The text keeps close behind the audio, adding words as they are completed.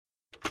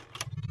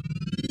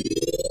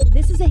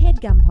is a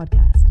HeadGum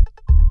podcast.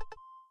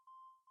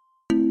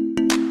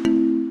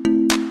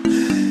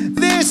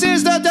 This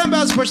is the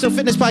Dumbbells Personal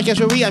Fitness Podcast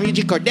where I'm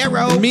Eugene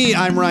Cordero. And me,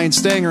 I'm Ryan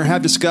Stanger,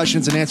 have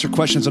discussions and answer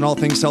questions on all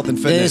things health and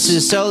fitness. This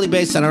is solely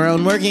based on our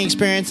own working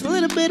experience, a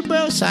little bit of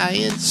bro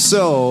science.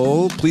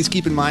 So, please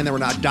keep in mind that we're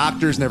not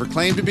doctors, never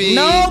claim to be.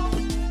 Nope.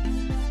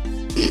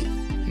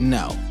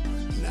 No.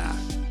 Nah.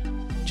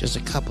 Just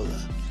a couple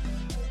of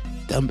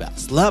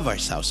dumbbells. Love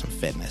ourselves some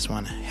fitness.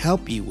 Want to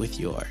help you with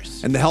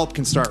yours. And the help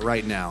can start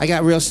right now. I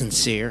got real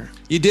sincere.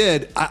 You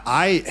did.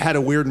 I had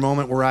a weird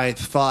moment where I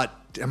thought,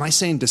 am I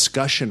saying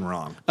discussion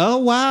wrong? Oh,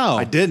 wow.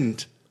 I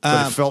didn't,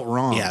 but it felt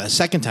wrong. Yeah, the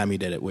second time you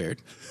did it weird.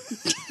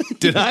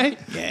 Did I?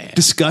 Yeah.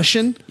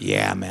 Discussion?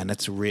 Yeah, man,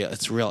 that's real.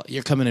 It's real.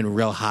 You're coming in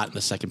real hot in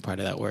the second part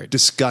of that word.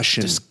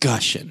 Discussion.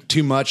 Discussion.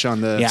 Too much on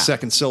the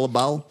second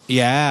syllable?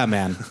 Yeah,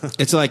 man.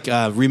 It's like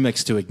a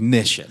remix to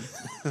Ignition.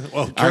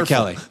 Well, R.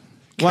 Kelly.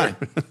 What?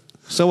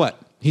 So what?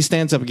 He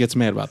stands up and gets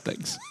mad about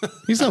things.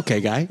 He's an okay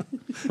guy.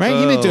 Right?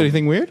 He didn't do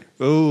anything weird.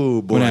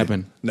 Oh, boy. What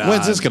happened? Nah.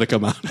 When's this going to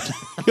come out?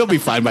 He'll be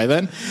fine by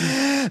then.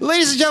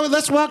 Ladies and gentlemen,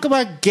 let's welcome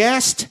our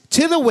guest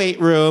to the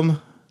weight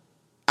room.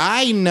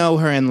 I know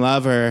her and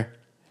love her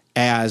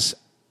as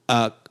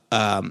a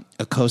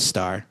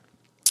co-star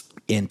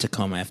in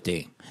Tacoma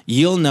FD.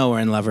 You'll know her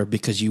and love her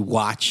because you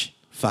watch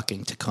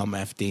fucking Tacoma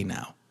FD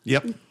now.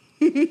 Yep.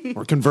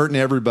 We're converting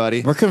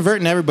everybody. We're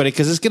converting everybody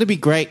because it's going to be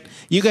great.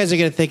 You guys are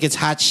going to think it's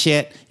hot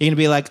shit. You're going to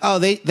be like, oh,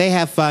 they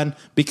have fun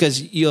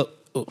because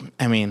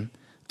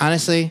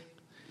honestly,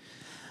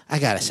 I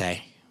got to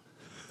say,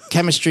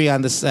 chemistry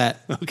on the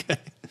set. Okay.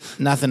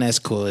 Nothing as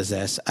cool as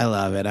this. I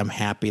love it. I'm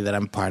happy that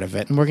I'm part of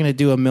it. And we're going to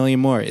do a million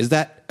more. Is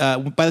that,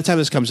 by the time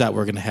this comes out,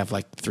 we're going to have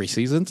like 3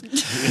 seasons.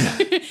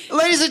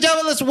 Ladies and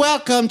gentlemen, let's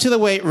welcome to the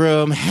weight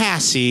room,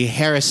 Hassie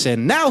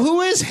Harrison. Now,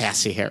 who is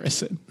Hassie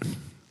Harrison?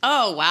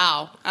 Oh,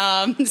 wow.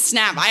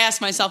 Snap. I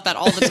ask myself that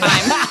all the time.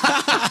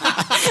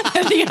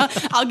 I think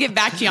I'll get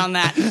back to you on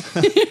that.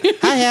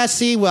 Hi,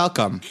 Hassie.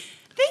 Welcome.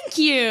 Thank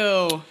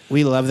you.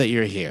 We love that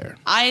you're here.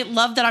 I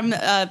love that I'm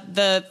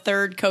the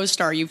third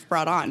co-star you've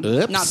brought on,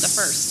 Oops. not the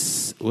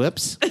first.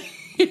 Whoops.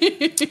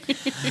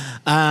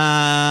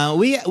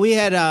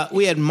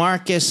 We had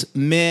Marcus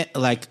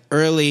like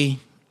early,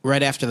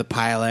 right after the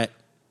pilot.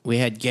 We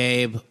had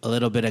Gabe a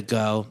little bit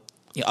ago,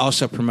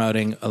 also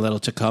promoting a little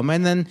Tacoma,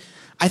 and then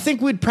I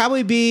think we'd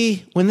probably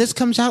be, when this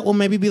comes out, we'll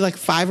maybe be like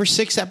 5 or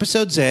 6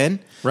 episodes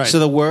in, right? So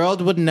the world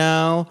would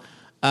know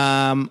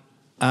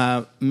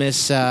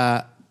Miss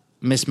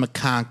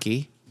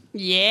McConkey.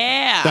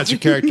 Yeah. That's your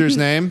character's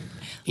name?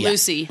 Yeah.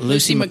 Lucy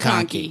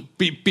McConkey.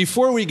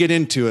 Before we get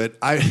into it,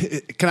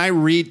 can I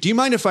read? Do you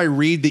mind if I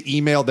read the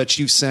email that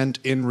you sent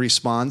in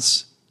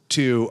response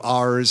to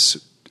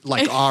ours,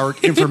 like our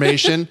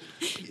information?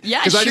 Yeah,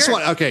 because sure. I just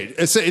want. Okay,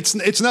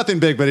 it's nothing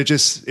big, but it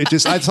just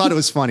I thought it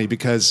was funny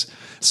because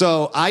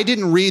I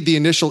didn't read the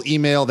initial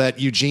email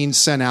that Eugene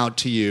sent out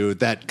to you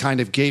that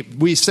kind of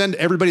we send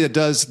everybody that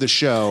does the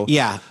show.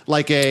 Yeah,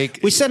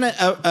 we sent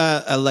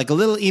a like a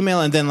little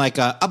email and then like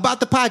about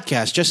the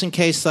podcast just in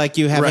case like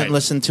you haven't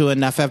listened to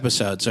enough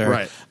episodes or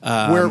we're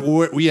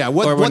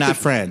not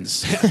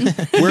friends.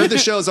 Where the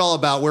show's all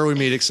about, where we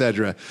meet,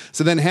 etc.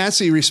 So then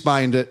Hassie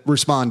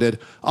responded,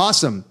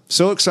 awesome,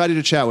 so excited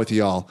to chat with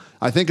y'all.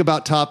 I'll think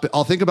about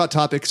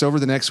topics over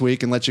the next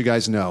week and let you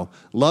guys know.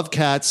 Love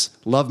cats,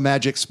 love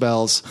magic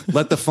spells.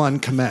 Let the fun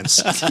commence.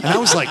 And I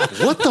was like,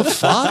 what the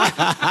fuck?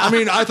 I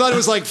mean, I thought it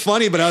was like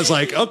funny, but I was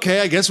like,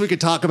 okay, I guess we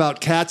could talk about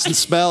cats and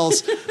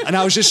spells. And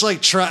I was just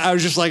like,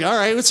 all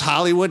right, it's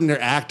Hollywood and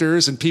they're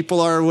actors and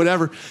people are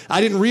whatever. I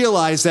didn't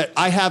realize that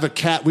I have a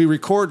cat. We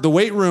record, the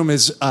weight room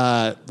is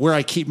where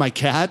I keep my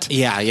cat.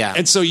 Yeah.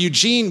 And so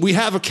Eugene, we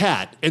have a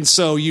cat. And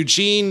so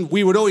Eugene,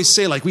 we would always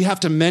say like, we have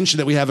to mention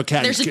that we have a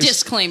cat. There's a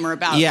disclaimer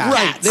about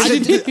right. cats. I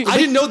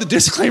didn't know the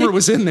disclaimer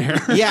was in there.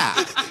 Yeah.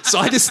 So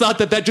I just thought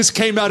that just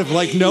came out of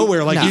like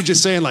nowhere. Like you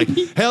just saying like,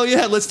 hell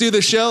yeah, let's do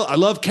the show. I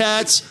love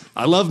cats.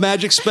 I love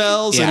magic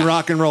spells and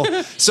rock and roll.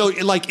 So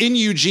like in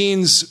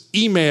Eugene's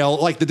email,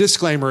 like the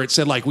disclaimer, it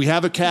said like, we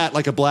have a cat,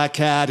 like a black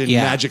cat and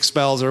magic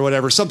spells or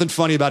whatever. Something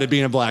funny about it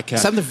being a black cat.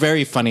 Something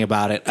very funny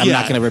about it. I'm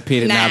not going to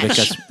repeat it now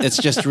because it's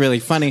just really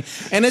funny.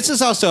 And this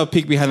is also a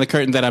peek behind the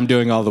curtain that I'm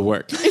doing all the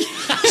work.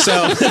 So,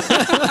 and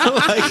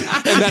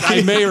that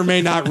I may or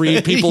may not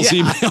read people's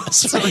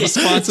emails or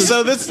responses.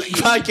 So this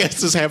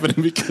podcast is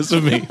happening because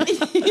of me.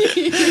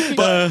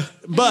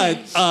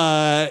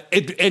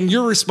 And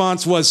your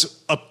response was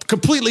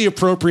completely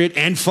appropriate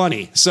and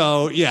funny.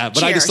 So yeah,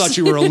 but I just Cheers. thought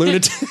you were a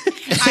lunatic.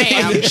 I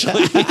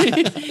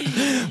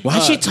am. Why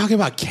is she talking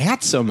about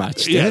cats so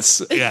much? Dude?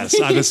 Yes. I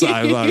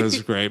thought it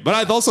was great, but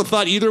I've also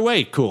thought either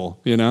way, cool.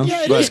 You know,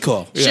 yeah, it is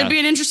cool. Should be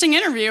an interesting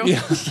interview.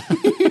 Yeah.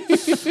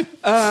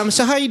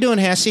 So how you doing,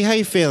 Hassie? How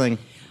you feeling?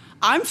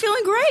 I'm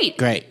feeling great.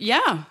 Great.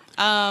 Yeah.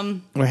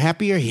 We're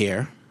happy you're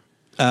here.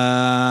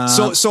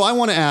 So I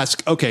want to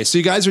ask, okay, so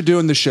you guys are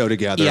doing the show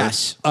together.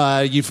 Yes.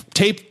 You've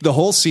taped the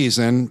whole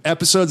season.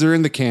 Episodes are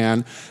in the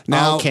can.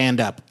 Now, all canned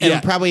up. And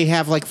we'll probably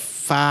have like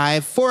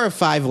 4 or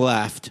 5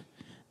 left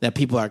that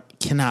people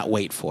cannot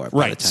wait for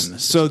by the time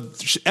this. So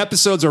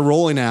episodes are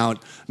rolling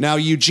out now.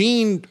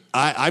 Eugene,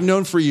 I've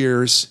known for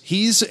years.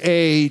 He's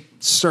a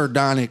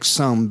sardonic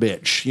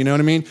bitch. You know what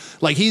I mean?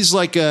 Like he's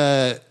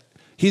a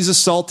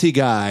salty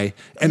guy,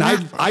 and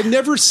I've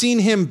never seen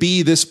him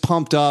be this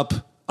pumped up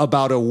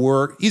about a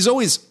work. He's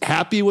always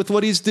happy with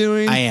what he's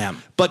doing. I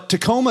am. But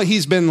Tacoma,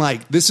 he's been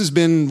like, this has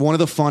been one of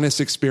the funnest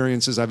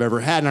experiences I've ever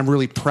had, and I'm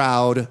really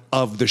proud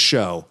of the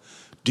show.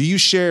 Do you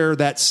share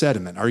that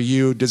sentiment?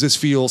 Does this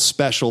feel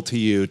special to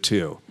you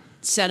too?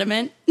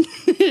 Sentiment?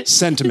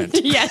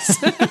 Yes.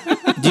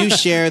 Do you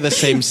share the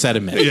same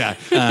sentiment? Yeah.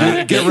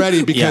 Get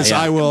ready because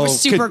I will. We're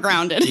super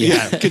grounded.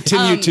 Yeah.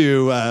 Continue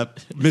to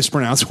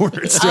mispronounce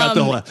words throughout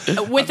the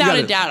whole. Without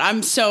a doubt.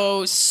 I'm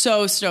so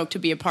stoked to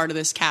be a part of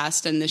this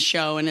cast and this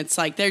show. And it's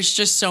like, there's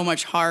just so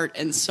much heart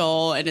and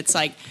soul. And it's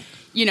like,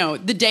 you know,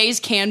 the days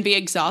can be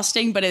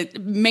exhausting, but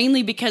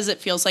mainly because it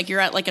feels like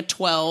you're at like a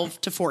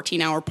 12 to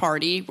 14 hour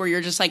party where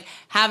you're just like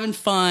having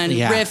fun,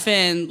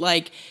 riffing,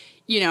 like,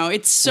 you know,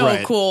 it's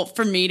so cool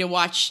for me to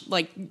watch.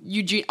 Like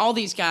Eugene, all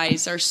these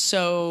guys are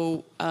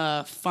so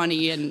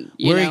funny, and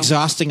we're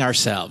exhausting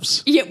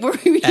ourselves. Yeah,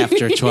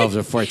 after 12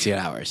 or 14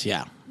 hours.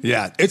 Yeah,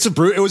 yeah. It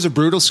was a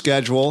brutal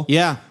schedule.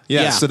 Yeah.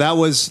 So that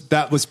was.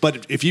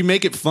 But if you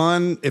make it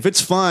fun, if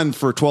it's fun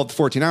for 12 to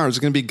 14 hours, it's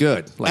going to be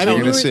good. Like you're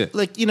going to see it.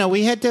 Like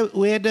we had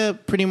to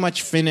pretty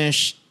much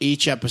finish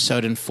each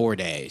episode in 4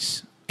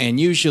 days. And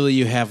usually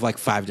you have like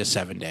 5 to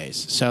 7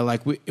 days. So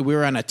like we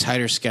were on a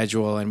tighter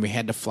schedule and we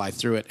had to fly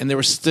through it. And there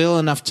was still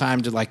enough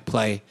time to like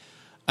play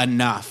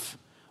enough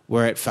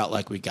where it felt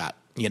like we got,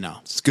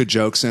 It's good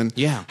jokes in.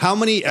 Yeah. How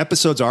many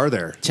episodes are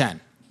there? 10.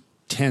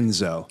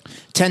 Tenzo.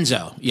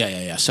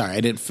 Yeah. Sorry,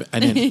 I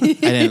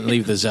didn't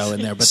leave the zo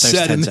in there, but there's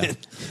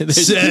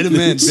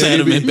Sediment.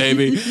 Sediment,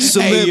 baby.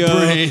 Cement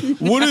brain.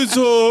 What is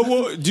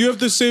do you have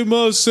the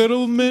same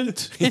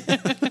settlement?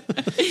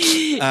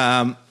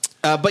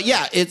 But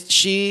yeah,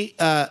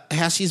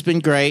 Hassie's been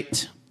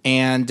great,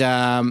 and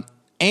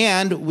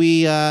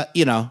we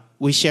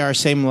we share our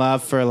same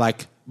love for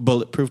like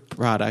bulletproof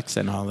products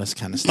and all this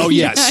kind of stuff. Oh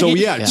yeah,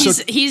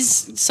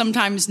 he's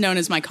sometimes known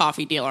as my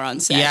coffee dealer on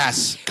set.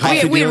 Yes,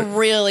 we had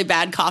really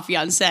bad coffee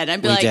on set.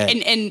 I'd be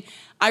and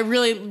I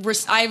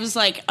was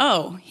like,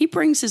 oh, he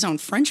brings his own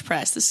French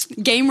press. This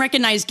game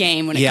recognized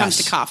game when it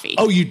comes to coffee.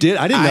 Oh, you did?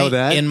 I didn't know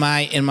that.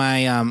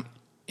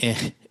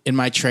 In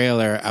my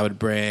trailer,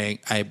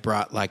 I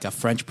brought like a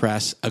French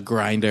press, a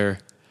grinder,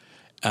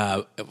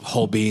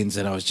 whole beans,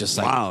 and I was just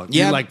like, wow,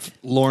 you're like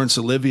Laurence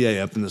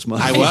Olivier up in this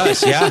mug. I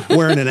was,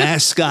 wearing an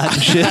ascot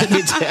and shit.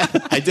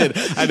 I did.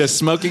 I had a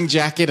smoking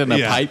jacket and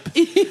a pipe.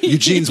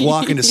 Eugene's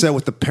walking to set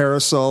with the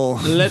parasol.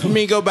 Let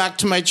me go back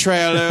to my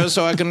trailer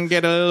so I can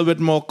get a little bit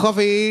more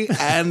coffee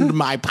and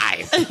my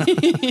pipe.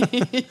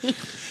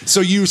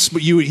 So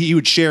he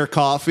would share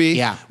coffee.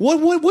 Yeah.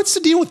 What's the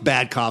deal with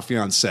bad coffee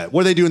on set?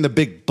 What are they doing? The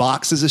big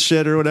boxes of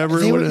shit or whatever?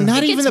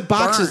 Not even the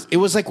boxes. Burnt. It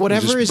was like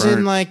whatever is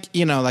in like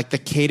like the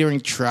catering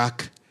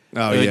truck.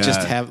 Oh, it would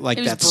just have like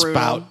that brutal.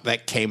 spout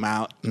that came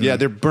out. Yeah,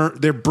 they're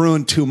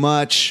brewing too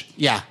much.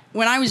 Yeah.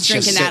 When I was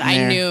drinking that,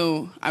 I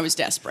knew I was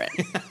desperate.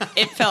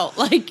 It felt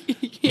like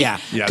because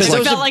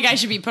it felt like I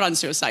should be put on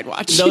suicide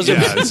watch.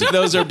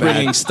 Those are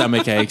bringing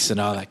stomach aches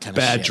and all that kind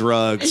of bad shit.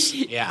 drugs.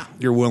 Yeah,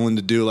 you're willing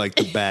to do like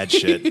the bad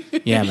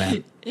shit. Yeah,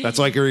 man. That's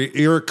like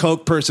you're a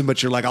Coke person,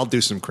 but you're like, I'll do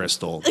some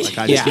Crystal. Like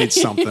I just need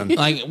something.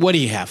 Like, what do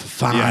you have?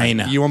 Fine.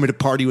 Yeah. You want me to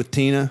party with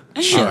Tina?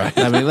 Sure.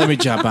 Let me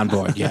jump on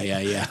board.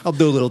 Yeah. I'll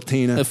do a little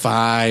Tina.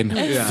 Fine.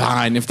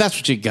 If that's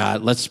what you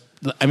got,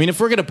 if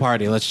we're gonna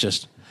party, let's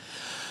just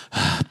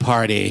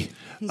party.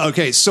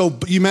 Okay, so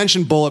you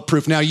mentioned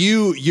bulletproof. Now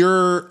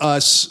you're a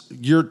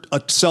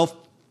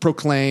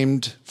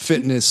self-proclaimed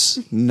fitness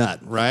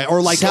nut, right?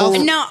 Or like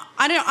No,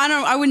 I don't.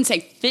 I wouldn't say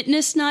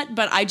fitness nut,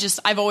 but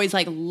I've always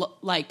like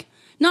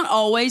not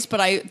always,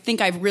 but I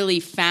think I've really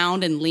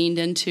found and leaned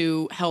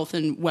into health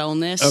and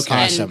wellness. Okay,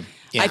 and awesome.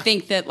 Yeah. I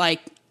think that I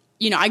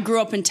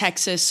grew up in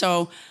Texas,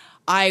 so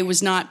I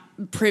was not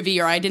privy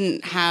or I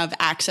didn't have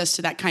access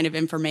to that kind of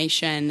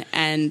information,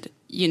 and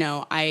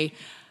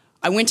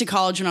I went to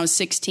college when I was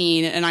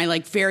 16, and I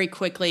very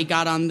quickly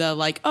got on the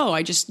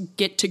I just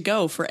get to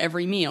go for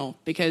every meal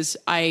because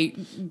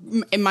and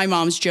my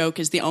mom's joke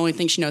is the only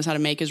thing she knows how to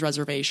make is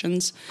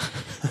reservations,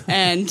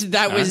 and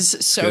that was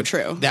so good.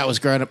 True. That was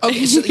growing up.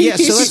 Okay, so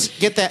let's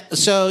get that.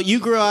 So you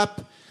grew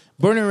up,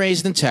 born and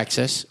raised in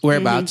Texas.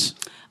 Whereabouts?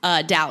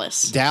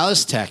 Dallas.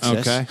 Dallas,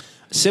 Texas. Okay.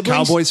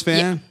 Siblings? Cowboys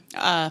fan?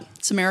 Yeah.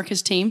 It's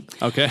America's team.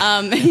 Okay.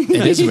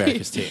 It is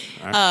America's team.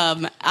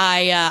 Right.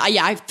 I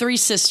have 3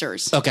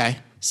 sisters. Okay.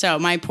 So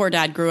my poor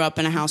dad grew up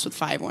in a house with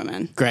 5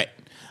 women. Great.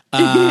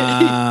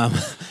 And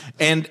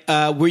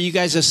were you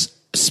guys a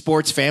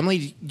sports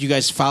family? Do you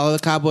guys follow the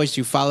Cowboys?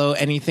 Do you follow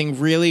anything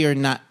really or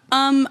not?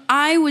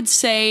 I would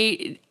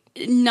say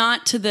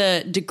not to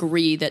the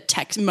degree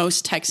that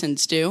most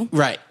Texans do.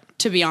 Right.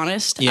 To be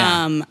honest.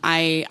 Yeah.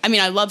 I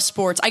love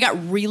sports. I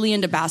got really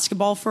into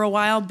basketball for a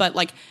while, but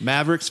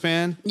Mavericks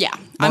fan? Yeah.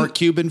 Mark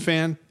Cuban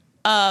fan?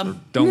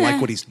 Don't like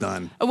what he's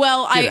done.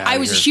 Well, Get I outta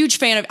was a here. huge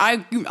fan of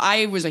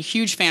I was a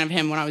huge fan of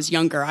him when I was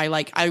younger. I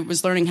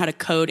was learning how to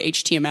code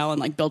HTML and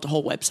like built a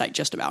whole website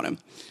just about him.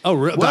 Oh,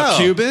 really? About Wow.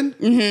 Cuban?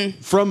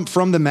 Mm-hmm.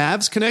 From the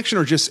Mavs connection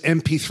or just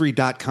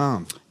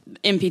mp3.com?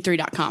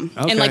 mp3.com.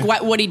 Okay. And like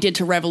what he did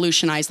to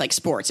revolutionize like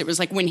sports. It was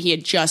like when he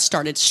had just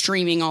started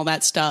streaming all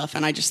that stuff,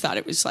 and I just thought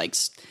it was like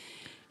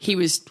he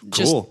was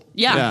just Cool.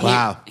 yeah, Yeah.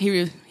 Wow.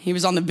 He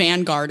was on the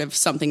vanguard of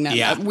something that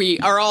Yeah. we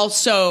are all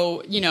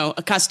so,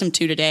 accustomed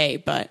to today,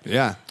 but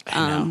Yeah.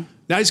 know.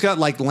 Now he's got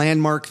like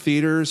landmark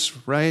theaters,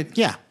 right?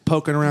 Yeah.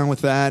 Poking around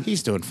with that.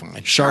 He's doing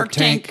fine. Shark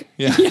Tank.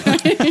 Yeah.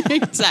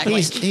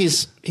 exactly.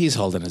 He's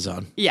holding his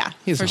own. Yeah,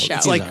 He's for holding- sure.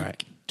 He's like- all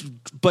right.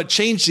 But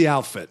change the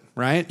outfit,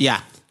 right?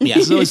 Yeah. Yeah.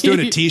 He's always doing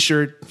a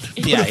t-shirt.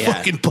 Yeah, Put a yeah.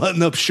 fucking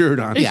button-up shirt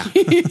on. Yeah.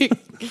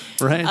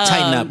 Right?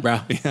 Tighten up, bro.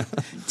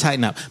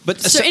 Tighten up.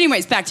 But so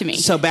anyways, back to me.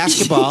 So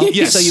basketball.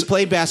 Yes. So you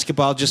played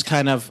basketball, just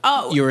kind of.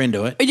 Oh. You were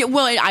into it. Yeah,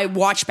 well, I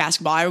watched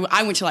basketball.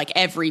 I went to like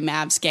every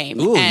Mavs game.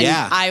 Ooh, and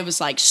yeah. I was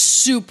like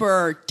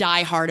super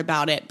diehard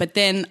about it. But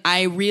then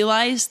I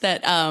realized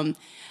that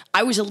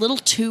I was a little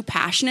too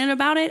passionate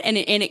about it, and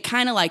it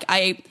kind of like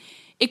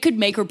it could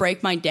make or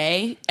break my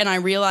day. And I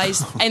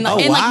realized, and Oh,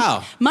 like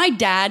wow. my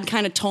dad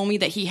kind of told me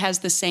that he has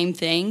the same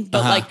thing. But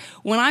Uh-huh. like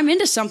when I'm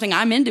into something,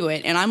 I'm into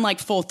it, and I'm like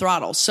full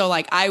throttle. So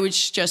like I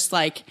was just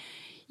like,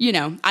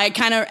 I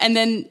kind of, and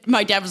then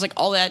my dad was like,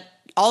 all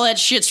that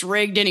shit's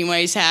rigged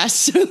anyways, Hass.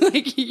 So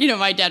like,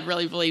 my dad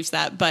really believes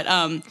that. But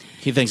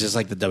He thinks it's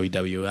like the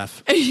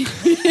WWF.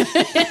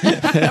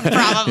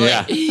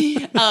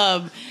 probably.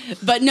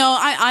 But no,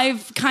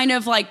 I've kind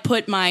of like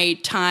put my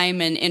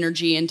time and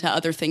energy into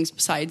other things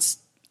besides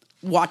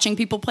watching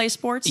people play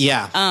sports.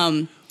 Yeah.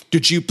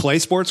 Did you play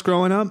sports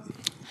growing up?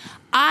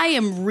 I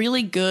am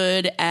really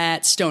good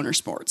at stoner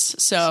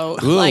sports. So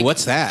Ooh, like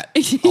what's that?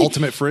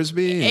 Ultimate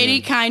Frisbee?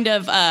 any kind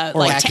of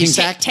hacking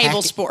sack?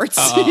 table sports.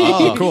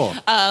 Oh, cool.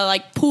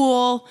 Like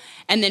pool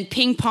and then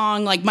ping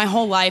pong. Like my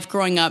whole life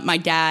growing up, my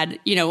dad,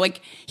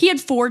 like he had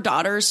 4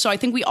 daughters. So I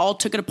think we all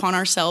took it upon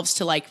ourselves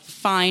to like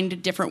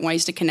find different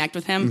ways to connect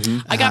with him.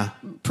 I got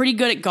pretty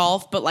good at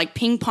golf, but like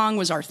ping pong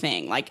was our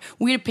thing. Like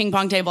we had a ping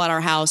pong table at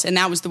our house, and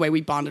that was the way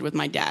we bonded with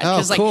my dad. Oh,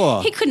 Because cool.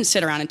 like he couldn't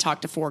sit around and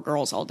talk to 4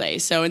 girls all day.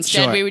 So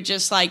instead Sure. we would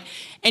just like,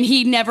 and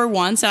he never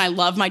once, and I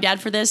love my dad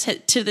for this,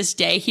 to this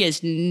day, he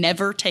has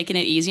never taken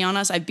it easy on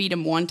us. I beat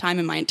him one time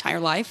in my entire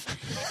life,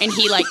 and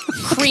he like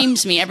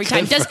creams me every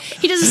time.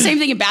 He does the same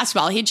thing in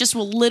basketball. He just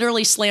will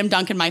literally slam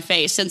dunk in my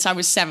face since I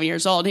was 7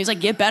 years old. And he's like,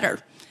 get better.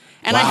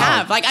 And I Wow.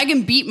 have. Like, I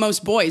can beat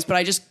most boys, but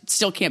I just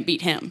still can't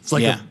beat him. It's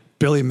like Yeah. a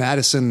Billy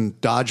Madison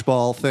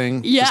dodgeball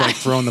thing. Yeah. Just like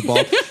throwing the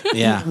ball.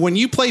 Yeah. When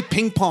you play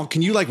ping pong,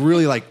 can you like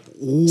really like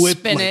whip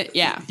Spin like- it,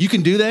 yeah. You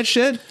can do that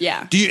shit?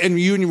 Yeah. Do you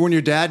and when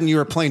your dad and you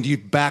were playing, do you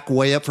back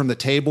way up from the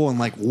table and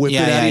like whip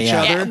Yeah, it at yeah, each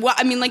yeah. other? Yeah, well,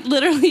 I mean, like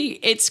literally,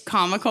 it's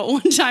comical.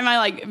 One time, I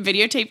like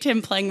videotaped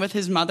him playing with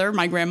his mother,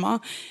 my grandma,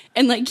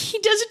 and like he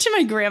does it to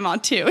my grandma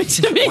too. It's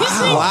amazing.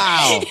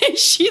 Wow. And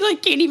she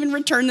like can't even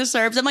return the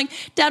serves. I'm like,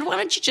 Dad, why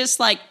don't you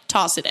just like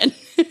toss it in?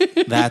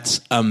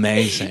 That's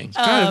amazing.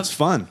 God, it's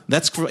fun.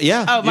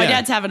 Yeah. Oh, my Yeah.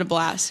 dad's having a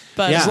blast.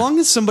 But Yeah. As long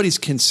as somebody's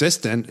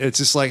consistent, it's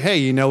just like, hey,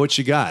 you know what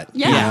you got.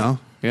 Yeah. You know?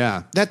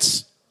 Yeah.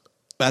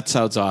 That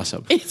sounds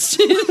awesome. it's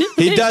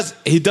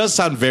He does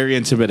sound very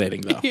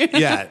intimidating though.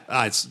 Yeah,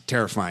 it's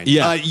terrifying.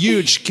 Yeah.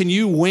 Huge. Can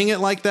you wing it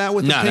like that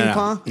with the No, ping no.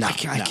 pong? No, I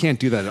can't, no. I can't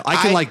do that. I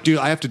can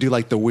I have to do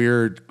like the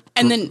weird.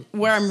 and then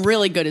where I'm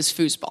really good is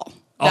foosball.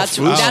 That's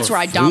foosball. that's where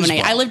I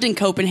dominate. Foosball. I lived in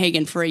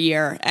Copenhagen for a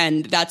year,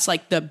 and that's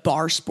like the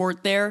bar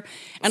sport there.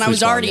 And I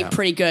was Foosball, already yeah.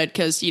 pretty good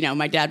because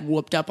my dad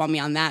whooped up on me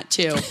on that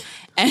too.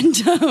 And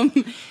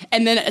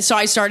then so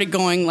I started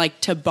going like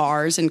to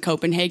bars in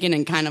Copenhagen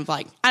and kind of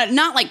like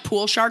not like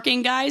pool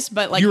sharking guys,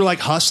 but like You were like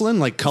hustling,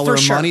 like color For of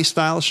sure. money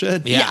style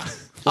shit. Yeah.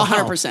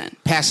 100%.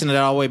 Passing it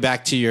all the way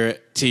back to your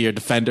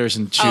defenders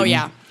and shooting. Oh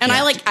yeah, and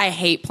I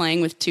hate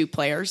playing with 2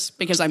 players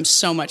because I'm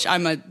so much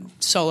better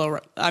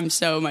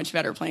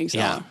playing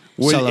solo. Yeah.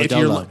 When- Solo if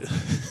you're dolo.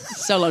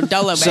 Solo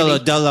dolo, baby. Solo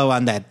dolo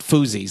on that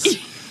foozies.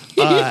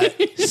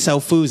 So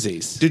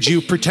foozies. Did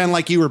you pretend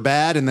like you were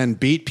bad and then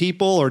beat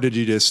people, or did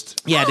you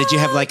just? Yeah, did you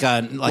have like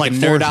a Like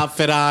nerd four-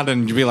 outfit on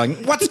and you'd be like,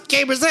 what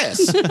game is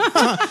this?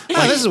 Oh,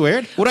 this is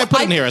weird. What do I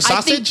put in here? A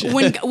sausage? I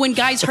think when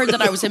guys heard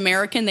that I was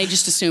American, they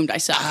just assumed I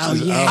sucked. Oh,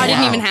 yeah. I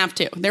didn't Wow. even have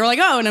to. They were like,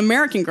 "Oh, an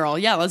American girl,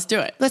 yeah, let's do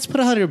it." Let's put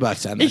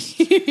 $100 on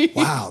this.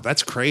 Wow,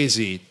 that's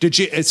crazy. Did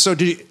you?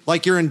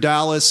 Like you're in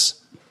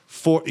Dallas?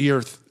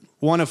 You're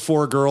one of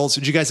 4 girls.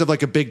 Did you guys have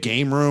like a big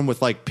game room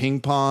with like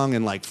ping pong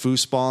and like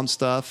foosball and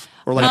stuff,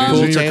 or like Pool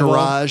in your table?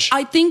 garage?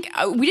 I think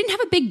we didn't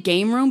have a big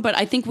game room, but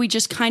I think we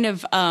just kind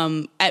of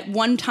at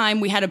one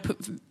time we had a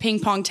ping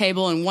pong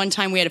table, and one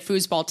time we had a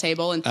foosball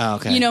table, and Oh,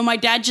 okay. my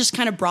dad just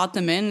kind of brought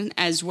them in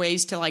as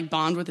ways to like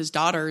bond with his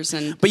daughters.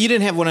 And But you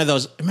didn't have one of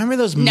those. Remember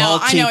those No,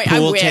 I know, I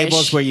multi-pool wish.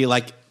 tables where you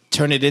like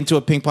turn it into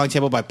a ping pong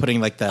table by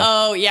putting like the.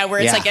 oh yeah, where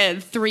it's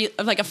Yeah.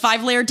 like a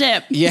 5-layer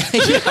dip. Yeah.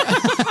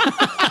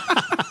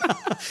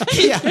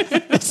 Yeah,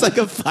 it's like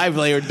a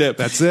 5-layer dip.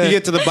 That's it. You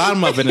get to the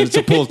bottom of it, and it's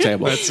a pool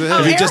table. That's it. Oh,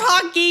 If you air just-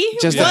 hockey.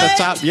 Just What? at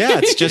the top. Yeah,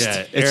 it's just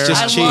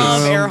I cheese.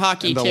 love air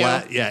hockey And the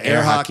too.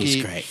 Air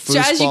hockey's great. So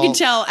as you foosball. can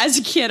tell, as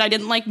a kid, I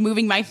didn't like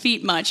moving my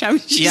feet much. I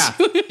was just Yeah,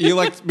 you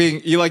like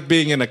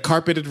being in a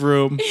carpeted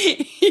room,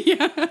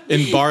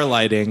 in bar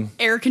lighting,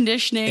 air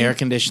conditioning,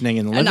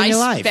 and a living nice your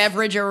life.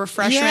 beverage or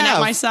refreshment at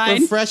my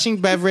side. refreshing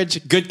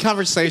beverage, good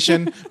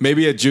conversation,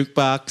 maybe a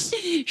jukebox.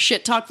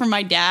 Shit talk from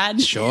my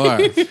dad. Sure.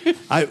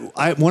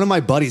 One of my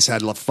buddies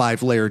had a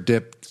 5-layer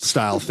dip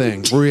style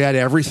thing where he had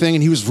everything,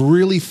 and he was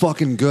really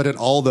fucking good at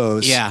all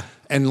those. Yeah.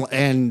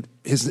 And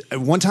his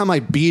one time I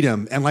beat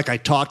him, and like I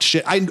talked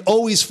shit. I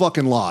always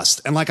fucking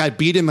lost, and like I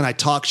beat him and I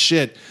talked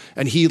shit,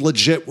 and he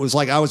legit was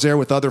like, I was there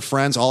with other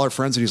friends, all our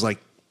friends, and he's like,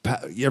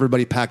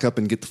 everybody pack up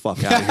and get the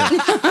fuck out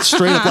of here.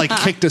 Straight up like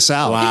kicked us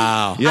out.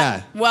 Wow.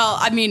 Yeah. Well,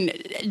 I mean,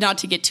 not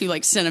to get too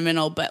like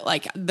sentimental, but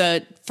like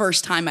the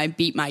first time I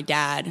beat my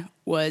dad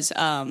was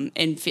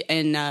in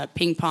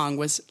ping pong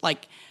was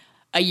like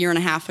a year and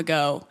a half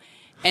ago,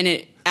 and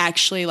it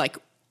actually like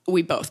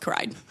we both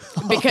cried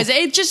because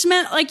it just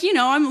meant like, you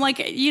know, I'm like,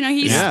 you know,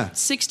 he's Yeah.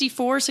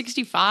 64,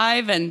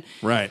 65 and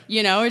Right.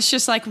 you know, it's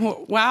just like,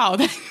 wow,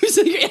 that was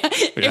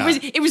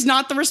like, it was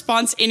not the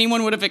response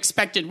anyone would have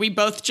expected. We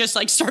both just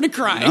like started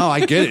crying. No, I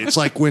get it. It's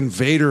like when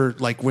Vader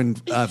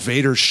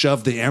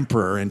shoved the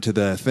Emperor into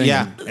the thing.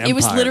 Yeah. in It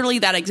was Empire. literally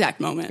that exact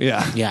moment.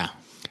 Yeah. Yeah.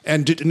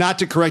 And not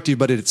to correct you,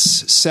 but it's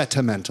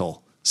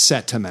sentimental.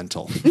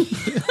 Sentimental.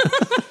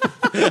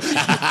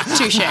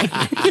 Touche.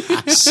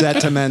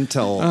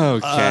 Sentimental.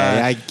 Okay,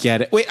 I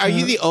get it. Wait, are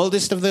you the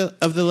oldest of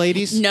the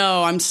ladies?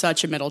 No, I'm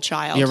such a middle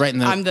child. You're right in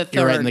the- I'm the third.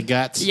 you're right in the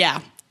guts? Yeah.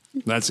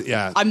 That's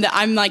yeah.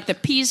 I'm like the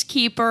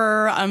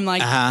peacekeeper. I'm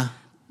like Uh-huh.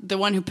 the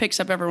one who picks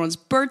up everyone's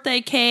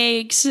birthday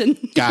cakes and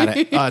Got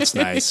it. Oh, that's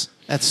nice.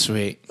 That's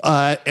sweet.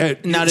 Now,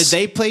 Now, did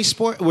they play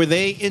sport? Were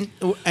they in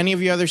any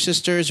of your other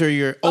sisters or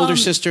your older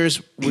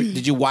sisters?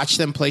 Did you watch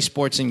them play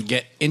sports and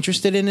get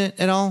interested in it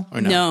at all?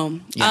 Or no? No.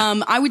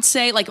 Yeah. I would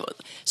say like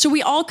so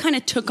we all kind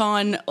of took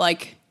on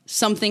like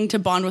something to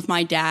bond with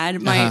my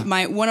dad.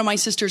 My one of my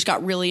sisters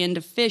got really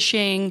into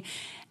fishing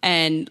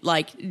and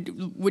like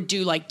would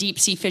do like deep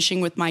sea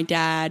fishing with my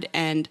dad,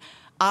 and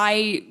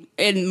I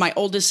and my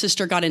oldest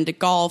sister got into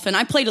golf, and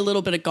I played a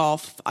little bit of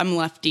golf. I'm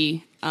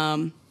lefty.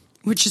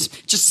 Which is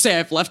just to say I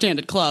have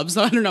left-handed clubs.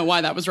 I don't know why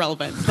that was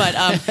relevant, but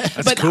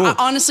cool.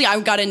 Honestly, I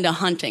got into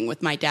hunting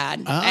with my dad,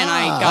 and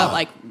I got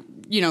like,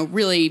 you know,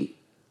 really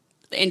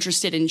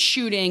interested in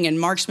shooting and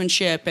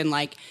marksmanship, and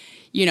like,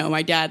 you know,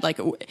 my dad like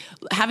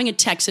having a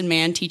Texan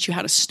man teach you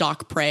how to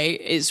stalk prey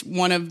is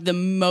one of the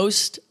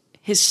most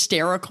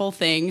hysterical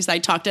things. I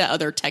talk to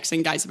other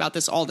Texan guys about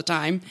this all the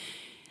time.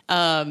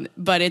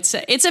 But it's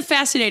a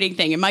fascinating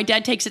thing, and my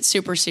dad takes it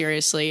super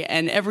seriously.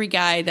 And every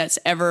guy that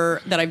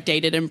I've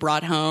dated and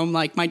brought home,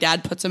 like my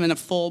dad puts them in a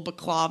full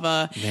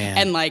baklava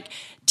and like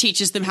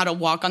teaches them how to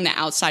walk on the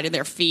outside of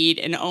their feet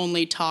and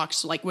only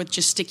talks like with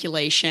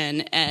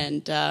gesticulation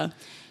and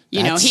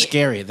you know,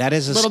 scary. That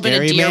is a little bit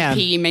scary of deer man.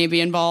 pee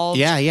maybe involved.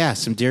 Yeah,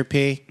 some deer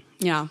pee.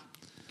 Yeah.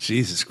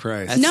 Jesus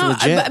Christ. That's No,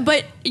 legit.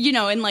 but you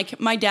know, and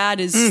like my dad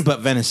is. But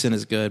venison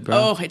is good, bro.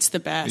 Oh, it's the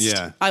best.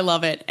 Yeah. I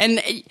love it.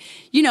 And,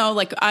 you know,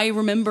 like I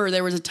remember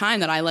there was a time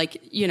that I like,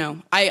 you know,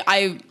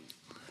 I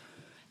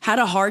had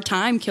a hard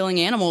time killing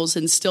animals,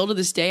 and still to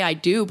this day I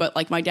do. But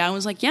like my dad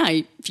was like, yeah,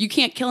 if you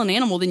can't kill an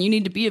animal, then you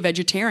need to be a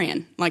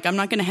vegetarian. Like I'm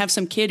not going to have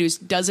some kid who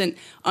doesn't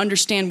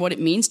understand what it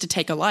means to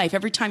take a life.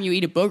 Every time you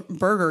eat a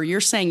burger, you're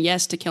saying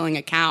yes to killing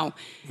a cow.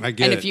 I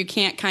get and it. if you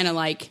can't kind of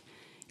like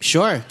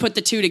Sure. put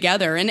the two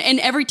together, and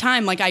every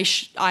time like I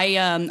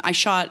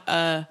shot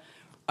a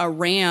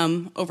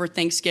ram over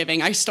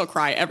Thanksgiving. I still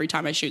cry every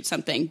time I shoot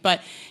something,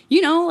 but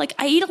you know, like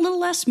I eat a little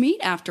less meat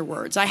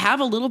afterwards. I have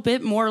a little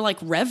bit more like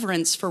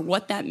reverence for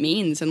what that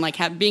means, and like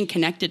being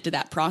connected to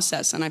that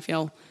process. And I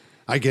feel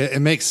I get it.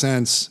 Makes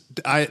sense.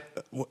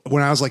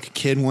 When I was like a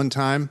kid one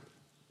time,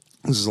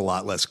 this is a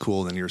lot less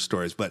cool than your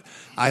stories, but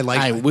I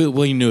like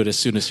we knew it as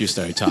soon as you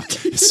started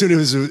talking. as soon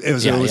as it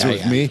was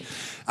with me.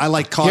 I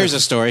like caught Here's a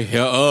story.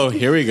 Oh,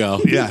 here we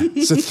go. Yeah,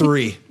 it's a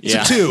 3. It's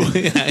Yeah. a 2.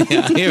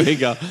 yeah, here we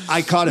go.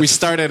 I caught We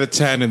started at a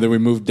 10 and then we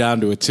moved down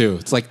to a 2.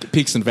 It's like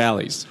peaks and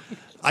valleys.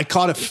 I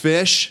caught a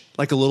fish,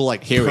 like a little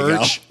like Here we go.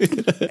 perch,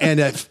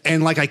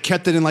 and like I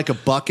kept it in like a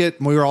bucket.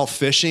 And we were all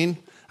fishing.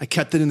 I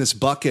kept it in this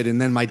bucket, and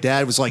then my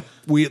dad was like,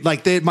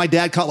 my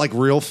dad caught like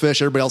real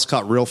fish. Everybody else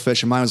caught real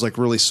fish, and mine was like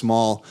really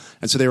small.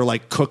 And so they were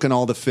like cooking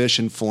all the fish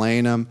and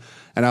filleting them.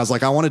 And I was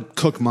like, I want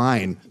to cook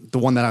mine, the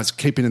one that I was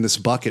keeping in this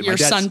bucket. your My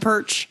dad's- sun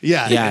perch.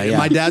 Yeah, Yeah.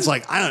 My dad's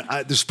like,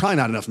 there's probably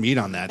not enough meat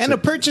on that. And to- a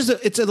perch is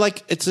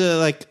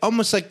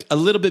almost like a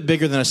little bit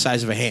bigger than the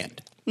size of a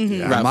hand.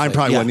 Yeah, Roughly. mine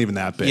probably Yeah. wasn't even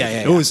that big.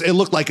 Yeah. It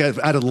looked like out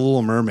of the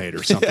Little Mermaid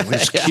or something. It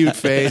was a cute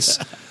face.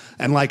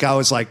 And like I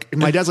was like,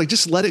 my dad's like,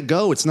 just let it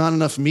go. It's not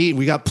enough meat.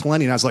 We got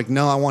plenty. And I was like,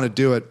 no, I want to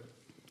do it.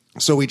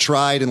 So we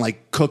tried and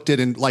like cooked it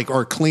and like,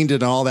 or cleaned it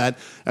and all that.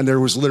 And there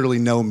was literally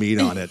no meat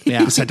on it.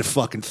 Yeah. I just had to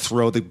fucking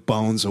throw the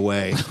bones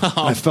away.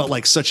 I felt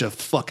like such a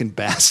fucking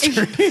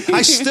bastard.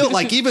 I still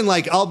like, even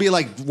like, I'll be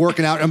like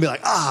working out and I'll be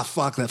like,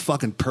 fuck that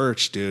fucking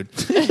perch, dude.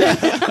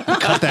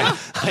 Cut that.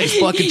 I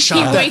fucking He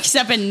shot that. wakes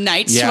up in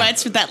night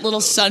sweats with that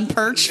little sun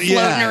perch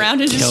floating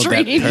around in his Killed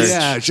that dreams. perch.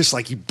 Yeah, it's just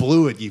like you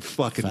blew it, you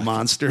fucking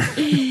monster.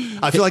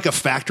 I feel like a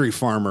factory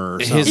farmer or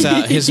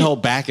something. His whole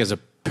back is a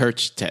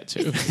perch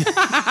tattoo.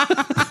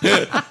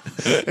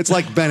 It's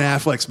like Ben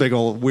Affleck's big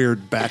old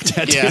weird back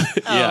tattoo. Yeah.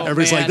 Oh,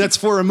 Everybody's man. like, that's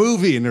for a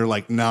movie. And they're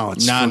like, no,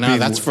 it's No, for being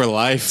that's for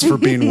life. It's for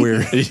being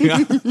weird.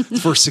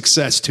 It's for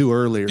success too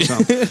early or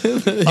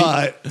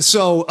something.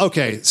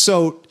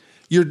 So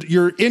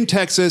you're in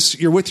Texas,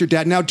 you're with your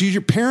dad. Now,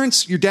 your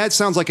dad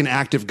sounds like an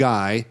active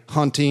guy,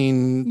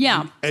 hunting.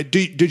 Yeah.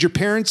 Did your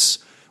parents,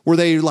 were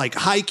they like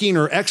hiking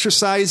or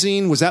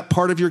exercising? Was that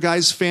part of your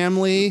guys'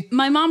 family?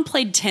 My mom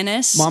played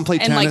tennis. Mom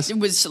played and tennis? like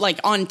was like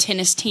on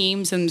tennis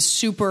teams and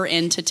super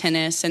into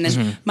tennis. And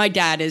then my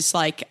dad is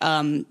like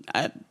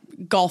a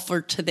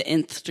golfer to the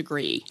nth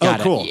degree.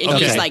 Got it. Cool. And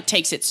Okay. he's like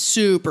takes it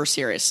super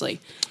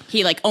seriously.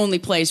 He like only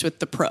plays with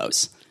the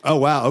pros. Oh,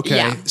 wow. Okay.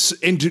 Yeah.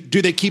 And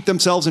do they keep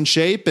themselves in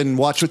shape and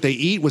watch what they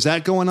eat? Was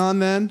that going on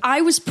then?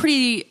 I was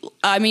pretty.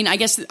 I mean, I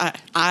guess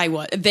I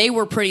was. They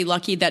were pretty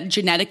lucky that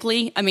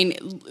genetically. I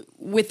mean,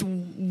 with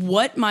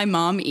what my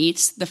mom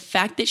eats, the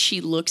fact that she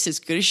looks as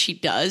good as she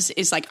does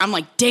is like I'm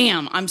like,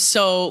 damn, I'm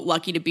so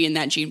lucky to be in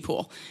that gene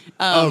pool.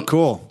 Oh,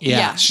 cool.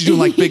 Yeah. She's doing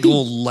like big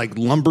little like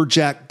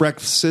lumberjack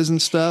breakfasts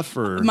and stuff,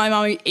 or My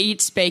mom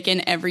eats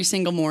bacon every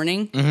single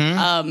morning.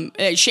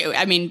 She,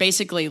 I mean,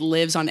 basically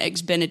lives on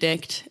eggs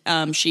Benedict.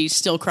 She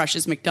still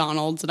crushes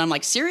McDonald's, and I'm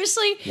like,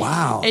 seriously?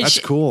 Wow, And that's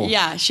cool.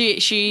 Yeah,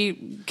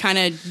 she kind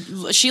of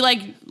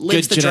like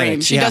lives Good the dream.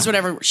 genetics, She yeah.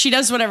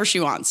 does whatever she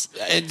wants.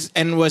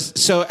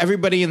 So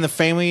everybody in the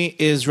family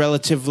is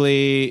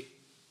relatively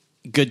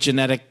good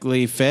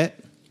genetically fit.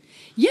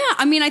 Yeah,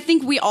 I mean, I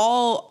think we're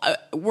all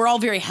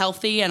very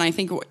healthy, and I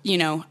think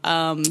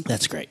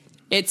That's great.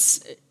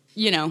 it's.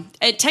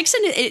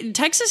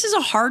 Texas is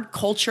a hard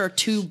culture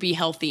to be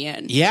healthy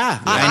in. Yeah,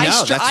 I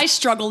know. I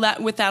struggle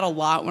with that a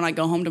lot when I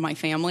go home to my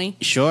family.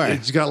 Sure.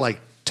 she's got like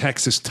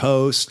Texas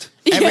toast.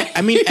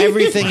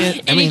 Everything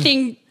is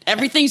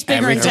Everything's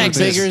bigger in everything's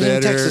Texas. bigger in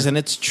better. Texas, and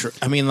it's true.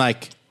 I mean,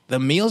 like the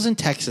meals in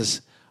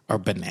Texas are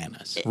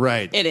bananas.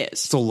 Right. It is.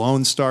 It's a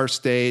Lone Star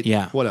State.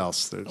 Yeah. What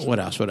else? What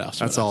else?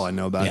 That's all I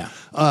know about.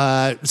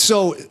 Yeah.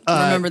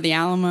 Remember the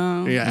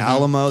Alamo? Yeah,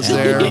 Alamo's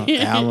there.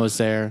 Almo's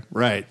there.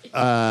 Right.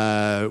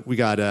 We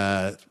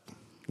got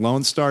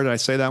Lone Star. Did I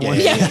say that one?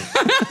 Yeah.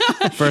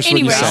 First one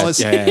you Anyways.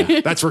 said. Dallas.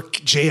 Yeah. That's where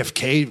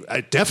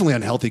JFK, definitely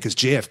unhealthy because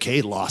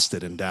JFK lost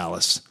it in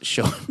Dallas.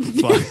 Sure.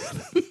 Fuck.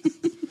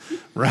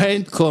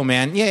 Right? Cool,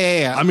 man.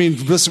 Yeah. I mean,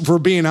 if we're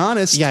being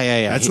honest.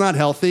 Yeah. That's not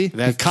healthy. He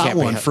That caught can't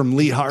be one healthy. from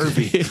Lee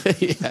Harvey.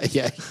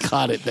 yeah, he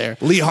caught it there.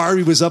 Lee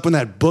Harvey was up in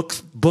that book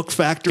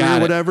factory Got or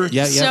it. whatever.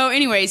 Yeah. So,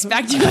 anyways,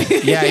 back to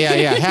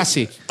Yeah.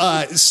 Hassie.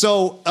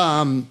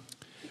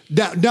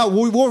 Now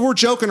we're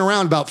joking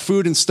around about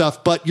food and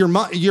stuff, but your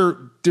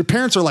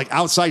parents are like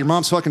outside. Your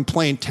mom's fucking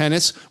playing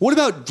tennis. What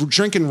about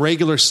drinking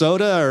regular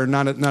soda or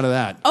none of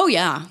that? Oh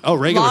yeah. Oh,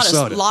 regular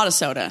soda. Lot of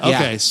soda. Okay,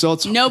 Yeah. so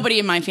it's Nobody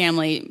in my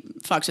family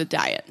fucks with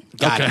diet.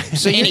 Got Okay. it.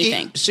 So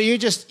Anything.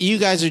 you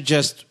guys are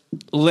just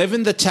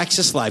living the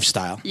Texas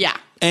lifestyle. Yeah.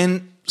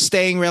 And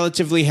staying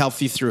relatively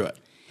healthy through it.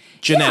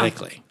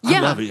 Genetically. I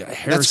Yeah. love it.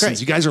 Harrisons. great.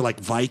 You guys are like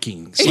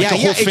Vikings. Like a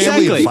whole family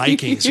exactly. of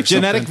Vikings. Or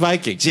Genetic something.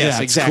 Vikings. Yeah, Yes,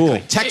 it's exactly. cool.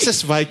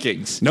 Texas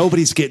Vikings.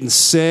 Nobody's getting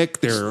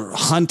sick. They're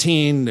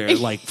hunting. They're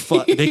like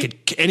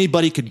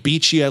anybody could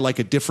beat you at like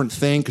a different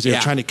thing because they're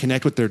Yeah. trying to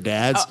connect with their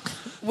dads.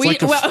 It's We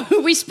like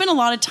we spent a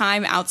lot of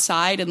time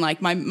outside, and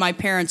like my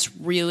parents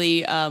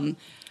really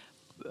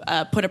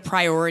put a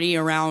priority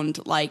around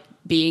like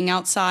being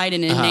outside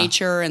and in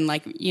nature, and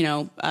like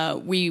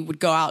we would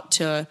go out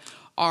to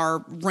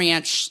our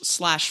ranch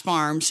 /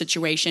 farm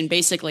situation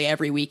basically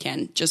every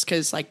weekend, just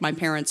because like my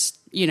parents,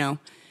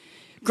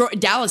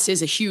 Dallas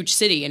is a huge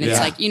city, and it's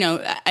Yeah.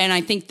 like and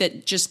I think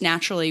that just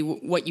naturally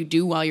what you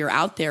do while you're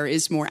out there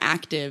is more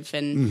active,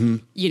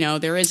 and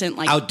there isn't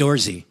like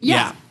Outdoorsy.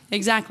 yeah.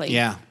 Exactly.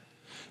 Yeah.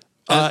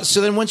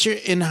 So then once you're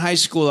in high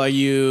school, are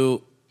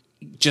you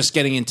just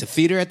getting into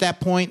theater at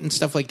that point and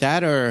stuff like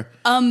that, or?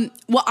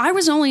 Well, I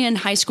was only in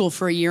high school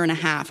for a year and a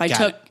half. I Got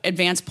took it.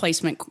 advanced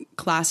placement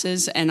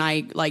classes, and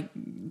I like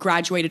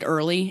graduated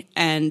early,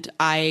 and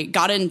I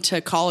got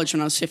into college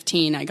when I was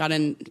 15. I got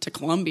into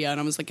Columbia, and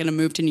I was like going to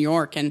move to New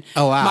York, and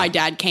Oh, wow. my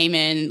dad came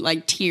in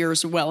like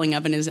tears welling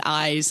up in his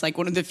eyes, like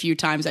one of the few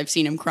times I've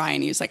seen him cry,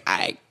 and he was like,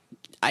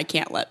 I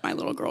can't let my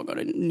little girl go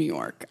to New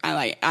York.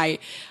 I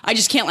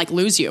just can't like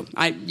lose you.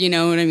 You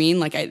know what I mean?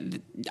 Like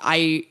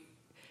I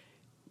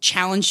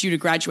challenged you to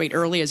graduate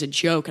early as a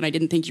joke, and I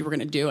didn't think you were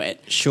going to do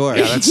it. Sure.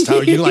 Yeah, that's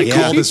how you like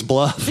Yeah. call this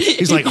bluff.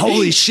 He's like,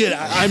 holy shit.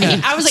 I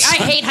mean, I was like,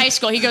 I hate high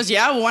school. He goes,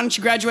 yeah, well, why don't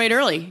you graduate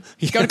early?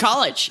 Go to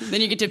college.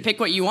 Then you get to pick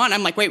what you want.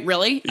 I'm like, wait,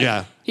 really?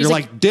 yeah. He's You're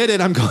like, did it?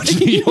 I'm going to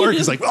New York.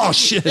 He's like, oh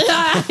shit.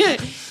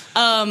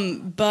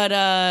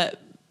 But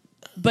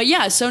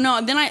yeah, so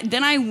no,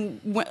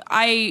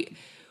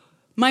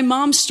 my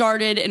mom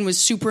started and was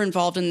super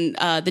involved in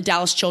the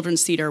Dallas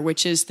Children's Theater,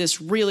 which is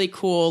this really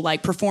cool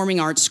like performing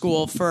arts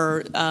school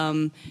for,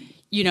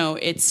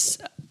 it's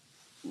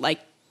like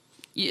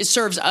it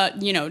serves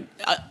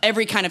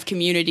every kind of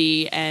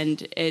community,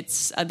 and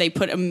it's they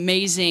put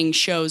amazing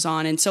shows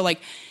on, and so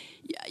like.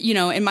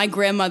 And my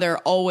grandmother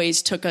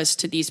always took us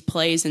to these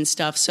plays and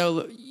stuff.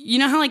 So you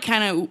know how like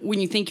kind of when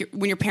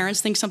your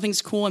parents think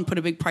something's cool and put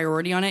a big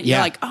priority on it, you're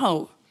like,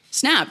 oh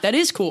snap, that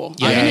is cool.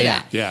 I'm into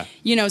that.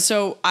 Yeah.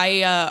 So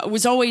I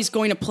was always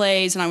going to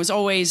plays, and I was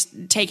always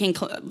taking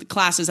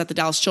classes at the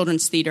Dallas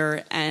Children's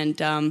Theater,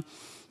 and and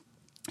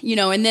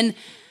then.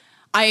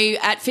 I,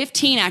 at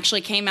 15,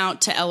 actually came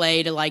out to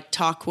LA to like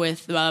talk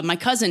with my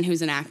cousin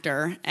who's an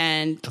actor.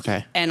 And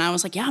I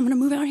was like, yeah, I'm going to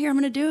move out here. I'm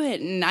going to do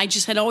it. And I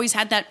just had always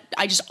had that.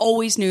 I just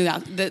always knew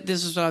that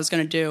this is what I was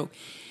going to do.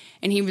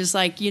 And he was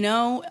like,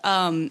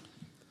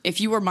 if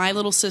you were my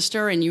little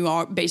sister, and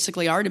you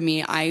basically are to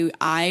me,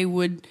 I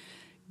would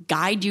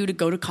guide you to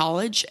go to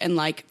college and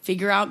like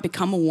figure out,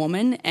 become a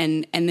woman.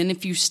 And then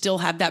if you still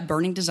have that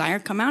burning desire,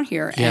 come out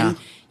here. Yeah.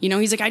 And,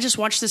 he's like, I just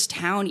watched this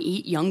town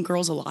eat young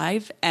girls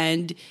alive,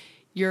 and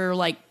you're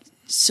like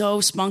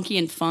so spunky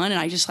and fun,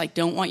 and I just like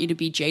don't want you to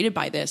be jaded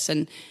by this.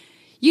 And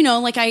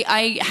like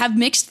I have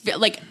mixed,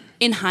 like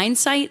in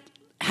hindsight,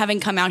 having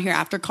come out here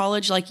after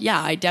college, like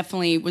I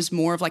definitely was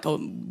more of like a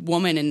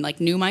woman and like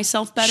knew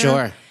myself better.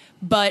 Sure.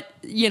 But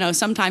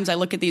sometimes I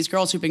look at these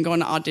girls who've been going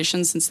to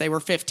auditions since they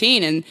were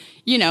 15, and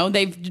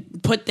they've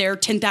put their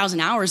 10,000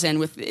 hours in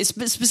with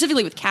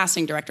specifically with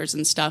casting directors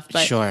and stuff.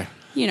 But sure.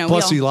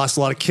 Plus, you lost a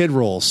lot of kid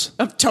roles.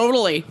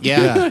 Totally.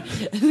 Yeah.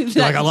 You're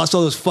like, I lost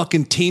all those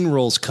fucking teen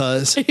roles,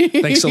 cuz.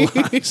 Thanks a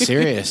lot.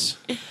 Serious.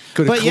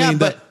 Could have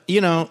cleaned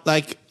up.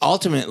 Like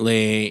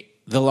ultimately,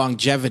 the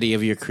longevity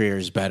of your career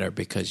is better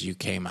because you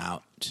came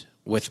out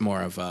with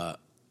more of a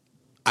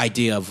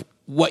idea of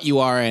what you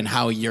are and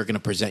how you're going to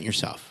present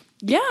yourself.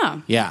 Yeah.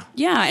 Yeah.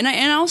 Yeah.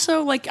 And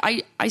also like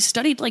I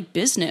studied like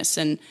business,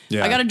 and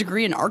I got a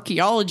degree in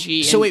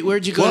archaeology. So wait,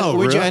 where'd you go? Whoa,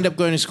 where'd you really? end up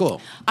going to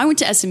school? I went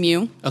to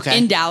SMU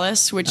in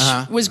Dallas, which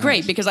was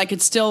great Nice. because I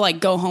could still like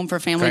go home for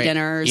family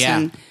dinners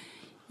and,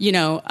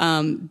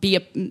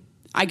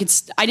 I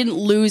didn't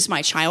lose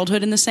my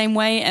childhood in the same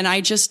way. And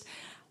I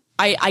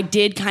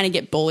did kind of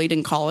get bullied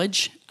in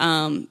college.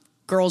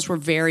 Girls were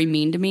very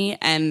mean to me,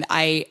 and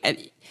I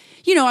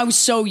was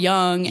so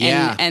young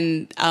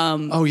and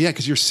Oh, yeah,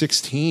 because you're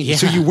 16. Yeah.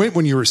 So you went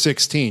when you were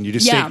 16. You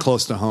just stayed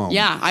close to home.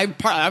 Yeah,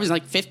 I was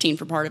like 15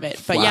 for part of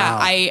it. But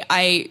Wow.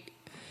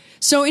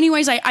 So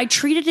anyways, I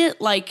treated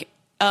it like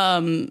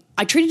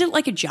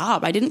a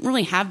job. I didn't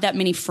really have that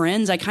many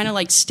friends. I kind of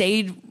like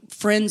stayed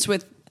friends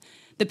with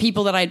the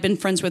people that I'd been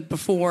friends with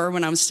before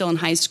when I was still in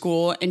high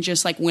school, and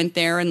just like went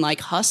there and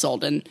like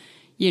hustled. And,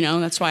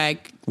 that's why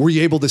Were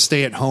you able to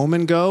stay at home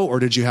and go, or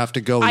did you have to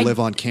go live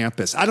on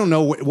campus? I don't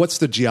know. What's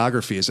the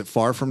geography? Is it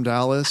far from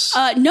Dallas?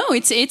 No,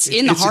 it's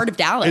in the heart of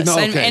Dallas. No,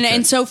 okay.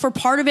 And so for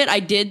part of it, I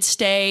did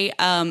stay.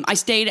 I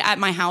stayed at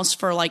my house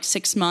for like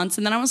 6 months,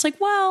 and then I was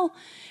like, well,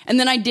 and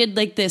then I did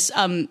like this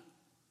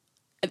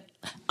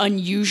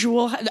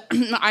unusual.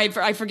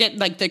 I forget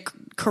like the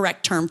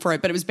correct term for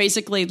it, but it was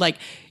basically like.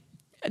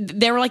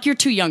 They were like, you're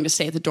too young to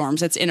stay at the dorms.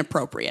 That's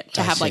inappropriate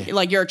to have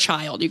like you're a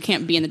child. You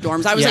can't be in the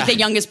dorms. I was like the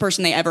youngest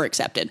person they ever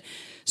accepted.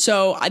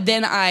 So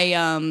then I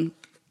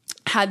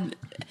I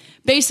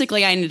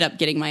ended up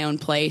getting my own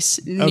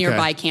place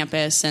nearby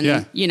campus, and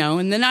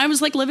and then I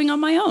was like living on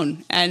my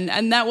own,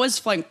 and that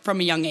was like from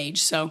a young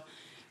age. So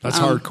that's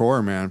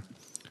hardcore, man.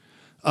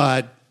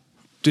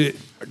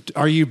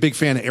 Are you a big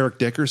fan of Eric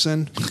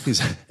Dickerson?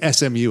 He's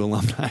SMU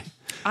alumni.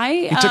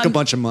 He took a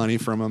bunch of money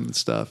from him and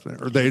stuff,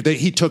 or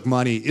he took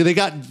money. They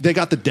got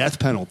the death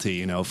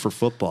penalty, for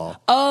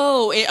football.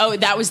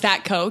 That was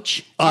that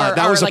coach.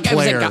 That was like, a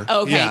player.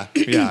 Okay,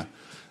 yeah.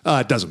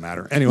 It doesn't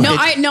matter anyway.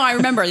 I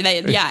remember.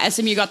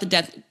 SMU got the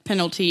death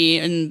penalty,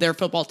 and their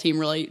football team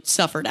really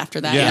suffered after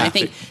that. Yeah. And I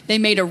think they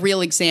made a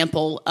real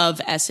example of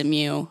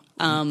SMU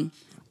when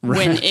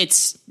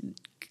it's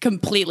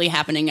completely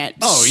happening at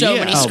many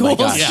schools. Oh my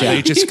gosh,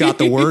 They just got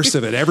the worst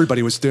of it.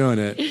 Everybody was doing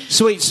it.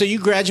 So wait, so you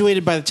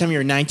graduated by the time you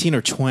were 19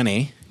 or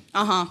 20?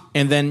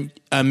 And then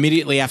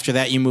immediately after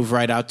that, you moved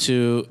right out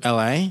to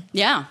LA?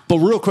 Yeah. But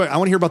real quick, I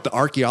want to hear about the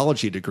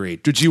archaeology degree.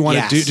 Did you want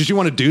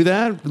to do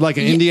that? Like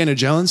an Indiana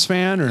Jones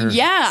fan? Or?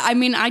 Yeah. I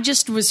mean, I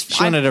just was...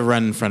 She wanted to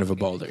run in front of a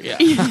boulder. Yeah.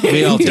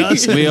 We all do.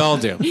 We all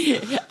do.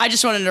 I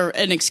just wanted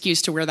an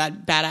excuse to wear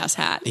that badass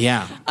hat.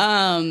 Yeah.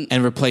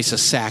 And replace a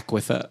sack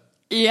with a...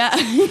 Yeah.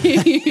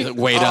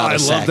 weight on a I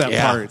sack. love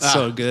that part. It's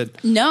so good.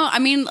 No, I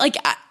mean, like,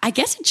 I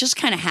guess it just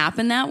kind of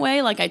happened that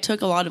way. Like I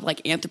took a lot of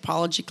like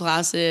anthropology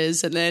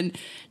classes, and then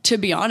to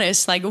be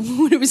honest, like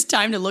when it was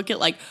time to look at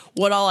like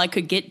what all I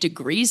could get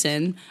degrees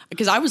in,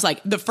 because I was like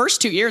the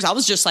first 2 years I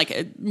was just like,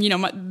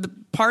 the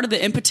part of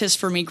the impetus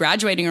for me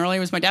graduating early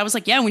was my dad was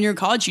like, yeah, when you're in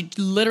college, you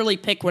literally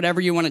pick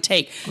whatever you want to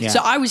take. Yeah.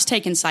 So I was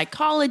taking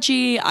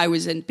psychology, I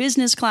was in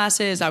business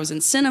classes, I was in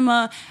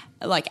cinema,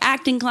 like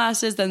acting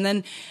classes, and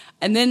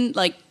then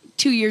like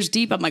 2 years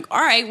deep, I'm like,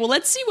 all right, well,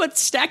 let's see what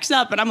stacks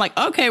up. And I'm like,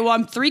 okay, well,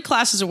 I'm 3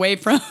 classes away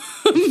from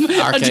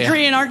a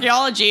degree in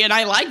archaeology, and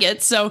I like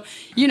it. So,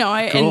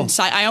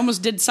 I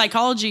almost did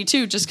psychology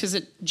too, just because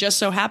it just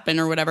so happened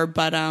or whatever.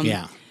 But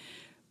yeah.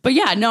 But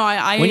yeah, no,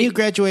 I when you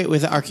graduate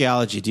with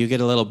archaeology, do you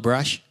get a little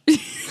brush?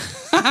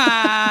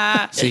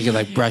 So you can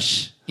like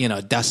brush,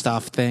 dust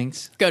off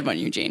things. Good one,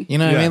 Eugene. You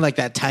know what I Yeah. mean? Like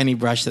that tiny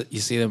brush that you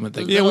see them with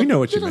the Yeah, we know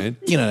what you mean.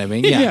 You know what I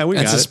mean? Yeah, Yeah, we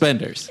and got it.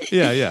 suspenders.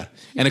 Yeah.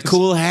 And a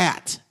cool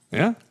hat.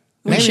 Yeah.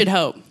 We should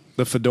hope.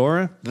 The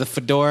fedora, The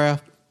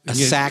fedora, a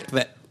Yeah. sack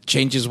that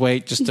changes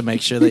weight just to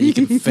make sure that you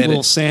can a fit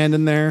little it. sand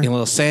in there, A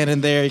little sand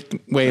in there, you can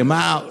weigh them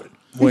out.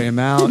 weigh them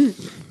out.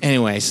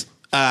 Anyways,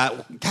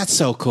 that's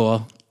so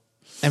cool.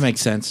 That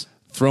makes sense.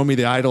 Throw me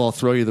the idol, I'll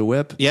throw you the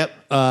whip. Yep.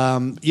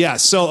 Yeah.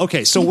 So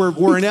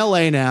we're in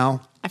LA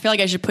now. I feel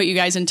like I should put you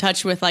guys in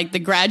touch with like the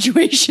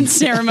graduation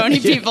ceremony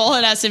people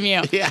at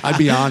SMU. Yeah. I'd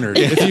be honored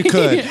if you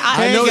could.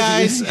 Hey know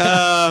guys,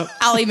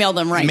 I'll email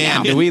them right man,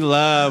 now. do we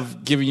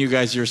love giving you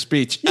guys your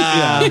speech? We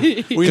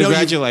know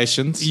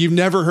Congratulations. You've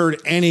never heard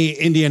any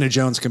Indiana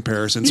Jones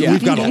comparisons.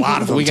 We've got a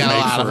lot of them. We got to a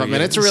make lot for of them, you.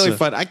 and it's really So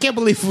fun. I can't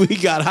believe we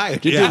got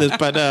hired to Yeah. do this,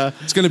 but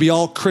It's going to be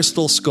all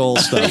crystal skull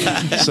stuff.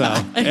 So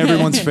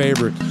everyone's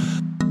favorite.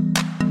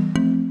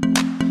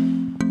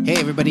 hey,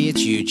 everybody,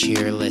 it's Huge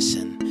here.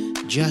 Listen,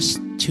 just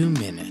 2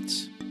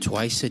 minutes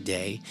twice a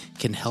day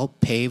can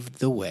help pave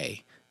the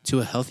way to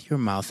a healthier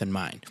mouth and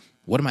mind.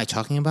 What am I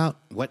talking about?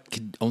 What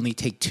could only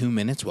take 2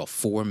 minutes? Well,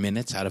 4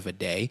 minutes out of a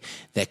day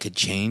that could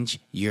change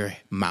your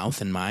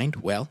mouth and mind?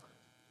 Well,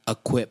 a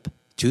Quip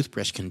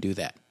toothbrush can do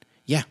that.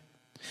 Yeah.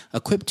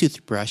 A Quip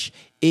toothbrush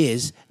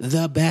is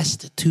the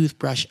best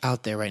toothbrush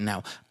out there right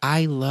now.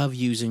 I love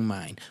using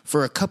mine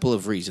for a couple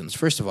of reasons.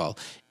 First of all,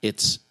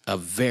 it's a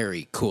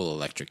very cool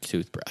electric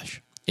toothbrush.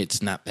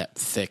 It's not that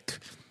thick,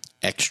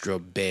 extra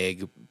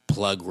big,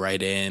 plug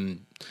right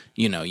in.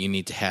 You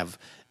need to have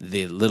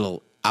the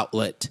little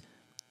outlet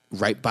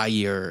right by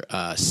your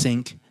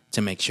sink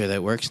to make sure that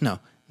it works. No,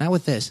 not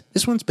with this.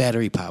 This one's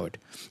battery powered,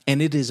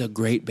 and it is a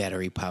great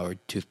battery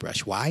powered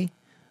toothbrush. Why?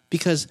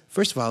 Because,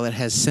 first of all, it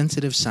has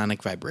sensitive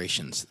sonic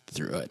vibrations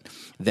through it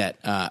that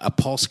a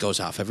pulse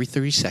goes off every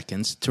 30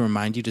 seconds to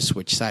remind you to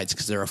switch sides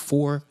because there are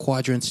 4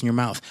 quadrants in your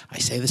mouth. I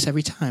say this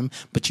every time,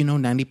 but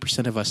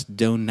 90% of us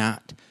do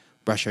not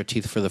brush our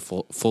teeth for the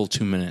full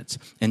 2 minutes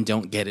and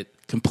don't get it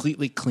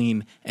completely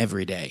clean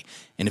every day.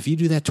 And if you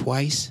do that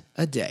twice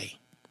a day,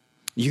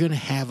 you're going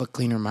to have a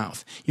cleaner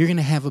mouth. You're going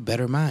to have a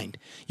better mind.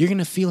 You're going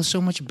to feel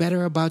so much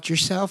better about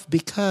yourself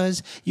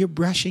because you're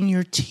brushing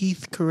your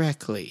teeth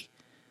correctly.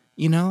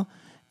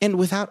 And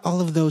without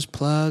all of those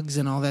plugs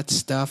and all that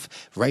stuff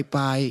right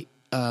by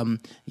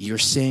your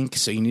sink,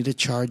 so you need a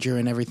charger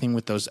and everything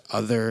with those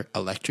other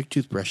electric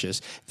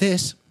toothbrushes.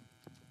 This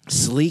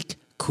sleek,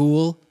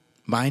 cool,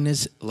 mine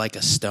is like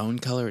a stone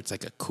color. It's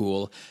like a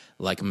cool,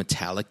 like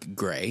metallic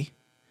gray,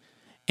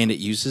 and it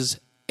uses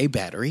a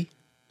battery,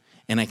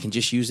 and I can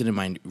just use it in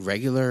my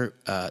regular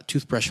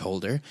toothbrush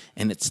holder,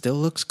 and it still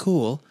looks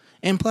cool.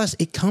 And plus,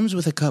 it comes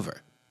with a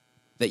cover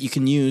that you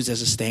can use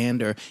as a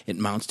stand, or it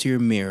mounts to your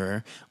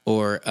mirror,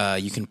 or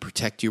you can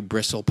protect your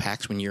bristle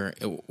packs when your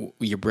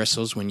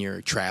bristles when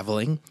you're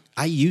traveling.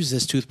 I use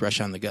this toothbrush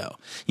on the go.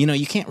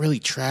 You can't really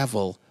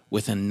travel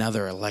with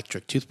another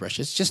electric toothbrush.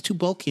 It's just too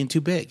bulky and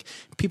too big.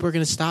 People are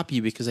going to stop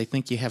you because they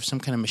think you have some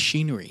kind of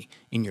machinery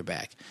in your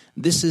bag.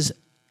 This is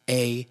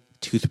a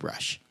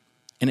toothbrush,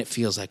 and it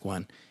feels like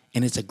one,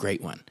 and it's a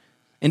great one.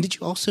 And did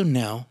you also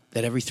know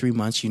that every 3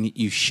 months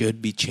you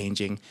should be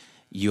changing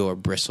your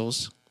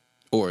bristles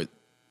or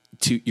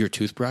your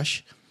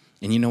toothbrush?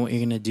 And you know what you're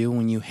going to do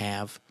when you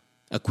have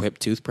a Quip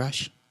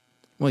toothbrush?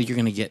 Well, you're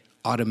going to get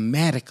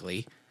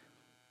automatically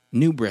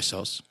new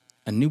bristles,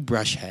 a new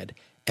brush head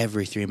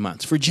every 3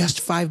 months for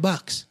just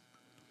 $5.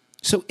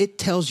 So it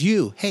tells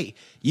you, hey,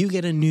 you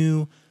get a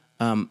new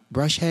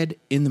brush head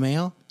in the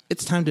mail.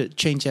 It's time to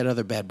change that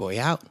other bad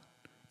boy out.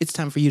 It's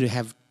time for you to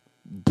have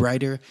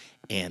brighter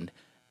and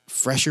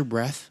fresher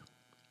breath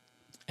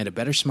and a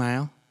better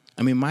smile.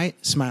 I mean, my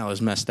smile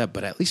is messed up,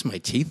 but at least my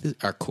teeth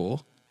are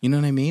cool. You know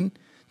what I mean?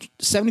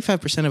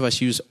 75% of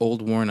us use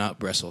old, worn-out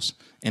bristles,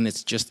 and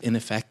it's just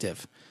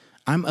ineffective.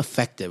 I'm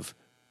effective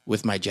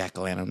with my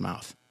jack-o'-lantern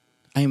mouth.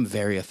 I am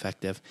very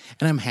effective,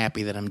 and I'm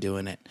happy that I'm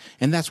doing it.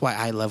 And that's why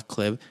I love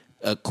Quip,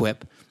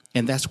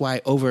 and that's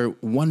why over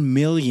 1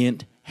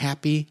 million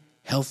happy,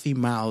 healthy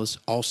mouths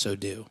also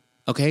do.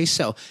 Okay,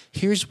 so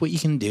here's what you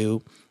can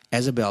do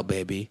as a bell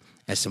baby,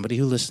 as somebody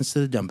who listens to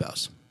the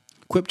dumbbells.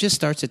 Quip just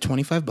starts at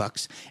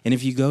 $25, and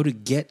if you go to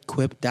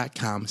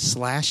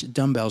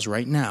getquip.com/dumbbells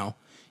right now,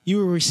 you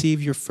will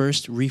receive your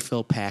first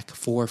refill pack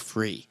for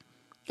free.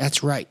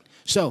 That's right.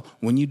 So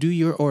when you do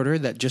your order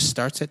that just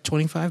starts at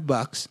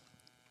 $25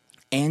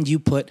 and you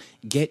put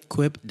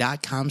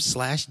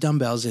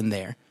getquip.com/dumbbells in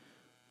there,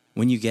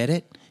 when you get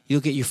it,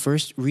 you'll get your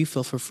first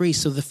refill for free.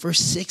 So the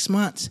first 6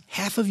 months,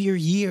 half of your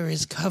year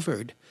is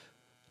covered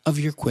of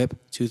your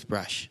Quip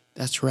toothbrush.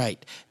 That's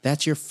right.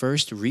 That's your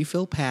first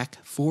refill pack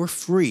for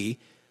free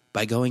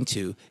by going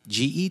to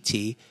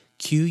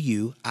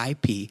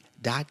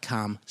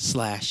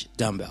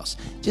getquip.com/dumbbells.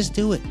 Just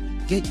do it.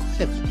 Get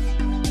Quip.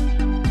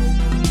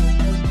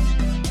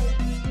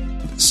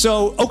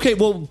 So, okay,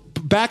 well,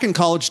 back in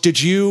college,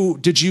 did you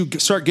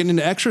start getting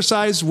into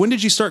exercise? When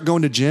did you start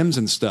going to gyms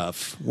and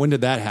stuff? When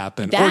did that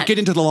happen? Or get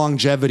into the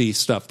longevity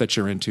stuff that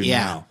you're into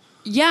now?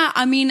 Yeah,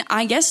 I mean,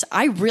 I guess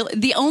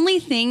the only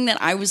thing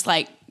that I was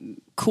like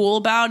cool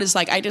about is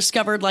like I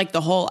discovered like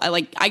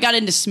I got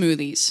into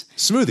smoothies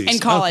in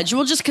college.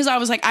 Well, just because I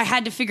was like I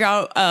had to figure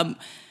out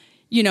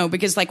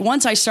because like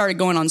once I started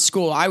going on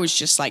school, I was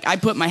just like I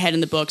put my head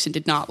in the books and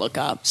did not look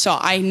up. So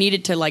I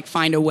needed to like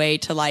find a way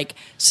to like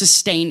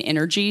sustain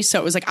energy. So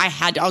it was like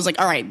I was like,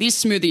 all right, these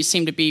smoothies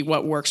seem to be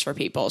what works for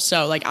people.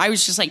 So like I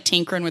was just like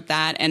tinkering with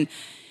that and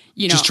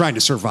just trying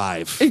to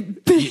survive.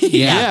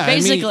 yeah,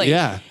 basically.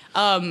 I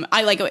mean,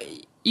 I like,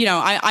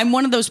 I'm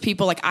one of those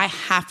people, like,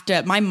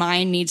 my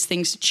mind needs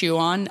things to chew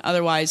on.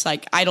 Otherwise,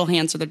 like, idle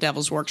hands are the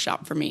devil's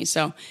workshop for me.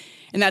 So,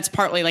 and that's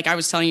partly, like, I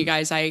was telling you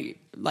guys, I,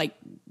 like,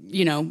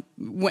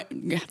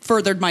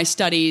 furthered my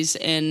studies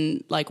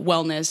in, like,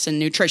 wellness and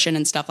nutrition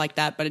and stuff like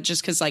that. But it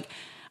just because, like,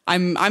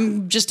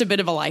 I'm just a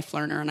bit of a life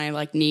learner and I,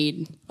 like,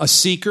 need... A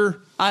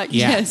seeker?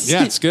 Yes.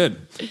 Yeah, it's good.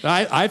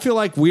 I feel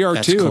like we are,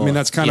 too. Cool. I mean,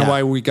 that's kind of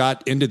why we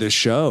got into this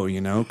show,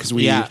 because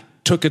we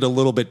took it a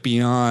little bit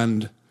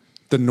beyond...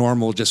 the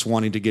normal just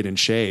wanting to get in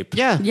shape.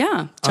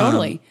 Yeah,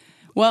 totally.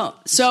 Well,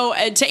 so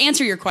to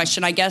answer your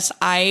question, I guess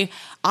I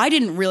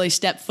didn't really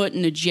step foot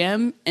in a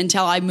gym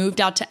until I moved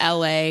out to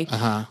LA.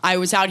 I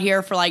was out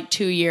here for like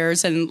 2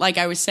 years, and like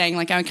I was saying,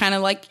 like I'm kind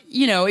of like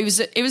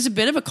it was a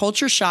bit of a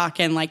culture shock,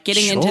 and like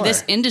getting into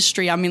this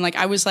industry. I mean, like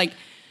I was like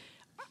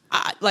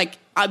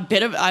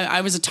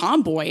I was a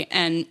tomboy,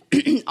 and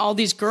all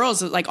these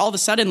girls, like all of a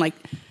sudden, like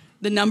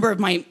the number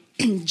of my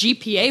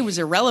GPA was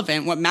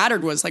irrelevant. What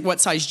mattered was like what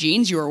size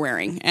jeans you were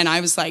wearing. And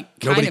I was like,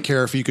 nobody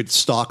cared if you could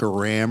stalk a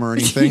ram or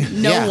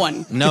anything. No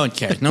one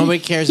cares. Nobody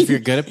cares if you're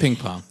good at ping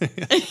pong.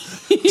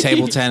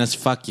 Table tennis,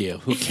 fuck you.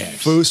 Who cares?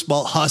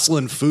 Foosball,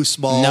 hustling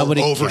foosball.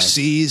 Nobody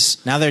overseas.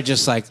 Cares. Now they're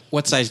just like,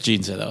 what size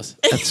jeans are those?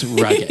 That's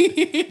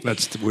rugged.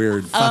 That's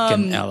weird.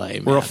 Fucking LA,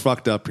 man. We're all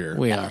fucked up here.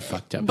 We are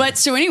fucked up. But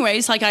so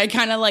anyways, like I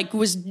kind of like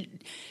was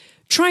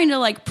trying to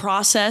like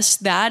process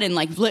that and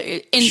like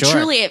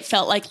truly it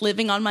felt like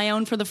living on my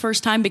own for the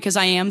first time because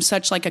I am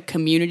such like a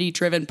community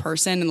driven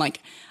person and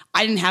like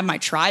I didn't have my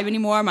tribe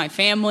anymore, my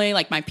family,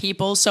 like my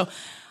people. So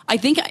I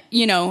think I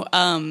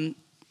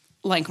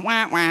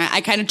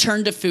kind of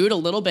turned to food a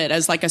little bit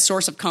as like a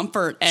source of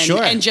comfort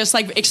and just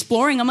like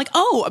exploring. I'm like,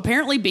 oh,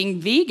 apparently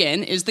being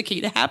vegan is the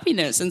key to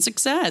happiness and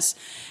success.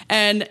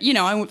 And,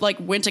 I like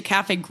went to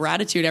Cafe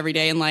Gratitude every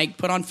day and like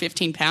put on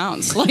 15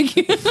 pounds, like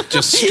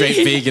just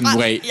straight vegan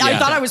weight. I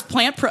thought I was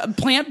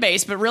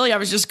plant-based, but really I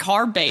was just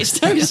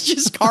carb-based. I was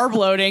just carb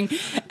loading.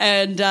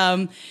 And,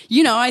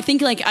 I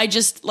think like I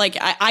just like,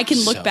 I can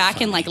look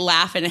back and like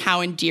laugh at how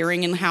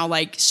endearing and how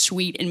like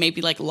sweet and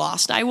maybe like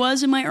lost I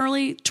was in my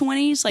early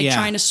 20s. Like,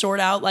 trying to sort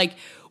out like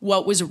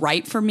what was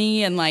right for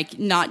me and like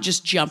not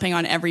just jumping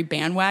on every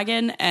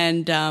bandwagon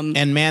and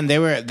man,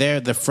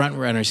 they're the front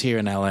runners here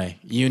in LA.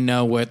 You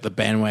know what the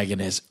bandwagon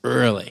is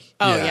early.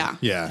 Oh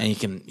yeah. And you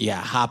can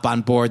hop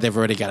on board. They've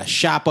already got a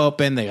shop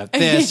open. They got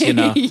this,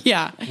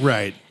 yeah.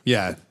 Right.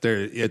 Yeah.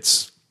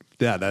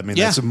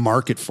 That's a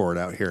market for it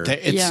out here.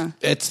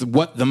 It's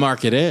what the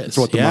market is. It's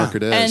what the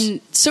market is. And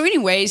so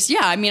anyways,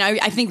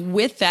 I think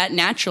with that,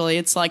 naturally,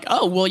 it's like,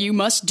 oh, well, you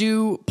must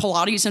do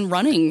Pilates and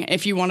running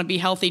if you want to be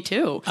healthy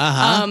too.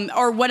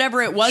 Or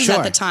whatever it was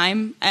at the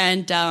time.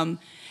 And I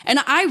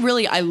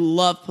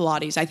love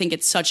Pilates. I think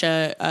it's such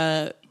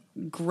a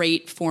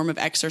great form of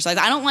exercise.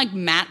 I don't like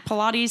mat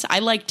Pilates. I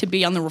like to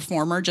be on the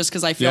reformer just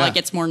because I feel like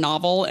it's more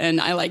novel and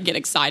I like get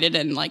excited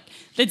and like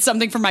it's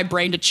something for my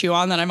brain to chew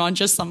on that I'm on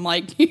just some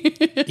like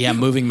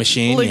moving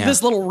machine. Like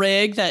this little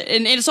rig that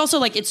and it's also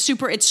like it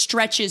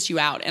stretches you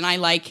out and I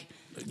like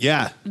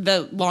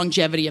the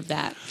longevity of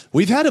that.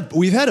 We've had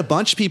a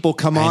bunch of people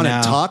come on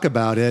and talk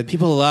about it.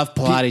 People love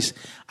Pilates.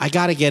 I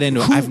got to get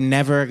into it. I've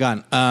never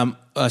gone.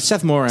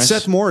 Seth Morris.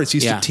 Seth Morris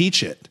used to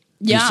teach it.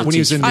 Yeah, when he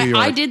was in New York.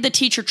 I did the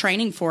teacher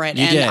training for it,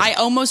 and I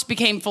almost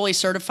became fully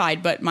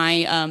certified. But my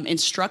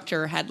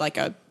instructor had like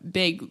a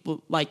big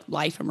like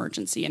life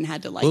emergency and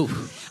had to like.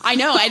 Oof. I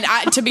know,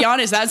 and to be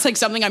honest, that's like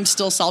something I'm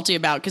still salty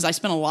about because I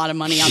spent a lot of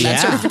money on that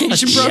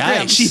certification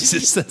program.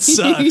 Jesus, that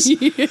sucks.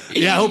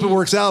 I hope it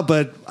works out,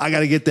 but I got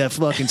to get that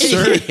fucking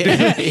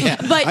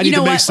cert. But you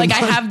know what? Like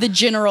I have the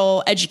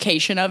general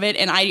education of it,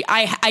 and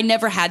I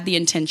never had the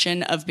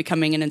intention of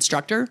becoming an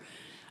instructor.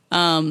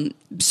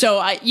 So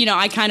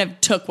I kind of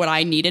took what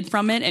I needed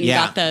from it and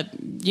got the,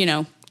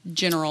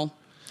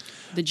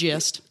 the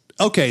gist.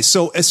 Okay,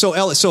 so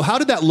how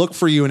did that look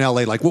for you in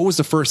LA? Like, what was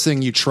the first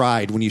thing you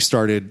tried when you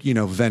started,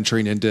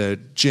 venturing into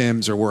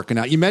gyms or working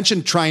out? You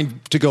mentioned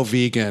trying to go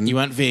vegan. You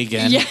went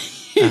vegan. Yeah.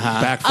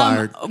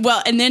 Backfired.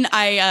 Well, and then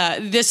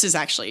this is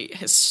actually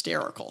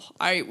hysterical.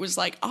 I was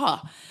like,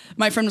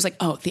 my friend was like,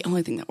 the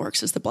only thing that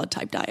works is the blood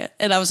type diet.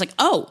 And I was like,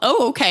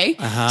 okay.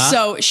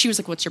 So she was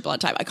like, what's your blood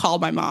type? I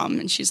called my mom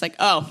and she's like,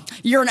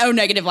 you're an O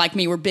negative like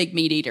me. We're big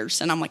meat eaters.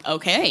 And I'm like,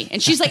 okay.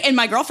 And she's like, and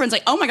my girlfriend's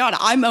like, oh my God,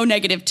 I'm O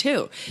negative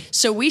too.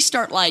 So we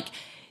start like,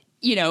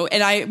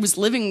 and I was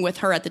living with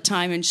her at the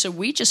time. And so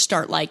we just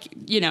start like,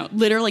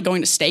 literally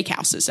going to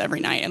steakhouses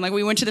every night. And like,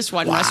 we went to this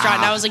one restaurant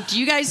and I was like, do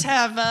you guys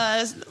have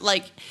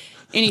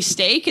any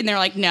steak? And they're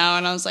like, no.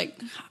 And I was like,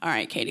 all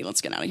right, Katie, let's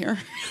get out of here.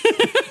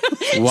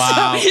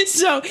 Wow.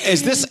 So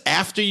is this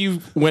after you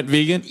went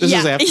vegan? This Yeah.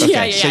 is after.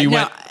 Okay. Yeah. So you No,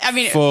 went I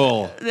mean,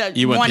 full.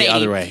 You went the 180.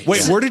 other way.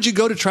 Wait, where did you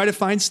go to try to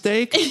find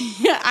steak?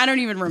 I don't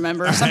even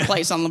remember,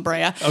 someplace on La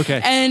Brea.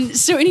 Okay. And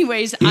so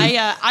anyways,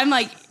 I'm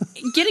like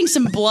getting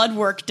some blood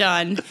work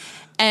done.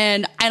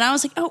 And I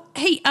was like,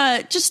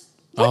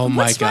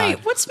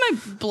 what's my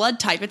blood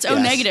type? It's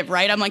O negative,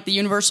 right? I'm like the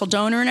universal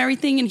donor and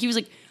everything. And he was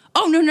like,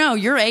 oh, no,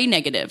 you're A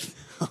negative.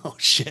 Oh,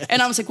 shit.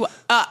 And I was like,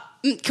 well,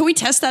 can we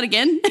test that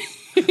again?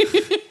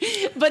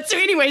 But so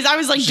anyways, I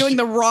was like doing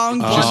the wrong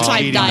blood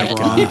type eating diet.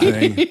 the wrong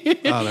thing.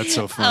 Oh, that's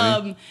so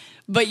funny.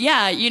 But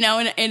yeah,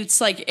 and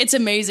it's like, it's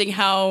amazing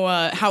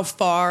how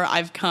far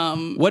I've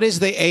come. What is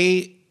the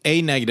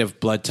A negative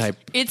blood type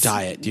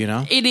diet? Do you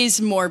know? It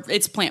is more,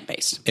 it's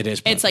plant-based. It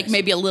is It's like plant-based.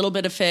 maybe a little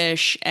bit of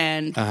fish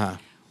and,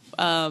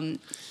 I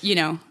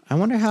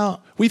wonder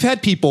how. We've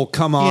had people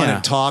come on Yeah.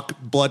 and talk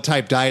blood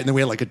type diet, and then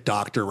we had like a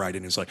doctor write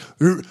in who's like,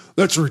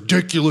 that's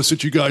ridiculous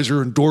that you guys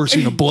are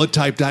endorsing a blood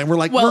type diet. And we're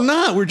like, Well, we're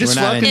not. We're just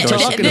we're not fucking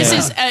endorsing talking this about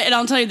is, it. and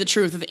I'll tell you the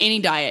truth with any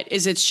diet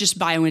is it's just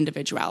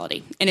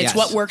bio-individuality, and it's Yes.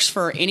 what works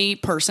for any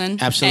person,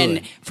 Absolutely.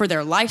 and for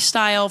their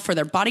lifestyle, for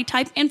their body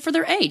type, and for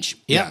their age.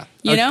 Yeah.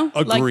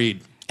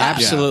 Agreed.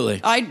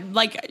 Absolutely. I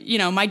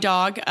my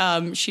dog,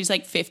 she's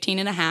like 15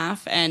 and a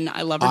half and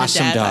I love her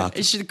Awesome to death. dog.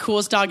 She's the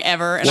coolest dog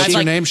ever. And What's I was your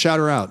like, name? Shout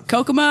her out.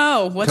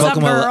 Kokomo, what's up,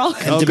 girl?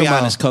 And to be Kokomo.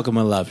 honest,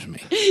 Kokomo loves me.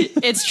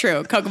 It's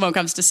true. Kokomo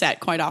comes to set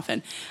quite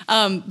often.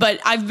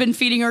 But I've been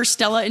feeding her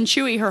Stella and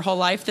Chewy her whole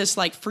life, this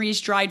like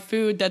freeze-dried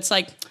food that's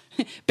like,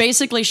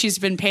 basically she's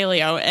been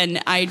paleo,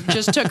 and I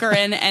just took her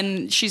in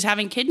and she's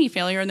having kidney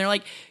failure, and they're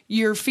like,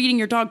 you're feeding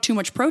your dog too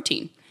much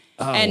protein.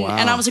 And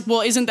I was like,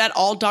 well, isn't that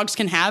all dogs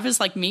can have is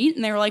like meat?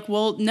 And they were like,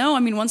 well, no, I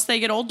mean, once they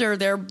get older,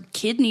 their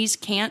kidneys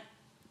can't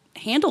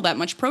handle that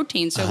much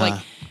protein. So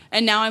like,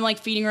 and now I'm like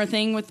feeding her a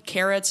thing with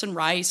carrots and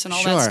rice and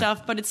all that Sure.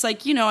 stuff. But it's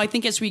like, I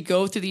think as we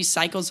go through these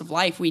cycles of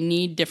life, we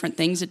need different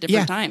things at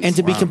different times. And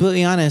to be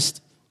completely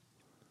honest,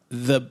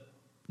 the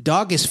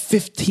dog is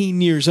 15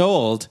 years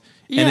old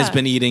and has Yeah.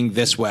 been eating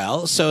this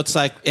well. So it's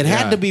like it Yeah.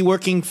 had to be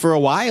working for a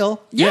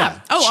while. yeah.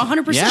 Oh,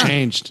 100%. Yeah.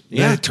 Changed.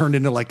 Yeah. Then it turned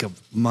into like a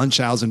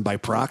Munchausen by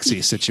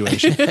proxy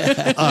situation.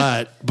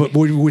 But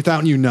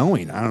without you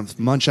knowing. I don't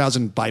know,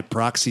 Munchausen by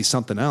proxy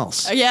something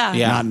else. Yeah.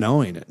 Yeah. Not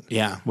knowing it.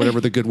 Yeah.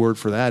 Whatever the good word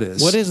for that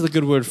is. What is the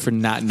good word for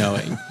not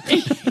knowing?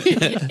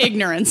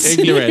 Ignorance.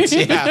 Ignorance.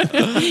 Yeah.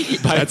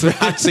 By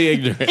proxy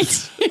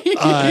ignorance.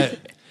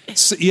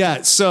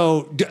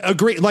 So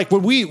agree. Like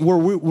when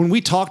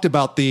we talked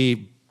about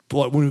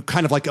when we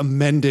kind of like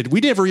amended, we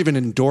never even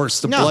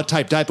endorsed the No. blood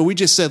type diet, but we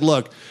just said,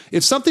 look,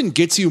 if something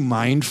gets you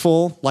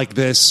mindful like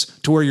this,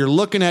 to where you're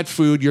looking at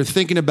food, you're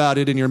thinking about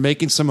it, and you're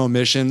making some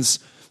omissions,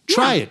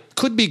 try it.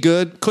 Could be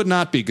good, could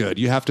not be good.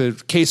 You have to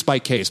case by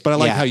case. But I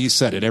like Yeah. how you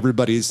said it.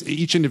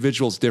 Each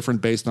individual is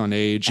different based on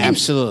age. and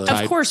Absolutely.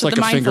 type. Of course, It's with like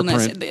the a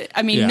mindfulness. fingerprint.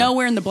 I mean, Yeah.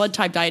 nowhere in the blood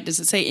type diet does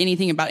it say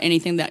anything about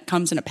anything that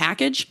comes in a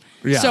package.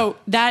 Yeah. So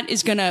that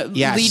is going to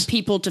Yes. lead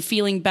people to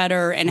feeling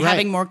better and Right.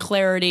 having more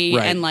clarity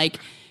Right. and like,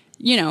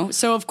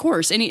 so of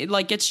course,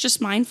 it's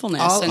just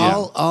mindfulness.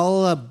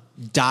 All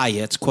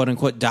diets, quote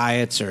unquote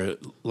diets or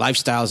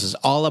lifestyles, is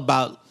all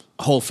about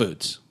whole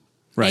foods.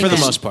 Right. For the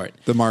Amen. most part.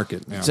 The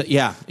market. Yeah. So,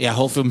 yeah,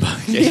 whole food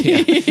market.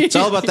 Yeah. It's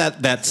all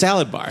about that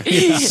salad bar.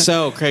 It's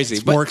so crazy.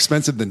 It's more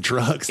expensive than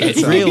drugs. It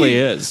That's really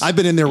is. I've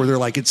been in there where they're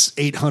like, it's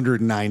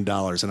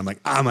 $809. And I'm like,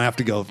 I'm going to have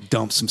to go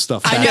dump some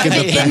stuff I back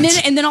know. in the And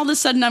vents. then all of a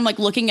sudden I'm like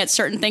looking at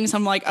certain things.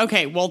 I'm like,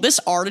 okay, well, this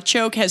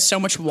artichoke has so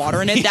much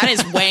water in it. That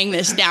is weighing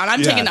this down.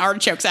 I'm Yeah. taking the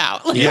artichokes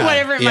out, like, Yeah.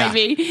 whatever it Yeah. might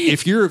be.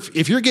 If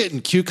you're getting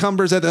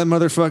cucumbers at that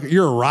motherfucker,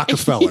 you're a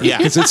Rockefeller. Yeah.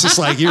 Because it's just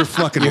like, you're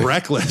fucking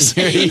reckless.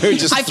 You're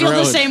just I feel the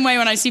throwing- same way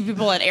when I see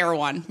people at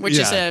Erewhon, which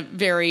is Yeah. a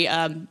very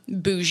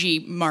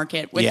bougie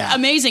market with Yeah.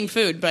 amazing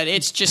food, but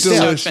it's just so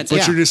Delicious. expensive.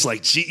 But you're just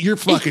like, gee, you're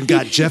fucking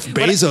got Jeff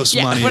Bezos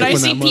Yeah, money. when I up in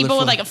see that people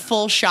with motherfucker. like a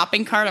full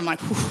shopping cart, I'm like,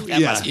 whew, that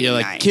Yeah. must be You're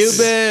like, nice.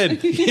 Cuban.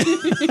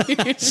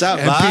 What's up,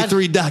 bud?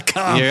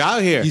 MP3.com. You're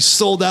out here. You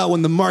sold out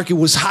when the market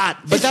was hot.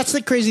 But that's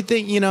the crazy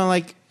thing,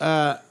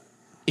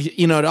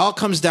 it all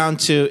comes down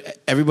to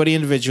everybody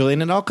individually,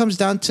 and it all comes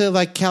down to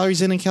like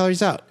calories in and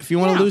calories out. If you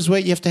want to Yeah. lose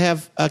weight, you have to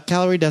have a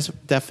calorie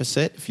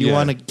deficit. If you Yeah.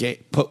 want to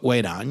put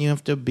weight on, you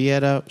have to be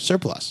at a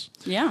surplus.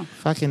 Yeah.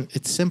 Fucking,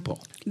 it's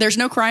simple. There's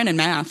no crying in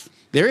math.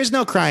 There is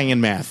no crying in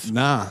math.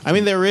 Nah. I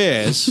mean, there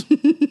is.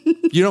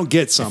 You don't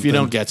get something. If you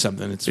don't get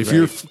something, it's if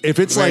very,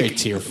 it's very like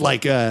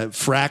tearful.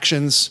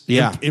 Fractions,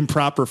 Yeah.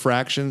 improper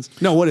fractions.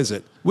 No, what is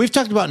it? We've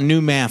talked about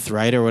new math,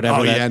 right, or whatever.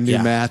 Oh that- yeah, new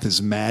math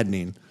is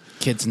maddening.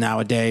 Kids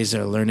nowadays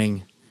are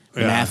learning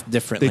math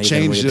differently. They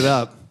changed it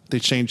up.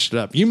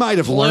 You might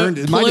have learned.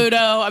 It might have, Pluto.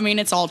 I mean,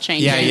 it's all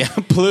changing. Yeah.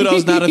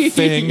 Pluto's not a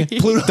thing.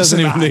 Pluto doesn't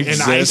even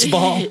exist. an ice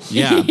ball.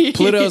 Yeah,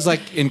 Pluto's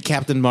like in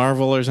Captain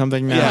Marvel or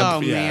something now.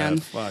 Oh, man.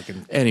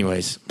 Fucking.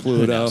 Anyways,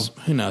 Pluto.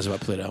 Who knows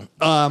about Pluto?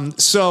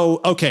 So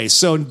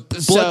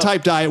blood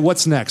type diet.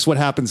 What's next? What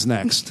happens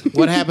next?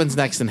 What happens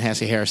next in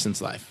Hassie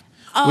Harrison's life?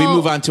 We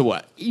move on to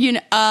what? You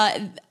know,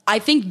 I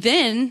think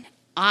then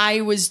I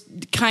was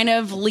kind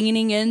of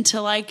leaning into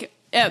like.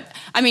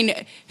 I mean,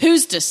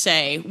 who's to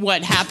say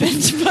what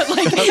happens? But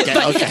like,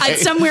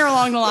 somewhere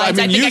along the lines,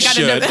 I think I got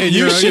to know that.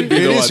 You should be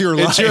the It one. is your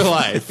It's your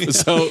life. life.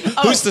 So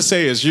who's to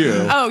say is you?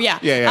 Oh yeah,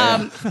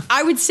 Yeah.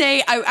 I would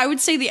say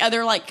the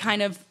other like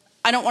kind of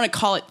I don't want to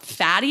call it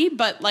fatty,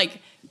 but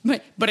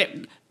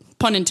it,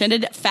 pun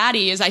intended,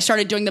 fatty is I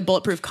started doing the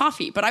bulletproof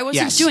coffee, but I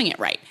wasn't doing it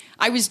right.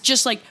 I was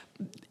just like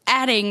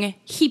adding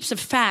heaps of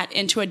fat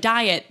into a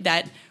diet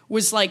that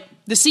was like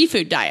the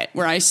seafood diet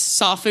where I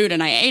saw food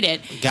and I ate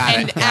it.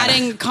 Got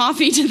adding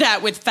coffee to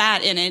that with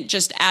fat in it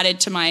just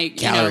added to my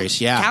Calories,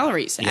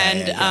 calories.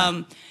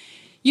 Yeah.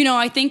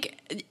 I think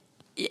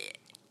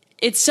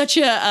it's such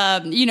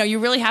a, you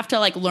really have to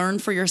like learn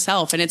for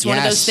yourself. And it's one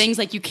of those things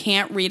like you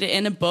can't read it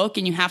in a book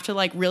and you have to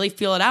like really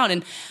feel it out.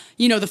 And,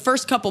 the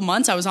first couple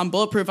months I was on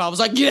Bulletproof, I was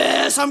like,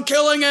 yes, I'm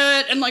killing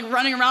it. And like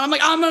running around, I'm like,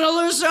 I'm going to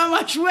lose so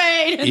much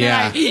weight. And then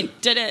I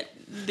did it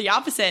the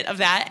opposite of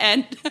that.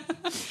 And,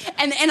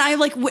 and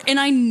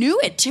I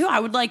knew it too.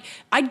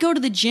 I'd go to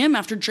the gym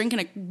after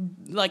drinking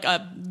a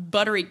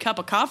buttery cup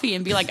of coffee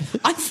and be like,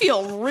 I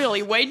feel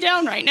really weighed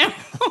down right now.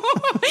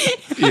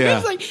 I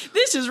was like,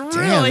 this is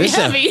really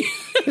heavy.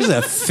 This is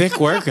a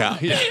thick workout.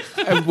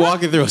 I'm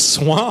walking through a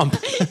swamp.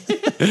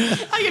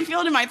 I can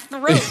feel it in my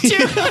throat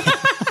too.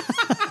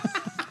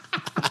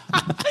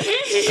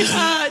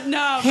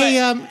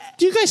 Hey,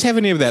 do you guys have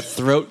any of that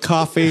throat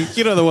coffee?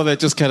 You know, the one that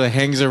just kind of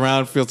hangs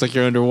around, feels like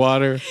you're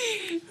underwater?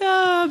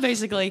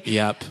 Basically.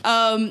 Yep.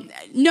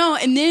 No,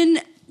 and then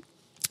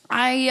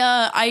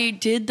I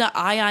did the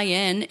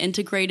IIN,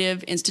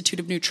 Integrative Institute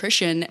of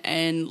Nutrition,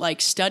 and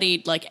like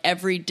studied like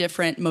every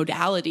different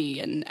modality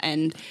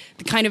and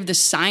the kind of the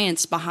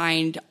science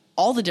behind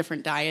all the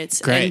different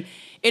diets. Great. And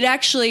it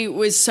actually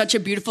was such a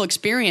beautiful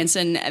experience,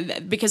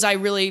 and because I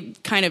really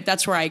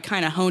that's where I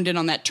kind of honed in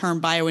on that term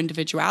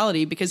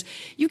bioindividuality, because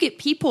you get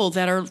people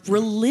that are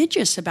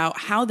religious about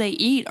how they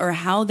eat or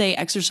how they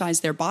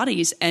exercise their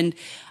bodies, and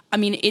I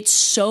mean, it's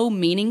so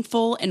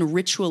meaningful and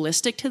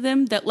ritualistic to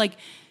them that like,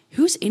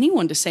 who's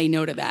anyone to say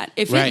no to that?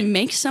 If it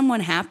makes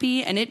someone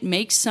happy and it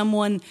makes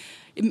someone,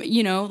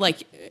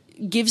 like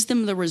gives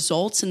them the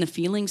results and the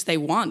feelings they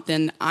want,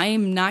 then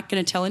I'm not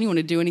going to tell anyone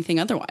to do anything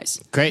otherwise.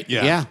 Great.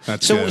 Yeah.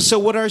 That's so, good. so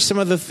what are some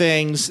of the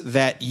things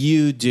that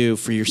you do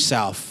for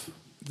yourself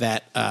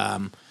that,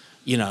 that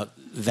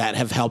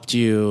have helped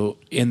you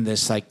in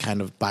this like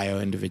kind of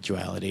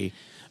bioindividuality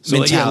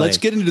mentality? Let's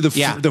get into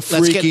the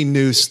freaky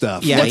new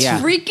stuff. Yeah, What's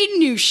freaking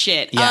new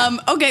shit? Yeah.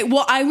 Okay,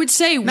 well, I would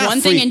say Not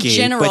one thing in freaky,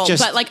 general,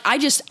 but like I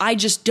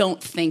just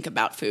don't think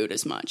about food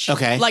as much.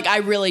 Okay. Like I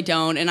really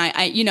don't, and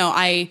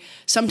I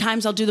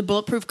sometimes I'll do the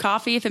bulletproof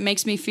coffee if it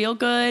makes me feel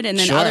good, and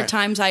then Sure. other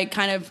times I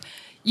kind of,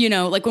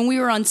 like when we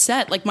were on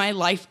set, like my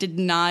life did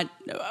not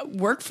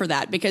work for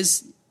that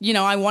because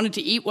I wanted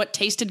to eat what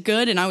tasted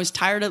good, and I was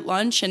tired at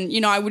lunch, and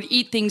I would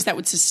eat things that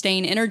would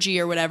sustain energy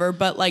or whatever,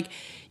 but like.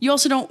 You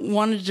also don't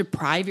want to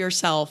deprive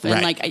yourself.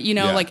 And like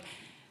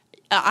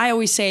I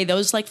always say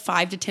those like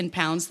 5 to 10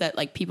 pounds that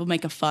like people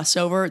make a fuss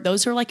over,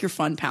 those are like your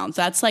fun pounds.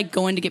 That's like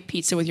going to get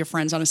pizza with your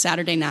friends on a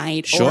Saturday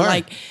night. Sure. Or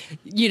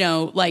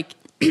like,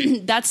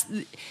 that's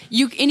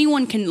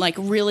anyone can like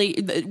really,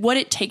 what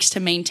it takes to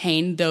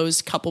maintain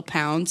those couple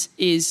pounds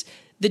is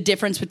the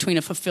difference between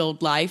a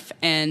fulfilled life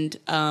and,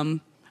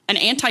 an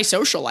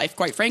antisocial life,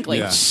 quite frankly.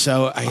 Yeah.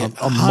 So I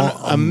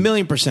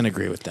 1,000,000%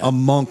 agree with that. A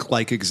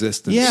monk-like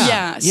existence.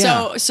 Yeah.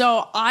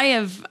 So I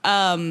have,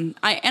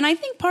 I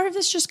think part of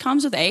this just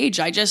comes with age.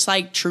 I just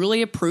like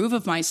truly approve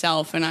of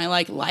myself, and I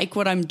like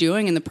what I'm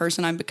doing and the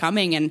person I'm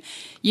becoming. And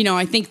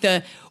I think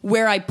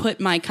where I put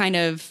my kind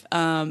of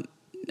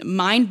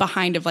mind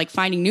behind of like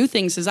finding new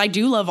things is I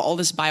do love all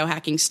this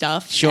biohacking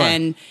stuff. Sure.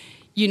 And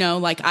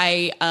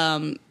I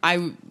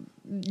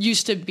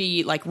used to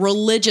be like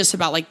religious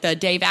about like the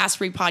Dave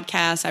Asprey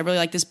podcast. I really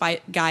like this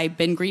guy,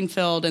 Ben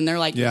Greenfield, and they're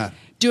like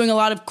doing a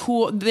lot of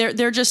cool,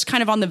 they're just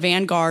kind of on the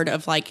vanguard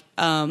of like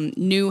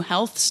new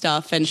health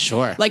stuff. And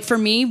Sure. like for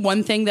me,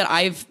 one thing that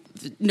I've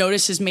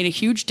noticed has made a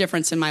huge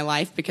difference in my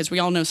life, because we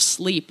all know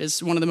sleep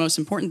is one of the most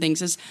important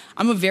things, is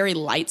I'm a very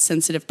light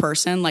sensitive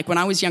person. Like when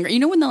I was younger,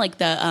 when the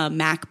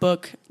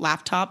MacBook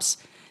laptops,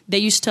 they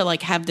used to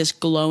like have this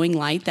glowing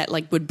light that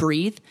like would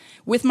breathe.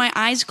 With my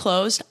eyes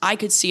closed, I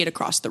could see it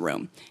across the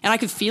room, and I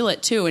could feel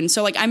it too. And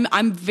so like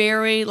I'm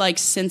very like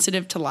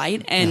sensitive to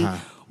light. And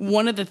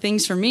one of the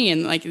things for me,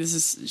 and like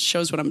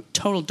shows what a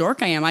total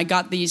dork I am. I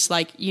got these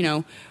like,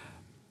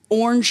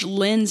 orange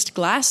lensed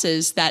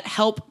glasses that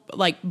help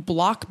like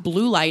block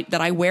blue light that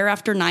I wear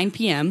after 9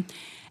 p.m.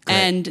 Great.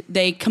 And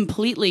they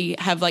completely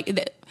have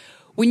like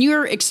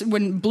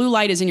when blue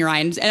light is in your eye,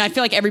 and I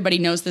feel like everybody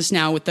knows this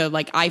now with the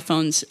like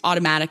iPhones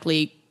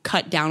automatically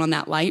cut down on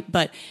that light,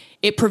 but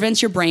it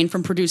prevents your brain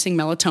from producing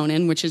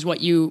melatonin, which is what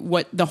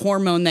the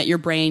hormone that your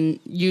brain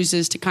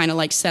uses to kind of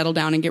like settle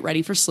down and get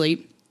ready for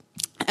sleep.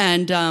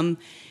 And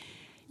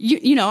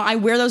I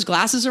wear those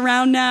glasses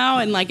around now,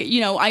 and like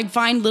I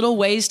find little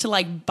ways to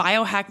like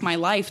biohack my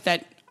life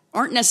that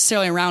aren't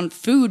necessarily around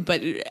food,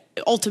 but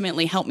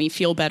ultimately help me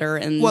feel better.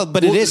 And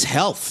it is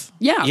health.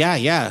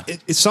 Yeah.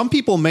 Some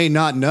people may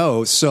not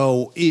know.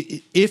 So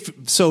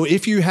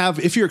if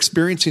you're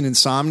experiencing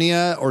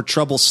insomnia or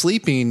trouble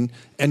sleeping,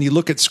 and you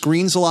look at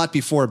screens a lot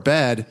before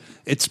bed,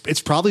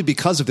 it's probably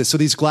because of this. So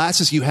these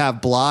glasses you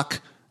have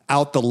block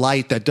out the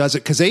light that does it,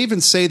 because they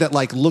even say that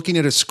like looking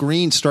at a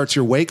screen starts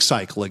your wake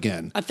cycle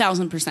again.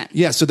 1,000%.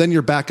 Yeah, so then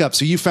you're back up.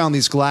 So you found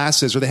these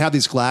glasses, or they have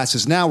these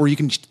glasses now where you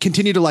can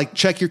continue to like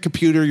check your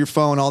computer, your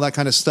phone, all that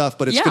kind of stuff,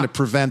 but it's going to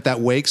prevent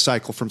that wake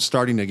cycle from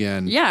starting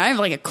again. Yeah, I have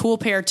like a cool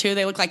pair too.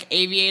 They look like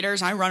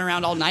aviators. I run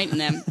around all night in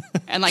them.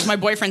 And like my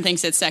boyfriend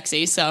thinks it's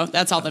sexy, so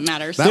that's all that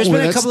matters. There's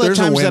been a couple of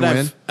times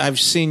that I've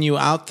seen you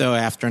out though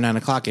after 9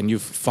 o'clock and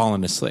you've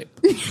fallen asleep.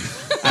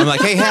 I'm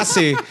like, hey,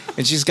 Hassie,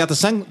 and she's got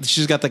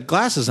the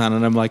glasses on,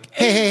 and I'm like,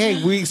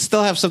 hey, we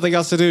still have something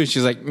else to do.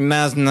 She's like,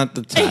 now's not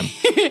the time.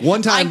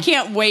 One time, I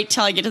can't wait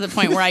till I get to the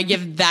point where I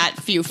give that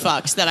few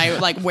fucks that I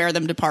like wear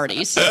them to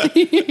parties.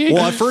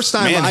 Well, at first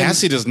time,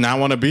 Hassie does not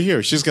want to be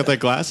here. She's got the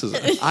glasses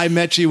on. I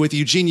met you with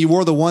Eugene. You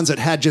wore the ones that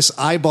had just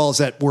eyeballs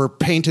that were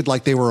painted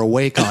like they were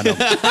awake on them.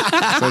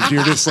 So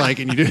you're just like,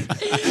 and you do.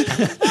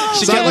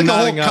 She got like a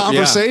whole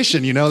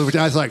conversation, I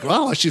was like,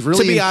 well, she's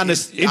really, to be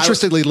honest,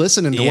 interestedly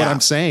listening to what I'm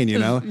saying,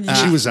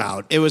 She was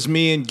out. It was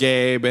me and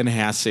Gabe and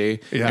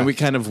Hassie, and we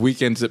kind of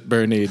weekends at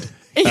Bernie'd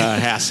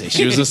Hassie.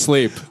 She was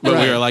asleep, but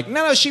we were like,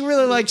 no, she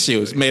really likes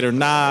you. It made her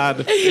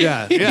nod.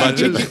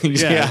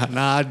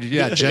 Nod.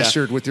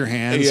 Gestured with your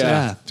hands.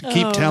 Yeah.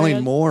 Keep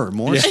telling more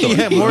stories.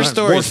 Yeah, more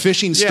stories. More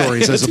fishing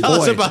stories as a boy.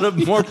 Tell us about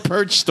more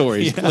perch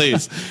stories,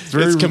 please.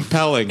 It's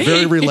compelling.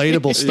 Very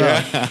relatable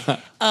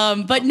stuff.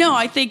 But no,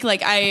 I think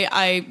like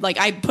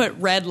I put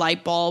red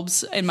light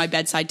bulbs in my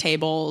bedside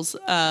tables,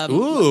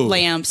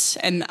 lamps,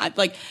 and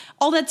like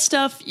all that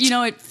stuff.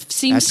 It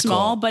seems That's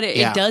small, cool. but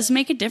it does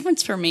make a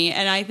difference for me.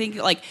 And I think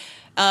like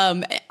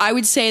I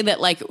would say that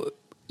like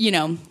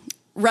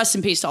rest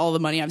in peace to all the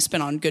money I've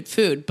spent on good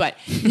food. But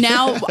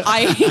now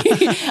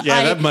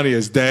that money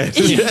is dead.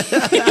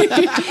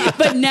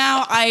 But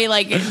now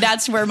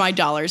that's where my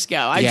dollars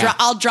go.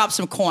 I'll drop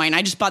some coin.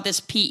 I just bought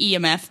this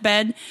PEMF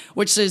bed,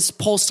 which is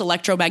pulsed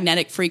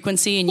electromagnetic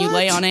frequency, and you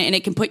lay on it, and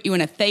it can put you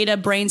in a theta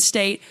brain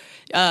state.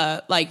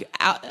 So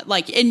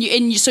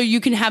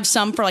you can have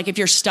some for like if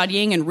you're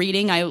studying and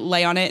reading. I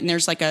lay on it, and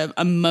there's like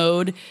a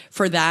mode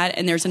for that,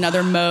 and there's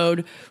another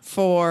mode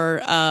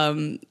for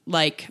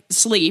like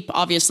sleep,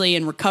 obviously,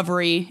 and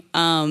recovery.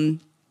 And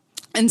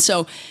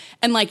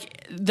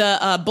like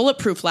the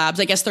Bulletproof Labs,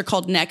 I guess they're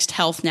called Next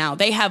Health now.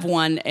 They have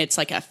one. It's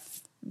like a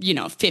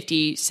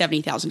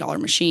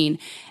 $50,000-$70,000 machine.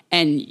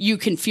 And you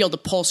can feel the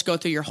pulse go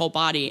through your whole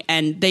body.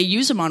 And they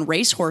use them on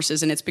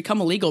racehorses, and it's become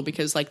illegal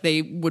because like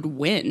they would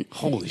win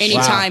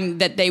anytime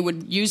that they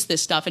would use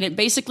this stuff. And it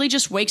basically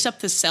just wakes up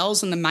the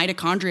cells and the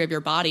mitochondria of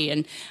your body.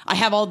 And I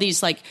have all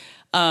these like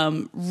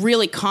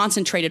really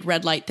concentrated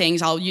red light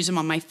things. I'll use them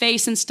on my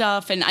face and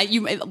stuff. And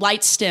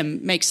Light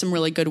Stim makes some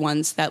really good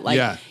ones that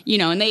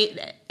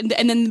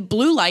and then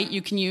blue light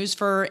you can use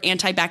for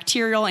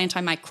antibacterial,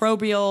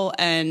 antimicrobial,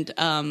 and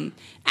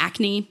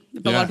acne.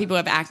 A lot of people who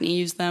have acne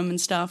use them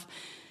and stuff.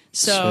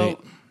 So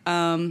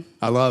I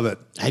love it.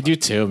 I do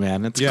too,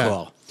 man. It's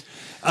cool.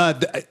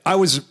 I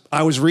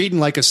was reading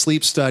like a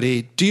sleep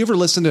study. Do you ever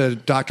listen to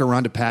Dr.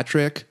 Rhonda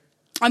Patrick?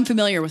 I'm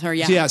familiar with her,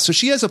 yeah. Yeah, so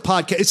she has a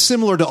podcast. It's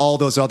similar to all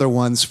those other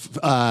ones.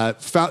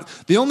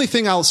 The only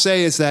thing I'll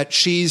say is that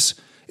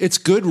it's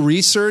good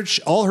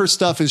research. All her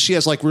stuff is she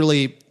has like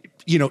really,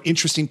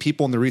 interesting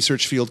people in the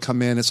research field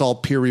come in. It's all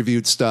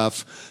peer-reviewed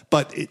stuff.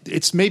 But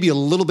it's maybe a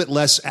little bit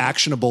less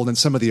actionable than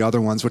some of the other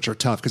ones, which are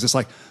tough. Because it's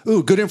like,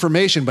 ooh, good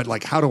information, but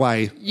like, how do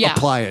I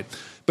apply it?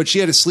 But she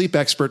had a sleep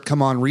expert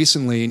come on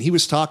recently, and he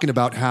was talking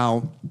about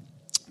how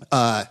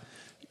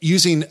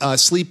using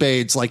sleep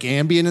aids like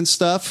Ambien and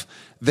stuff,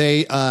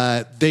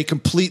 they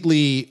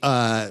completely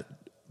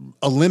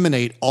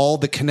eliminate all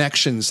the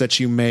connections that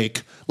you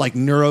make, like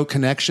neuro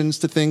connections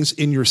to things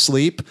in your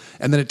sleep,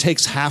 and then it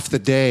takes half the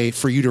day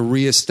for you to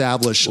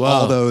reestablish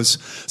all those.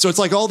 So it's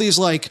like all these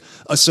like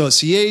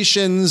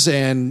associations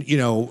and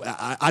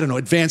I don't know,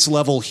 advanced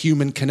level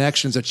human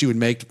connections that you would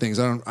make to things.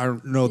 I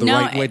don't know the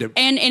right way to.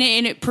 And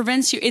it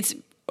prevents you.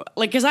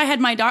 because I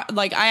had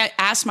I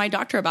asked my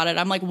doctor about it.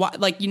 I'm like, what,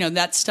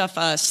 that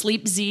stuff,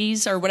 sleep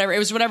Z's or whatever. It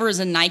was whatever is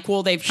a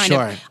NyQuil. They've kind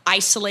of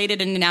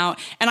isolated in and out.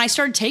 And I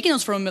started taking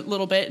those for a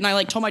little bit. And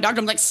I told my doctor,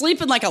 I'm like,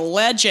 sleeping like a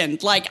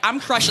legend. Like I'm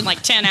crushing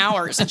 10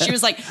 hours. And she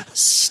was like,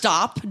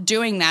 stop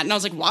doing that. And I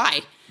was like,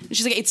 why? And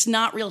she's like, it's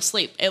not real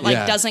sleep. It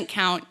doesn't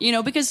count,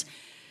 because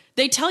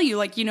they tell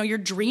you your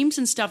dreams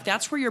and stuff,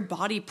 that's where your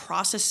body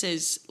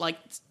processes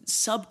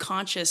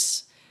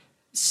subconscious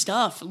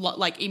stuff,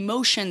 like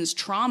emotions,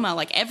 trauma,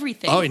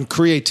 everything. Oh, and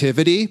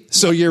creativity.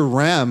 So your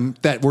REM,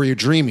 where you're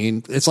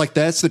dreaming, it's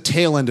that's the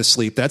tail end of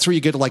sleep. That's where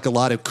you get a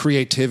lot of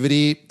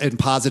creativity and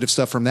positive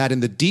stuff from that.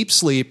 And the deep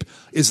sleep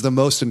is the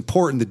most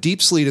important. The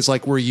deep sleep is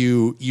where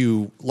you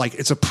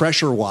it's a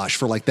pressure wash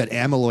for that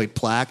amyloid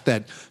plaque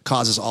that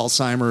causes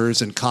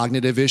Alzheimer's and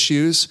cognitive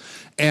issues.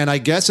 And I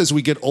guess as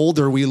we get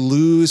older, we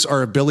lose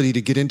our ability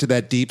to get into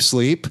that deep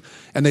sleep.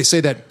 And they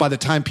say that by the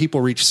time people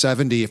reach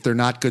 70, if they're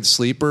not good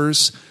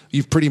sleepers,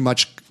 you've pretty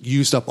much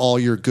used up all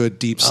your good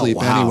deep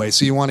sleep anyway.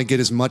 So you want to get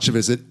as much of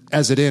it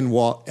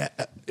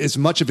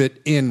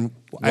in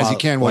as you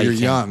can while you're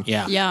young.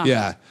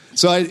 Yeah.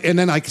 So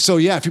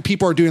if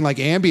people are doing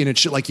Ambien and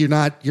shit,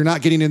 you're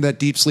not getting into that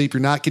deep sleep,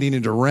 you're not getting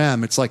into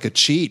REM. It's like a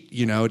cheat,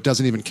 it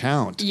doesn't even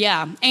count.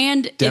 Yeah,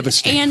 and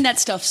that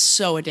stuff's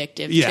so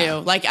addictive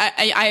too.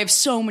 I have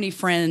so many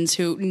friends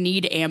who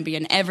need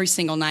Ambien every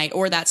single night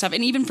or that stuff,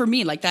 and even for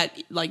me,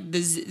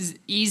 the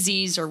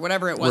EZs or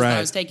whatever it was that I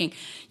was taking.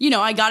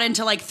 I got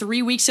into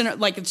 3 weeks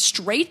in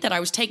straight that I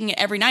was taking it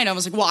every night. I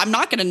was like, well, I'm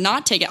not going to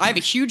not take it. I have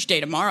a huge day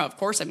tomorrow. Of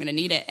course, I'm going to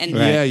need it. And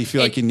you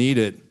feel like you need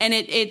it, and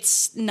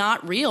it's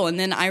not real. And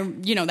then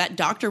that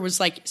doctor was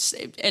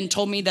and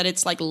told me that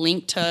it's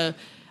linked to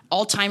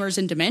Alzheimer's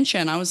and dementia.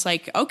 And I was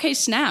like, okay,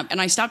 snap.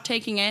 And I stopped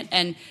taking it,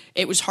 and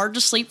it was hard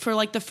to sleep for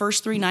the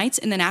first 3 nights.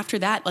 And then after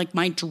that,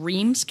 my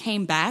dreams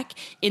came back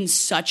in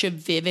such a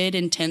vivid,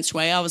 intense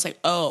way. I was like,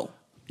 oh,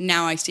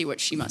 now I see what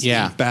she must be.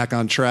 Back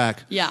on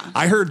track. Yeah.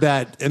 I heard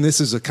that, and this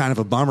is a kind of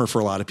a bummer for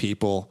a lot of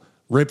people.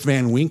 Rip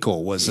Van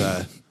Winkle was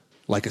a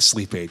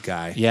sleep aid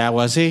guy. Yeah,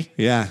 was he?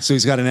 Yeah, so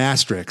he's got an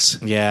asterisk.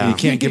 Yeah. And you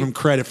can't give him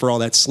credit for all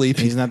that sleep.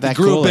 He's not that he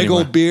grew cool a big anymore.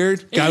 old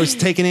beard. Guy was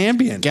taking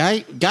Ambien.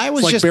 Guy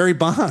was like just Barry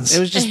Bonds. It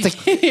was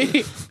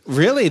just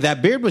really,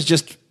 that beard was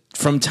just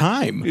from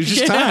time. It was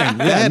just time.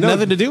 Yeah, it had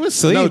nothing to do with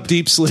sleep. No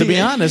deep sleep. To be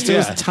honest, it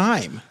was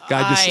time.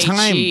 Guy just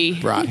Time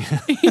brought.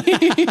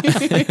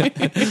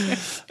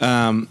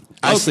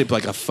 I sleep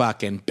like a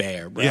fucking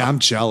bear, bro. Yeah, I'm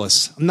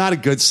jealous. I'm not a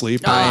good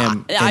sleeper. I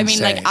am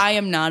insane. I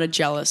am not a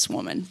jealous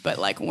woman, but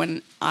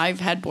when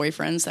I've had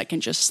boyfriends that can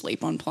just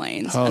sleep on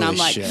planes, Holy and I'm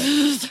like,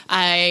 shit.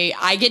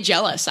 I get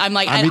jealous. I'm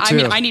like, me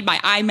too. I need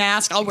my eye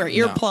mask. I'll wear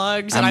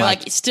earplugs, and I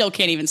still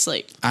can't even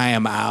sleep. I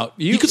am out.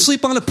 You could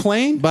sleep on a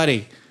plane?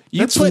 buddy.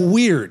 That's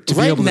weird. To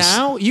be right able to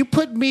now, you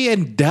put me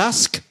in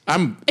dusk.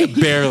 I'm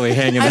barely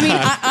hanging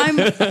out. I'm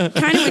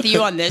kind of with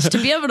you on this. To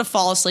be able to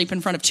fall asleep in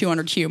front of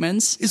 200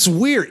 humans, it's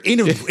weird in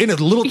a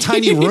little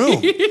tiny room.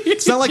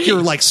 It's not like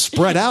you're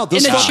spread out.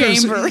 Those in a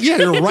fuckers, chamber. Yeah,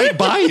 they're right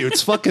by you.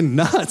 It's fucking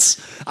nuts.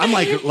 I'm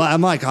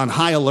on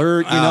high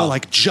alert.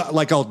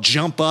 I'll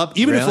jump up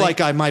even Really?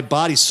 if my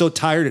body's so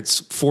tired it's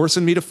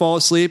forcing me to fall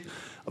asleep.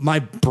 My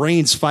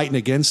brain's fighting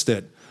against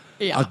it.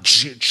 Yeah. I'm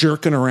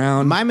jerking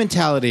around. My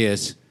mentality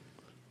is,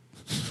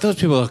 those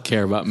people don't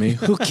care about me.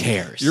 Who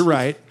cares? You're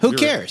right. Who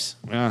cares?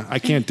 I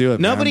can't do it.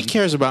 Nobody man.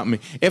 cares about me.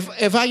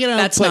 If I get on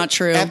That's a plane, not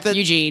true,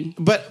 Eugene.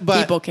 But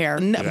People care.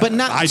 But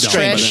not I don't.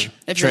 Trish,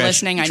 if you're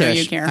listening, I know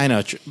you care. I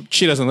know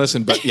she doesn't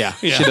listen, but yeah.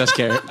 She does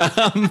care.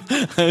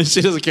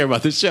 She doesn't care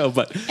about the show,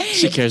 but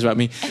she cares about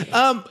me.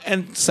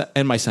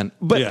 And my son.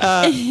 But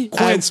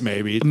Quince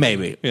maybe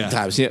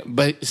times. Yeah,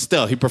 but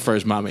still, he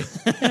prefers mommy.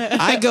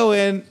 I go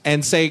in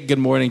and say good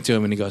morning to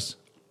him, and he goes,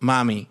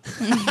 "Mommy."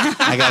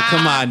 I go,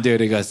 "Come on,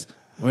 dude." He goes,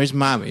 "Where's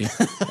mommy?"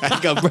 I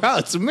go, "Bro,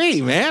 it's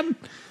me, man.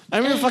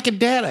 I'm your fucking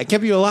dad. I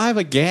kept you alive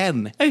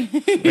again.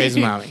 Where's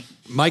mommy?"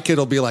 My kid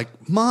will be like,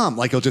 "Mom,"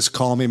 he'll just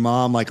call me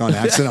mom, on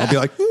accident. I'll be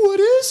like, "What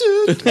is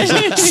it?" He's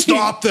like,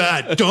 "Stop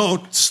that.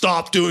 Don't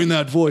stop doing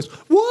that voice."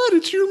 "What?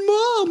 It's your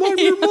mom. I'm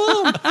your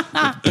mom."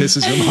 It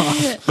pisses him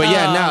off. But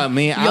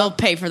yeah, You'll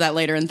pay for that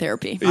later in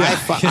therapy.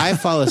 I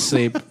fall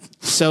asleep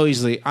so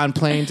easily on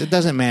planes. It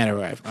doesn't matter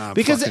where I'm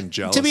because fucking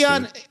jealous, to be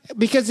honest,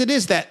 because it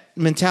is that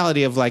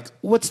mentality of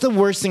what's the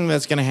worst thing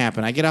that's going to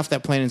happen? I get off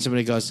that plane and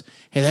somebody goes,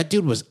 "Hey, that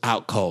dude was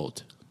out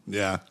cold."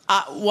 Yeah.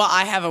 Well,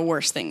 I have a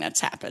worse thing that's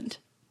happened.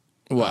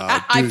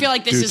 What? I feel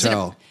like this is.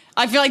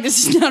 I feel like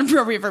this is not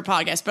appropriate for a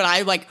podcast, but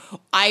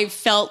I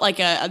felt like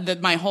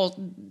my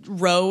whole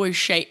row was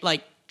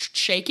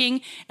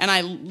shaking, and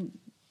I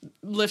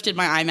lifted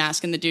my eye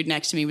mask, and the dude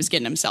next to me was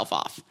getting himself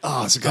off.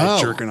 Oh, it's a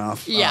guy jerking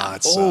off. Yeah.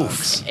 It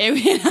sucks.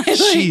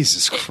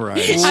 Jesus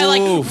Christ.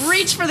 I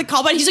reached for the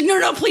call button. He's like,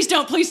 no, please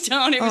don't.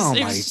 It was,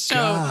 it was so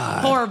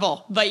God.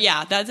 horrible. But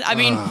yeah,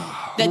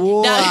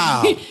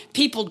 Wow. that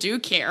people do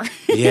care.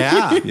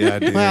 Yeah. Yeah,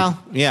 dude. Well,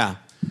 yeah.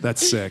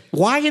 That's sick.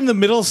 Why in the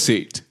middle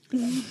seat?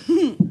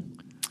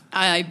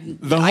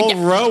 The whole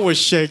row was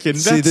shaking.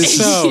 That's this-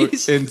 so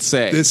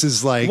insane. This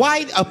is like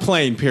why a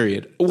plane?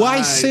 Period.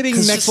 Why sitting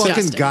 'cause next to fucking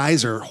Disgusting.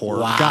 guys are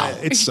horrible. Wow.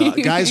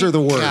 Guys are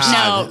the worst.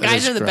 God. No, that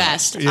guys is are the great.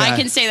 best. Yeah. I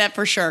can say that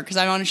for sure because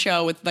I'm on a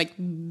show with like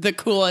the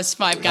coolest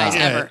 5 guys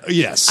ever.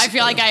 Yes. I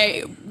feel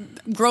like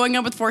growing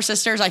up with 4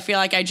 sisters, I feel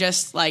like I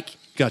just like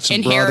Got some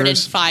inherited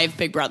brothers. 5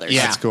 big brothers.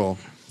 Yeah. That's cool.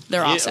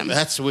 They're awesome.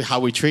 That's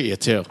how we treat you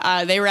too.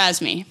 They razz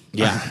me.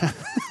 Yeah,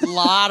 A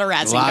lot of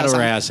razzing. a lot of goes on.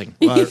 razzing.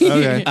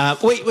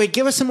 Okay. Wait,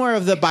 give us some more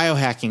of the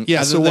biohacking.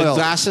 Yeah, so the what else?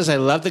 glasses. I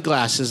love the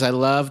glasses. I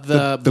love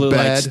the blue light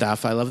bed.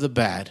 stuff. I love the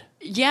bed.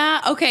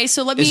 Yeah. Okay.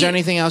 So let me. Is there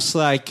anything else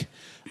like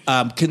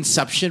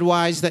consumption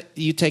wise that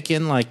you take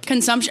in? Like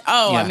Consumption.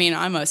 Oh, Yeah. I mean,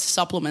 I'm a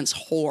supplements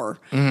whore.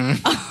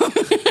 Mm-hmm.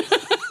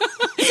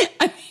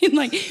 I mean,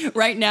 like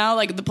right now,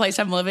 like the place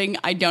I'm living,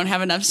 I don't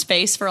have enough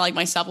space for like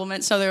my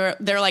supplements, so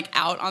they're like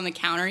out on the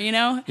counter, you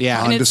know. Yeah.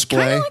 and On it's display?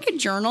 kind of like a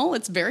journal.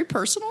 It's very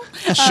personal.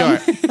 sure,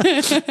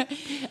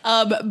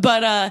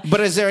 But but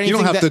is there anything You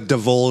don't have that, to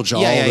divulge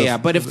all Yeah.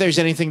 the But if there's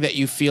anything that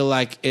you feel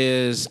like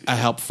is a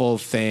helpful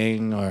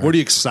thing or What are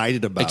you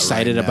excited about?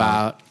 excited right now?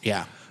 about?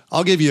 Yeah.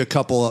 I'll give you a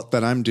couple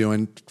that I'm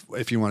doing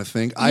if you want to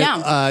think.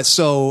 Yeah.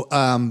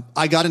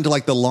 I got into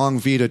like the Long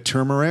Vita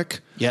turmeric.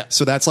 Yeah.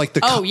 So that's like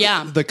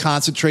yeah. the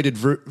concentrated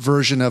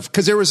version of,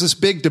 because there was this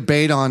big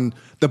debate on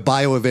the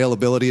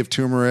bioavailability of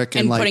turmeric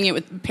and like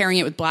pairing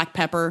it with black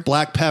pepper.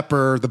 black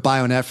pepper, the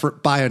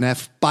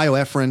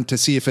bioephrine to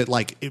see if it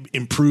like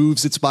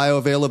improves its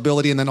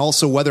bioavailability, and then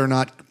also whether or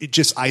not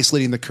just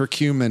isolating the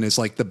curcumin is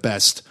like the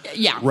best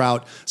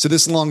route. So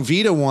this Long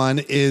Vita one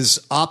is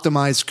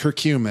optimized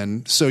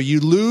curcumin. So you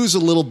lose a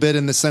little bit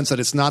in the sense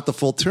that it's not the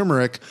full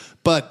turmeric,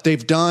 but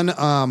they've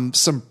done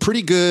some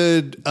pretty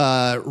good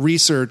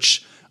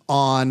research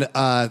on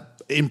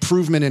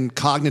improvement in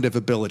cognitive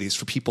abilities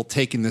for people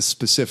taking this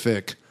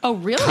specific Oh,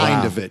 really? kind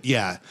Wow. of it.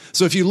 Yeah.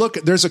 So if you look,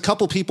 there's a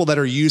couple people that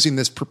are using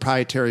this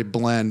proprietary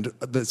blend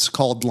that's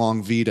called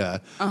Long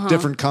Vita,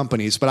 different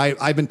companies, but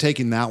I've been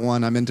taking that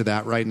one. I'm into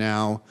that right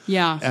now.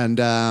 Yeah. And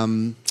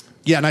and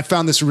I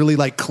found this really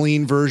like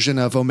clean version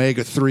of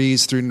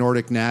omega-3s through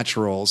Nordic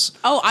Naturals.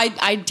 Oh,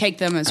 I take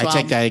them as well. I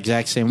take that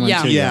exact same one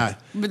Yeah. too. Yeah.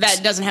 But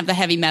that doesn't have the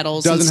heavy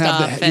metals Doesn't and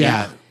have stuff. the, and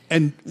yeah.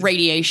 And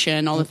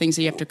radiation, all the things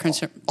that you have to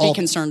be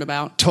concerned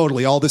about.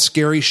 totally all the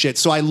scary shit.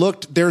 So I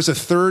looked, there's a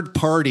third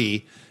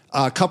party,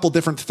 a couple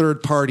different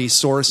third party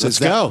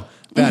sources. Let's go.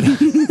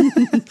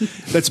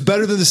 That's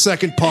better than the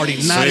second party.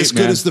 Not Sweet, as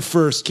good man. as the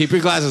first. Keep your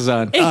glasses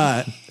on.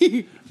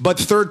 But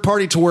third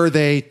party to where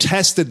they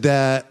tested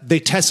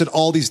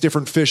all these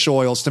different fish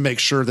oils to make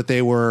sure that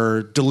they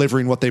were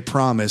delivering what they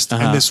promised.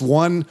 And this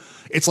one,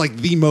 it's like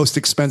the most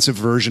expensive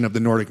version of the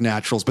Nordic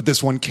Naturals, but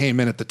this one came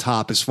in at the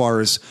top as far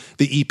as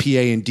the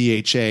EPA and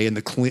DHA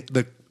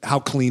and how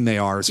clean they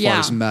are as far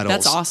as metals.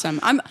 That's awesome.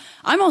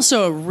 I'm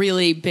also a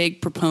really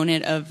big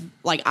proponent of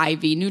like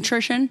IV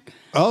nutrition.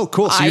 Oh,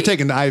 cool. So you're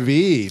taking the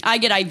IV. I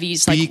get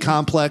IVs like B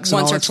complex and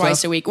once all or that twice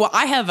stuff? a week. Well,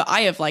 I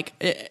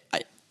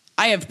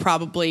have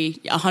probably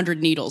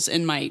 100 needles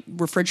in my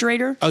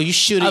refrigerator. Oh, you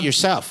shoot it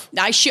yourself.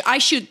 I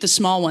shoot the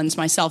small ones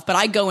myself, but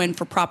I go in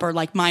for proper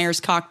like Myers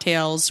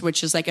cocktails,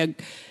 which is like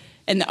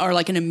or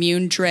like an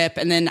immune drip,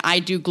 and then I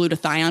do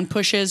glutathione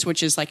pushes,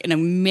 which is like an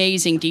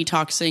amazing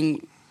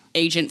detoxing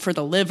agent for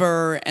the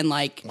liver, and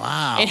like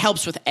Wow. it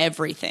helps with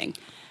everything.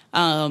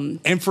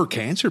 And for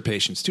cancer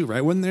patients too, right?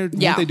 Weren't they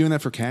doing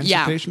that for cancer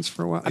patients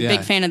for a while? I'm a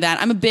big fan of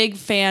that. I'm a big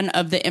fan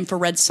of the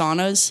infrared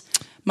saunas.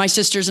 My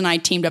sisters and I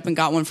teamed up and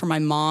got one for my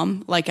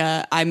mom. Like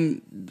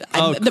I'm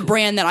the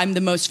brand that I'm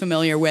the most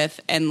familiar with,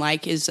 and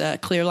like is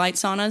Clear Light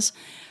Saunas.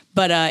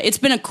 But it's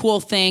been a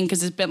cool thing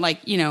because it's been like,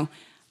 you know,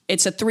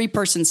 it's a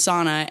 3-person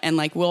sauna, and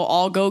like we'll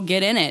all go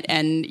get in it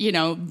and, you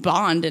know,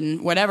 bond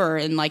and whatever,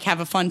 and like have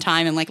a fun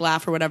time and like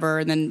laugh or whatever,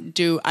 and then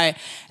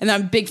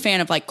I'm a big fan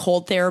of like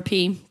cold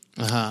therapy.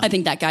 I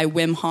think that guy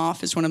Wim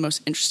Hof is one of the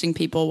most interesting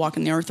people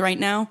walking the earth right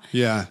now.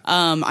 Yeah.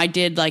 I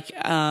did like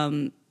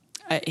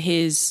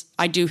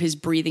I do his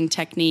breathing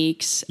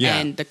techniques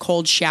and the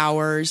cold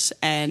showers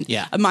and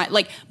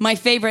my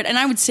favorite, and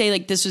I would say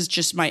like this is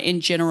just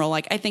in general,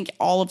 like I think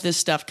all of this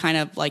stuff kind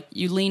of like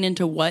you lean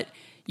into what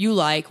you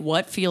like,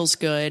 what feels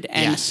good.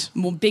 And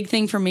big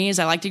thing for me is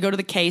I like to go to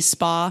the K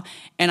spa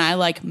and I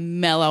like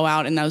mellow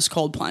out in those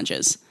cold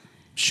plunges.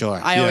 Sure.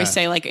 I always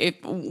say like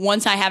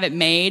once I have it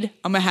made,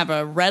 I'm gonna have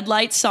a red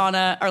light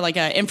sauna or like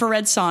an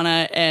infrared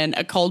sauna and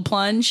a cold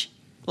plunge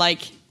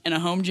like in a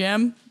home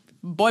gym.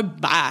 Boy,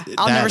 bye.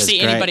 I'll That never is see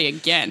great. anybody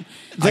again.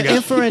 The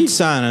infrared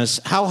saunas,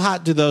 how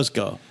hot do those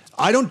go?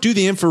 I don't do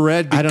the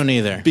infrared. I don't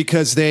either.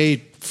 Because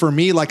for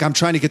me, like I'm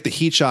trying to get the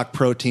heat shock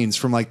proteins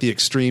from like the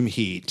extreme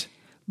heat.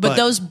 But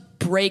those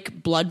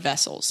break blood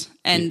vessels,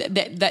 and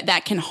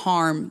that can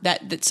harm.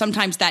 That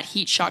sometimes that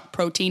heat shock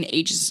protein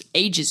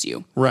ages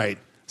you. Right.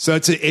 So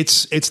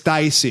it's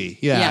dicey.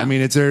 Yeah. Yeah. I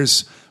mean,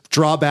 there's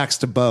drawbacks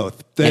to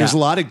both. There's Yeah.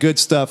 a lot of good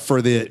stuff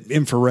for the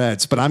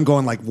infrareds, but I'm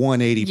going like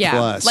 180 Yeah,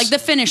 plus. like the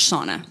Finnish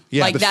sauna,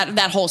 Yeah, like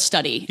that whole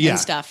study Yeah. and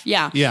stuff.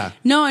 Yeah, Yeah.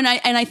 No, and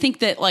I think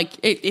that like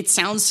it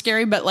sounds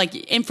scary, but like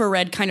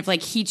infrared kind of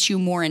like heats you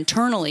more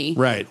internally,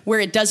 Right.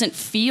 Where it doesn't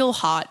feel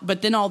hot,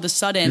 but then all of a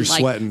sudden, You're like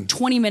sweating.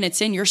 20 minutes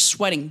in, you're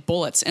sweating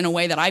bullets in a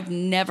way that I've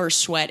never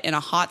sweat in a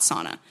hot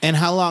sauna. And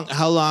how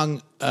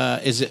long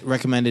is it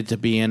recommended to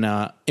be in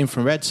a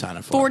infrared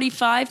sauna for?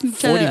 45 to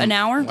 40 an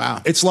hour.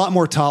 Wow. it's a lot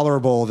more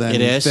tolerable than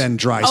It is?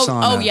 dry Oh,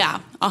 sauna. oh yeah,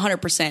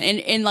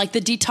 100%. And like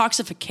the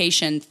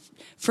detoxification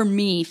for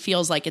me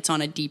feels like it's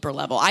on a deeper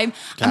level. I'm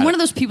Got one it. of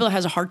those people that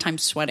has a hard time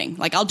sweating.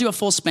 Like I'll do a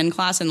full spin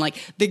class and like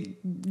the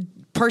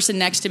person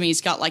next to me's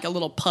got like a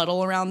little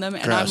puddle around them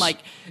and I'm Gross. like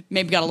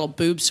maybe got a little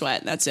boob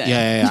sweat. That's it.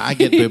 Yeah. I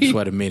get boob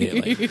sweat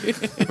immediately,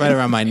 right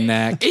around my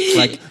neck.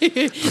 Like,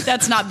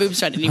 That's not boob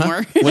sweat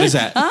anymore. what is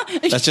that?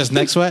 That's just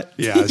neck sweat.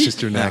 Yeah, it's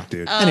just your neck,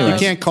 dude. Anyways. You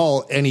can't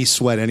call any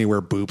sweat anywhere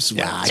boob sweat.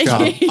 Yeah,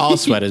 I call all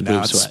sweat is No,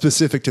 boob it's sweat.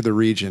 specific to the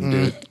region,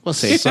 dude. We'll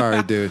see.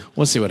 Sorry, dude.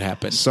 We'll see what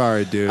happens.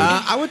 Sorry, dude.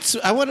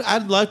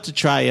 I'd love to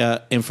try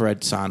a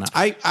infrared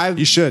sauna.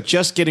 You should.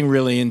 Just getting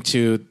really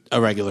into a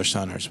regular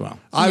sauna as well.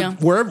 Yeah.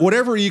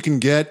 Whatever you can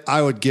get,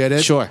 I would get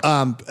it. Sure.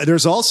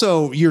 There's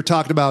also, you're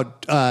talking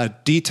about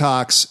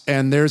detox,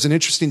 and there's an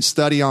interesting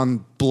study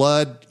on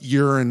blood,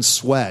 urine,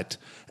 sweat.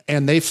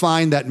 And they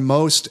find that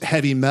most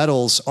heavy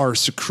metals are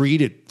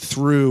secreted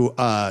through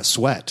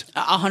sweat.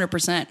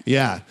 100%.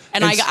 Yeah.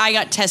 And I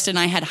got tested and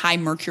I had high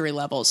mercury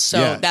levels. So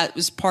Yeah. that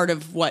was part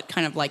of what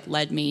kind of like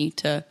led me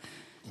to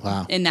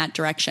Wow. in that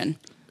direction.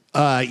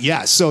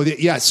 So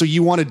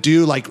you want to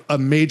do like a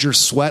major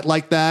sweat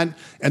like that,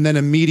 and then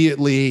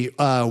immediately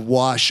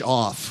wash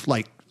off,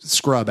 like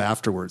scrub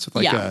afterwards with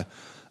like Yeah. a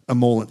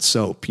emollient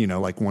soap,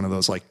 like one of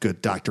those like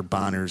good Dr.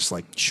 Bonner's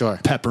like Sure.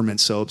 peppermint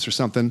soaps or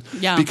something.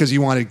 Yeah. Because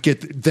you want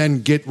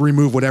to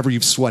remove whatever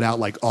you've sweat out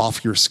like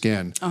off your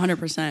skin.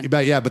 100%.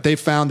 But they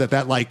found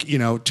that like,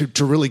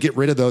 to really get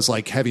rid of those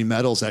like heavy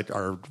metals that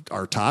are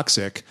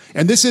toxic.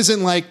 And this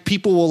isn't like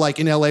people will like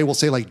in LA will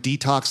say like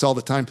detox all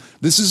the time.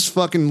 This is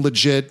fucking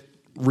legit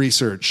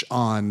research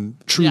on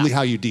truly Yeah.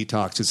 how you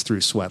detox is through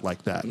sweat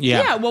like that.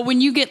 Yeah. Well,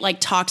 when you get like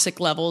toxic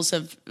levels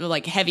of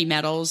like heavy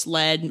metals,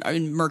 lead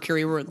and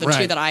mercury were the two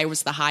Right. that I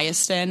was the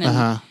highest in.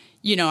 And,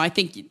 I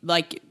think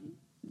like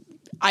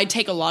I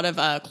take a lot of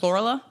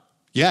chlorella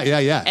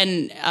Yeah.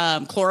 and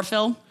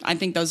chlorophyll. I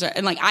think those are,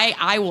 and like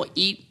I will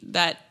eat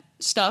that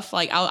stuff.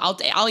 Like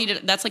I'll eat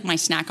it. That's like my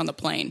snack on the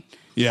plane.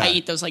 Yeah. I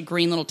eat those like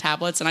green little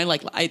tablets and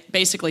I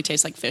basically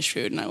taste like fish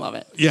food and I love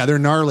it. Yeah, they're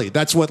gnarly.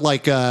 That's what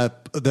like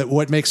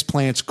what makes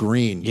plants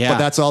green. Yeah. But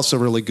that's also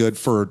really good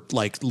for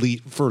like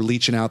for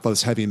leaching out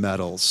those heavy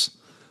metals.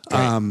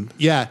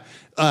 Right.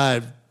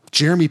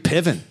 Jeremy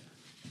Piven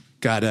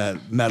got a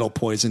metal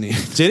poisoning.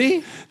 Did he?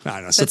 I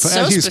don't know. That's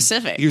so he was,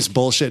 specific. He was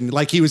bullshitting.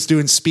 Like he was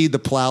doing Speed the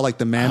Plow, like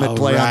the Mammoth Oh,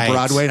 play right. on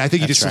Broadway. And I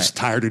think he That's just was right.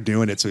 tired of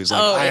doing it. So he's like,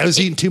 Oh, I was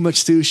eating too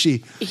much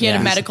sushi. He had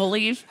Yeah. a medical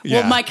leave. Yeah.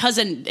 Well, my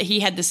cousin, he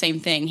had the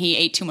same thing. He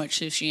ate too much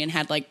sushi and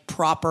had like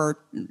proper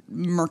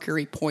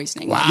mercury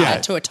poisoning like, Yeah.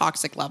 to a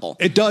toxic level.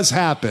 It does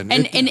happen.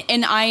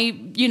 And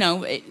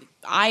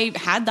I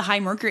had the high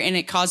mercury and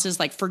it causes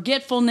like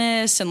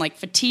forgetfulness and like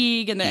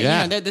fatigue and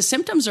the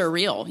symptoms are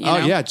real. You know?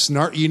 yeah. It's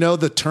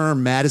the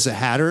term mad as a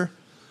hatter?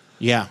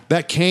 Yeah.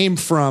 That came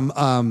from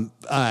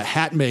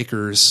hat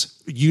makers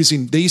they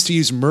used to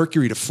use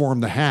mercury to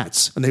form the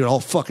hats, and they would all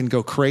fucking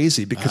go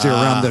crazy because they were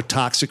around the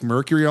toxic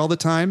mercury all the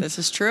time. This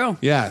is true.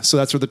 Yeah, so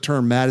that's where the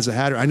term "mad as a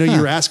hatter." I know you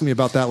were asking me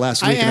about that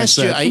last week. I asked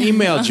you. I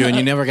emailed you, and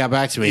you never got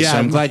back to me. Yeah, so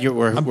I'm glad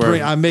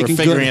we're making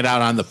figuring good- it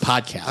out on the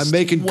podcast. I'm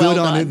making Well good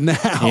on done.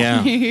 it now.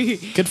 Yeah,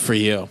 good for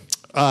you.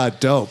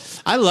 Dope.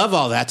 I love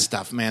all that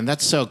stuff, man.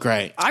 That's so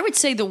great. I would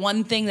say the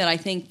one thing that I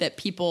think that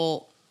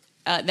people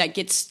that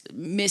gets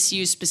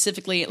misused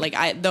specifically, like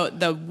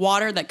the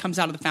water that comes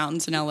out of the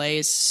fountains in LA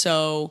is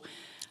so,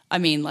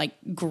 like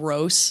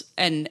gross.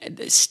 And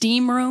the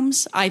steam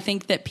rooms, I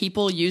think that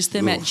people use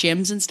them at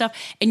gyms and stuff,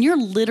 and you're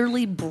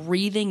literally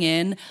breathing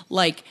in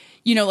like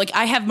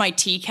I have my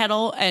tea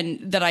kettle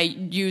and that I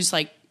use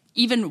like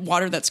even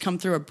water that's come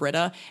through a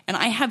Brita, and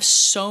I have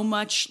so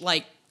much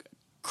like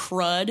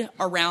crud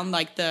around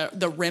like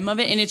the rim of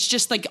it, and it's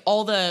just like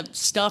all the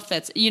stuff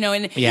that's and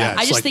Yeah,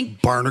 it's I just like think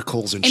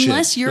barnacles and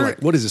unless shit. you're-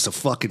 like, what is this? A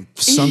fucking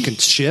sunken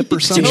ship or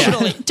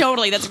something?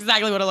 totally that's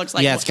exactly what it looks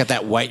like. Yeah, it's got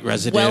that white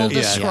residue. well Yeah.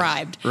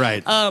 described.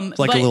 Right. Like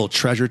but- a little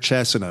treasure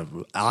chest and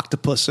an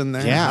octopus in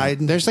there. Yeah,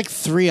 hiding. there's like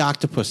 3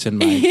 octopus in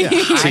my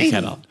tea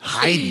kettle.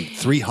 Hiding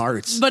 3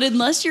 hearts. But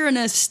unless you're in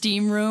a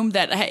steam room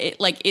that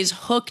like is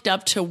hooked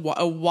up to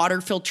a water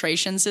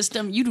filtration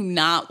system, you do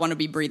not want to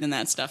be breathing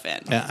that stuff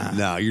in.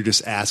 No, you're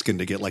just asking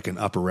to get like an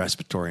upper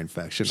respiratory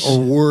infection or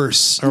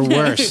worse. Or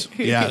worse.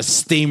 Yeah. A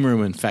steam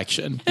room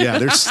infection. Yeah,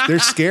 they're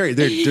scary.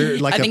 They're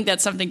like I think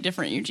that's something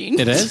different, Eugene.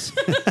 It is?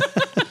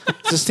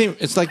 It's a steam.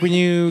 It's like when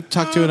you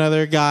talk to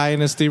another guy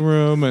in a steam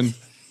room and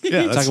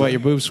talk about your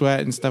boob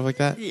sweat and stuff like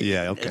that.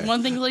 Yeah, okay.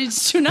 One thing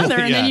leads to another,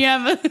 and then you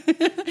have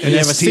And you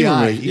have a steam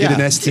STI. room. You get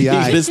an STI. You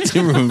get a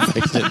steam room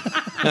infection.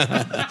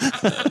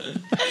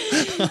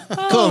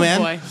 cool,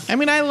 man. Boy. I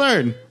mean, I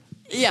learn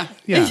Yeah.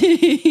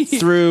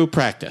 through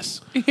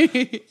practice.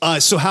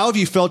 So how have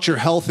you felt your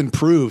health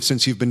improve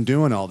since you've been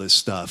doing all this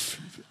stuff?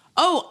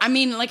 Oh, I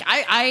mean, like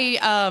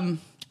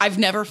I've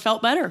never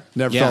felt better.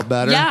 Never felt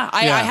better? Yeah,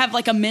 I have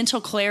like a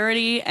mental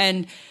clarity,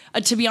 and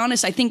to be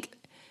honest, I think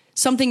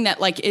something that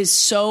like is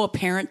so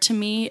apparent to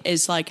me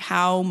is like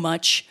how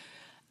much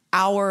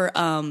our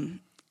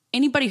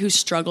anybody who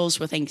struggles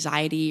with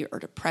anxiety or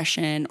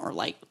depression or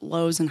like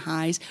lows and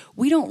highs,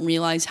 we don't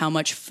realize how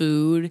much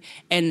food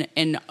and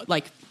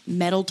like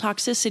metal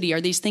toxicity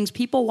are these things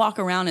people walk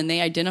around and they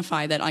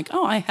identify that like,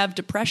 oh, I have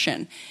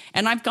depression.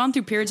 And I've gone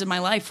through periods of my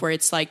life where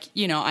it's like,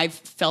 you know, I've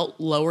felt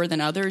lower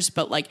than others,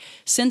 but like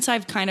since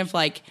I've kind of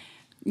like,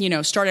 you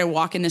know, started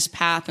walking this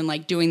path and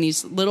like doing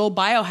these little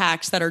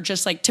biohacks that are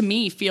just like, to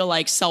me, feel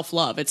like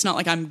self-love. It's not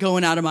like I'm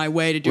going out of my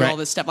way to do all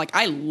this stuff. Like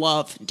I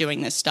love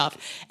doing this stuff,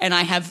 and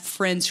I have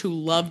friends who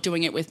love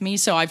doing it with me.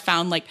 So I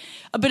found like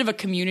a bit of a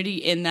community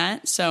in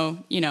that. So,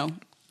 you know,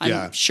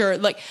 I'm sure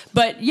like,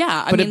 but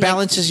yeah, But it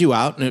balances you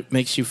out and it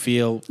makes you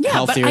feel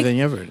healthier than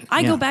you ever did.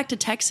 I go back to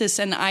Texas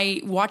and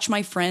I watch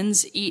my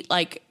friends eat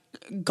like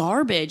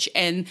garbage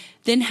and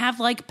then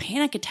have like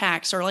panic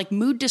attacks or like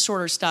mood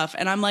disorder stuff.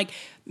 And I'm like,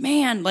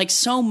 man, like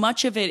so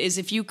much of it is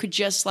if you could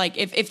just like,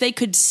 if they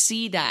could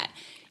see that,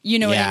 you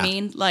know what I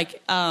mean?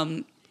 Like,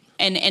 and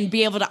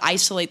be able to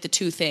isolate the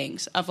two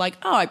things of like,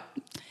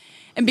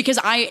 and because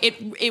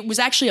it was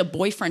actually a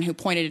boyfriend who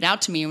pointed it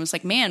out to me and was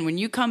like, man, when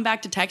you come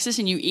back to Texas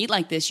and you eat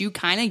like this, you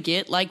kind of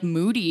get like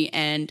moody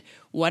and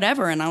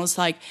whatever. And I was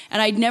like,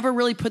 and I'd never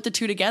really put the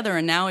two together.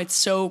 And now it's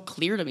so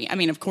clear to me. I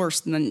mean, of course,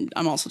 then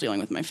I'm also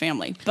dealing with my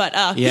family, but,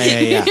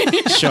 yeah.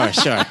 Sure.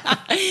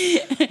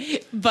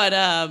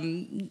 But,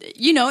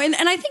 you know, and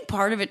I think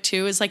part of it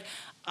too is like,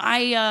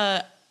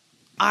 I'm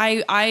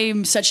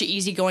such an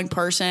easygoing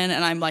person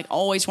and I'm like,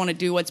 always want to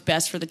do what's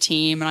best for the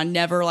team. And I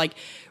never like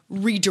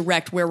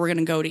redirect where we're going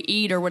to go to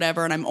eat or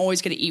whatever. And I'm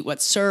always going to eat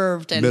what's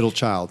served. And middle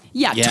child.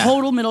 Yeah,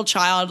 total middle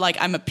child. Like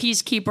I'm a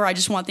peacekeeper. I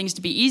just want things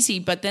to be easy.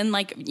 But then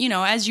like, you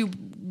know, as you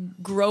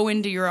grow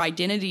into your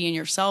identity and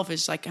yourself,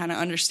 it's like kind of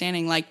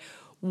understanding like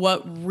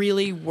what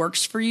really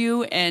works for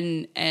you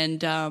and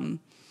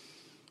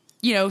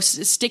you know,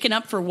 sticking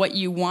up for what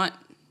you want.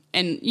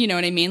 And you know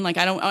what I mean? Like,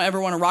 I don't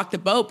ever want to rock the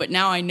boat, but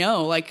now I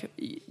know, like,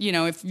 you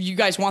know, if you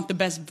guys want the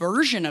best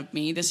version of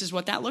me, this is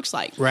what that looks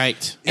like.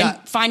 Right. And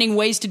finding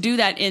ways to do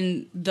that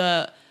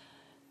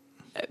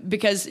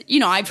because, you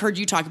know, I've heard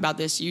you talk about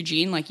this,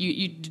 Eugene, like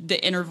the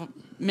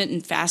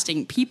intermittent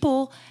fasting,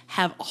 people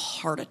have a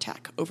heart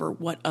attack over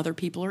what other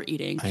people are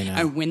eating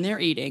and when they're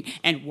eating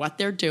and what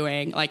they're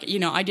doing. Like, you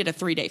know, I did a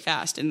 3-day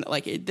fast and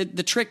like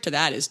the trick to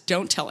that is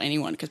don't tell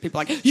anyone because people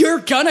are like, you're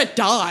gonna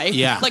die.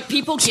 Yeah. Like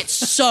people get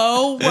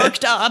so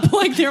worked up.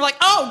 Like they're like,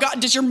 oh God,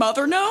 does your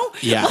mother know?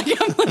 Yeah.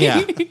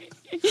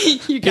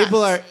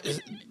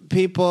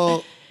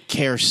 People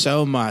care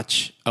so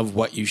much of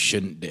what you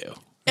shouldn't do.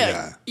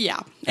 Yeah.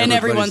 And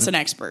everyone's an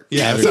expert.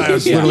 Yeah, I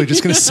was literally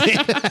just going to say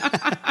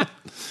that.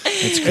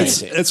 It's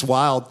crazy. It's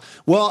wild.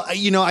 Well,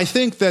 you know, I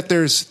think that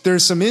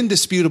there's some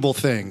indisputable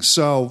things.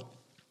 So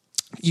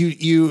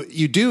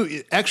you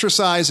do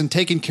exercise and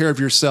taking care of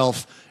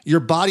yourself, your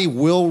body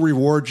will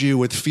reward you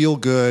with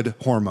feel-good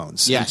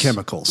hormones and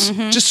chemicals.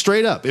 Mm-hmm. Just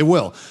straight up, it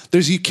will.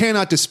 You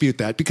cannot dispute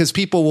that because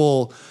people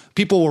will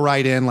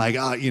write in like,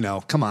 you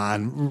know, come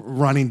on,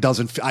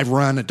 I've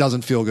run, it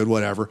doesn't feel good,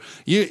 whatever.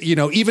 You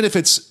know, even if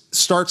it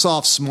starts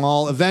off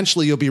small,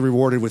 eventually you'll be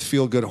rewarded with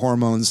feel-good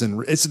hormones.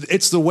 And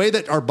it's the way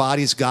that our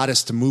bodies got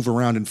us to move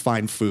around and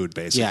find food,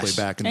 basically,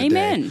 back in the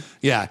day.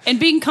 Yeah. And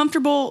being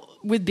comfortable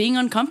with being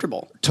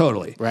uncomfortable.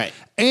 Totally. Right.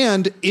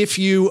 And if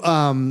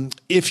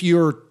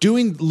you're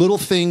doing little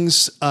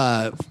things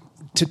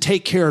to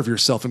take care of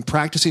yourself and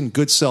practicing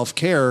good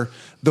self-care,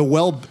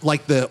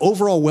 the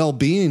overall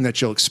well-being that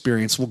you'll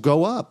experience will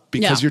go up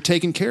because you're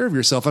taking care of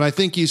yourself. And I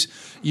think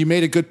you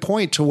made a good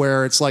point to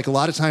where it's like a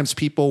lot of times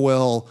people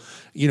will,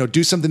 you know,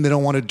 do something they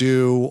don't want to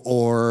do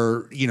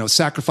or, you know,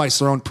 sacrifice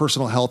their own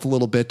personal health a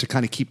little bit to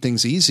kind of keep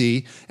things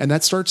easy. And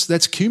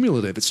that's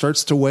cumulative. It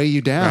starts to weigh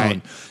you down.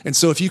 Right. And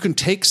so if you can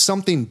take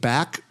something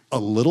back a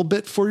little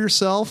bit for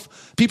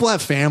yourself, people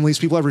have families,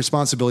 people have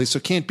responsibilities, so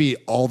it can't be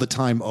all the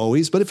time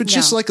always. But if it's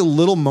just like a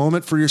little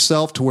moment for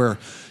yourself to where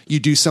you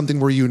do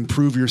something where you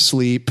improve your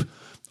sleep,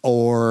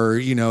 or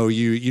you know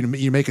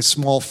you make a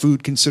small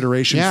food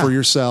consideration for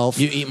yourself.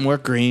 You eat more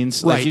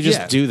greens, right? Like you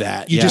just do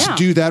that. You just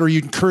do that, or you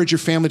encourage your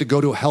family to go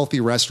to a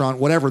healthy restaurant,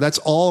 whatever. That's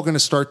all going to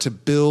start to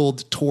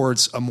build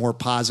towards a more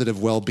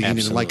positive well-being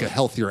and like a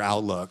healthier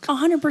outlook.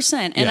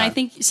 100%. And I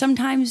think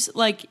sometimes,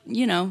 like,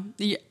 you know,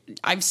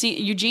 I've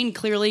seen Eugene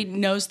clearly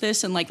knows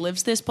this and like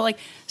lives this, but like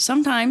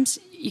sometimes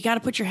you got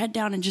to put your head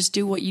down and just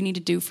do what you need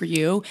to do for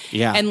you.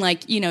 Yeah. And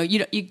like, you know,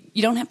 you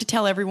don't have to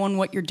tell everyone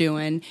what you're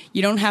doing.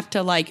 You don't have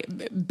to like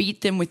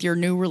beat them with your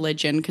new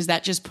religion because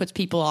that just puts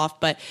people off.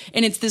 But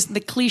it's the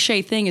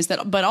cliche thing is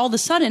that, but all of a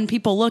sudden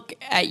people look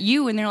at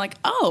you and they're like,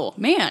 oh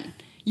man,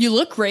 you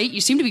look great.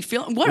 You seem to be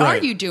feeling, what are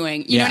you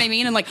doing? You know what I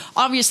mean? And like,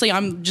 obviously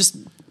I'm just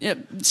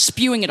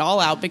spewing it all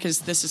out because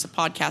this is a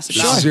podcast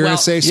about. Sure. You're going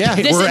to say,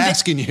 we're is,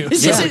 asking you.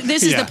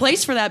 This is the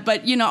place for that.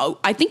 But,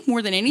 I think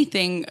more than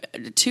anything,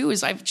 too,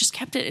 is I've just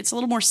kept it. It's a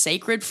little more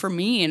sacred for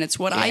me, and it's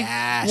what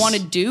I want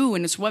to do,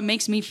 and it's what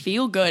makes me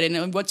feel good,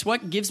 and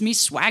what gives me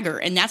swagger,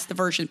 and that's the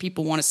version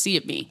people want to see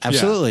of me.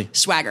 Absolutely.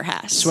 Swagger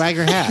Hass.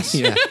 Swagger Hass.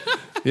 Yeah.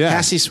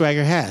 Hassie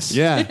Swagger Hass.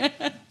 Yeah.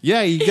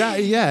 Yeah,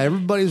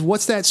 everybody's,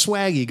 what's that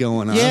swaggy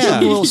going on? Yeah.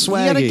 A little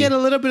swaggy. You got to get a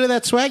little bit of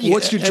that swaggy.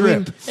 What's your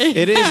drip?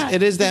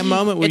 It is that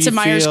moment where it's a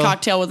Myers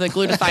cocktail with a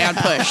glutathione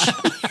push.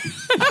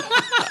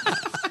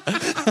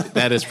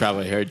 That is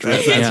probably her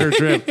drip. That's her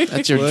drip.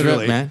 That's your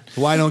Literally. drip, man.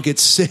 Why don't get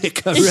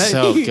sick already?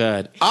 So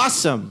good.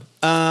 Awesome.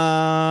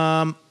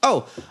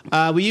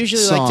 We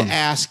usually like to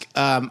ask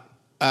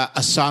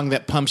a song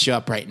that pumps you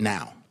up right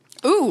now.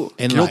 Ooh.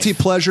 Guilty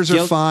pleasures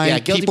are fine. Yeah,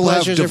 guilty People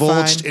pleasures have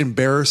divulged are fine.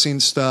 embarrassing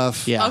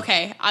stuff. Yeah.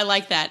 Okay, I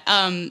like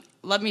that.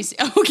 Let me see.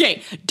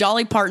 Okay,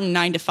 Dolly Parton,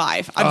 9 to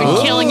 5. I've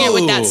been killing it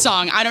with that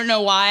song. I don't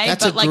know why.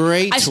 That's but a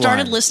great I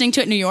started one. listening to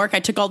it in New York. I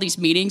took all these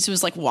meetings. It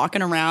was like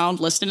walking around,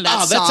 listening to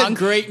that song. That's a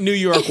great New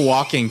York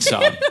walking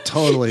song.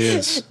 Totally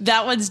is.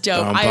 That one's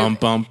dope.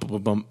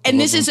 And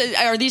this is,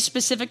 are these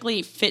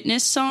specifically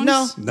fitness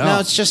songs? No,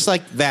 it's just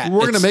like that.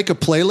 We're going to make a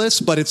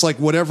playlist, but it's like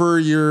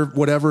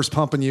whatever's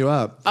pumping you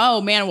up.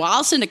 Oh man, well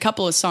I'll send a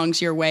couple of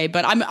songs your way,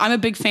 but I'm a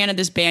big fan of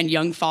this band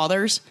Young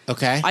Fathers.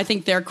 Okay. I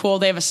think they're cool.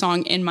 They have a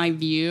song In My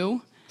View.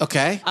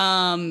 Okay.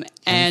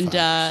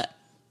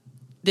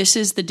 This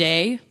Is the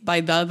Day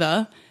by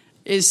The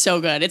is so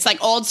good. It's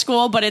like old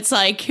school, but it's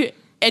like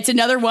it's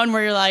another one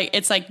where you're like,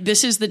 it's like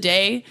this is the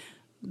day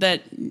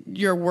that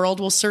your world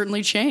will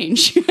certainly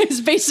change. It's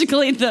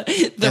basically the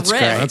riff. Great.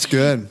 That's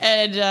good.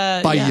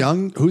 And by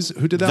Young, who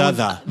did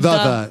that?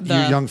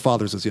 The. Young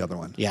Fathers is the other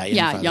one. Yeah,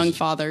 Young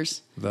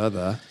Fathers.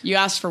 You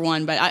asked for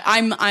one, but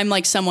I'm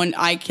like someone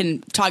I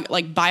can talk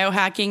like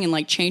biohacking and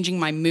like changing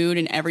my mood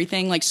and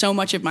everything. Like so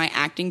much of my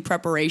acting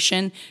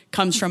preparation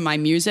comes from my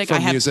music. I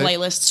have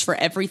playlists for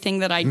everything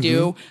that I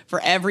do, for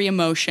every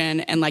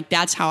emotion, and like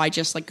that's how I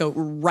just like go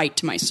right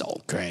to my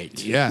soul.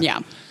 Great.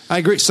 Yeah. I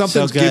agree.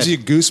 Something So good. gives you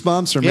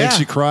goosebumps or makes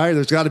you cry.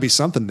 There's got to be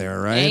something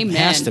there, right? Amen.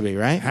 Has to be,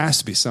 right? Has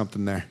to be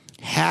something there.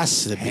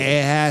 Has to be.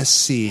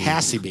 Hassie.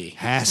 Has to be.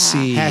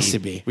 Hassie. Has to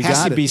be. We Has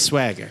got to it. be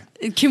swagger.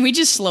 Can we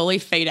just slowly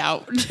fade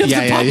out the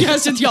Yeah.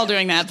 podcast with y'all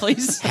doing that,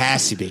 please?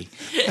 Has to be.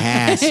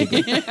 Has to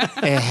be.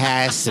 It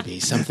has to be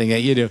something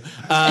that you do.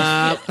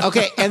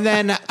 Okay, and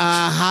then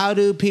how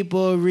do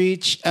people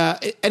reach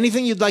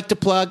anything you'd like to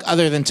plug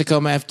other than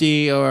Tacoma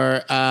FD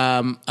or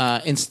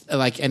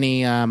like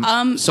any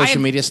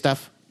social media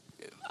stuff?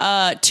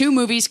 2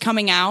 movies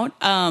coming out.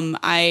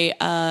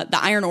 The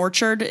Iron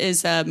Orchard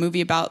is a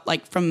movie about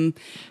like from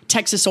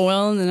Texas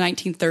oil in the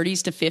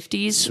 1930s to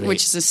 50s, Sweet.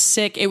 which is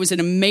it was an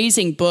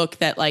amazing book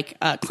that like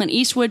Clint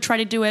Eastwood tried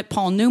to do it.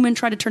 Paul Newman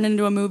tried to turn it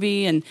into a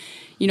movie, and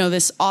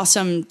this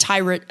awesome Ty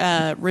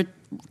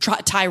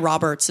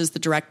Roberts is the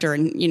director,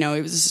 and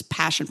it was this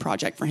passion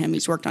project for him.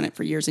 He's worked on it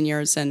for years and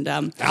years. And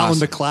Alan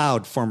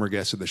McLeod, former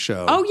guest of the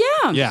show. Oh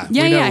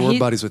yeah, we're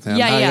buddies with him.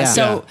 Yeah.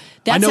 So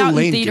that's I know out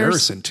Lane in theaters.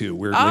 Garrison too.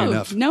 Weirdly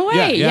enough. No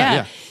way.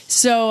 Yeah.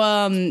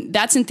 So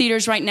that's in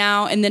theaters right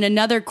now. And then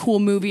another cool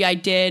movie I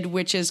did,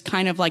 which is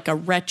kind of like a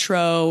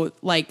retro,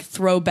 like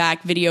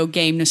throwback video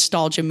game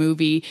nostalgia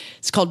movie.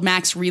 It's called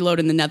Max Reload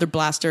and the Nether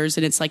Blasters,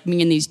 and it's like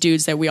me and these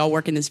dudes that we all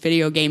work in this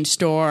video game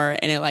store,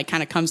 and it like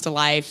kind of comes to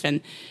life,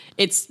 and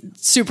it's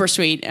super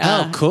sweet.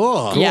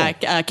 Cool.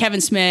 Yeah,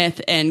 Kevin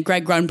Smith and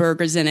Greg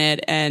Grunberger's in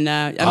it, and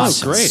I'm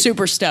great.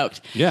 super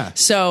stoked. Yeah.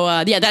 So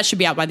that should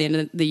be out by the end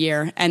of the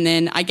year, and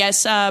then I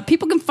guess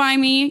people can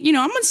find me.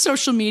 I'm on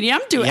social media.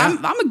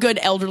 I'm a good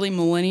elderly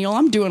millennial.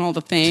 I'm doing all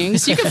the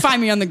things. You can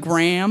find me on the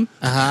gram.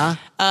 What?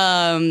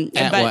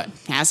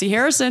 Hassie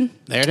Harrison.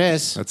 There it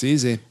is. That's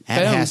easy.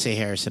 At Boom. Hassie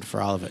Harrison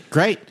for all of it.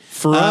 Great.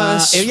 For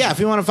us. If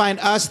you want to find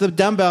us, The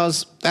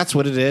Dumbbells, that's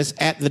what it is.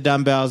 At The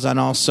Dumbbells on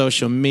all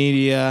social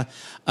media.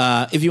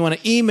 If you want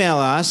to email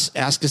us,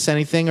 ask us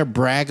anything, or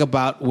brag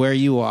about where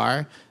you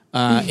are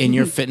in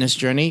your fitness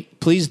journey,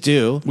 please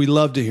do. We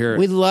love to hear it.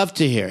 We'd love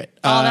to hear it.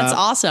 Oh, that's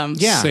awesome.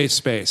 Yeah. Safe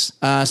space.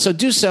 So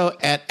do so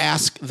at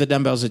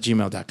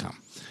askthedumbbells@gmail.com.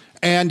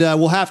 And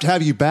we'll have to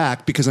have you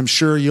back because I'm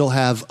sure you'll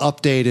have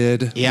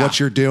updated what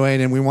you're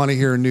doing, and we want to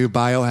hear new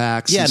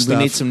biohacks. Yeah, and and stuff.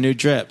 we need some new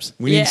drips.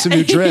 We need some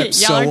new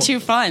drips. Y'all are too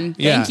fun.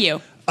 Thank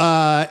you.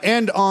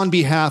 And on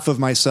behalf of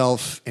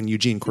myself and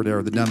Eugene Cordero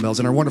of the Dumbbells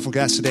and our wonderful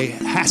guest today,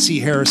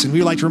 Hassie Harrison, we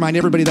would like to remind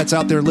everybody that's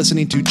out there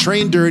listening to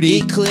Train Dirty,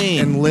 Eat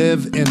clean, and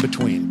live in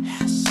between.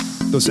 Yes.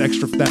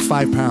 That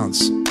 5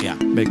 pounds. Yeah.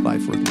 Make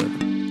life worth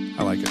living.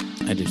 I like it.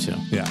 I do too.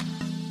 Yeah.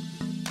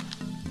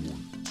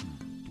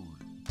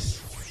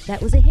 That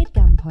was a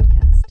HeadGum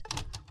podcast.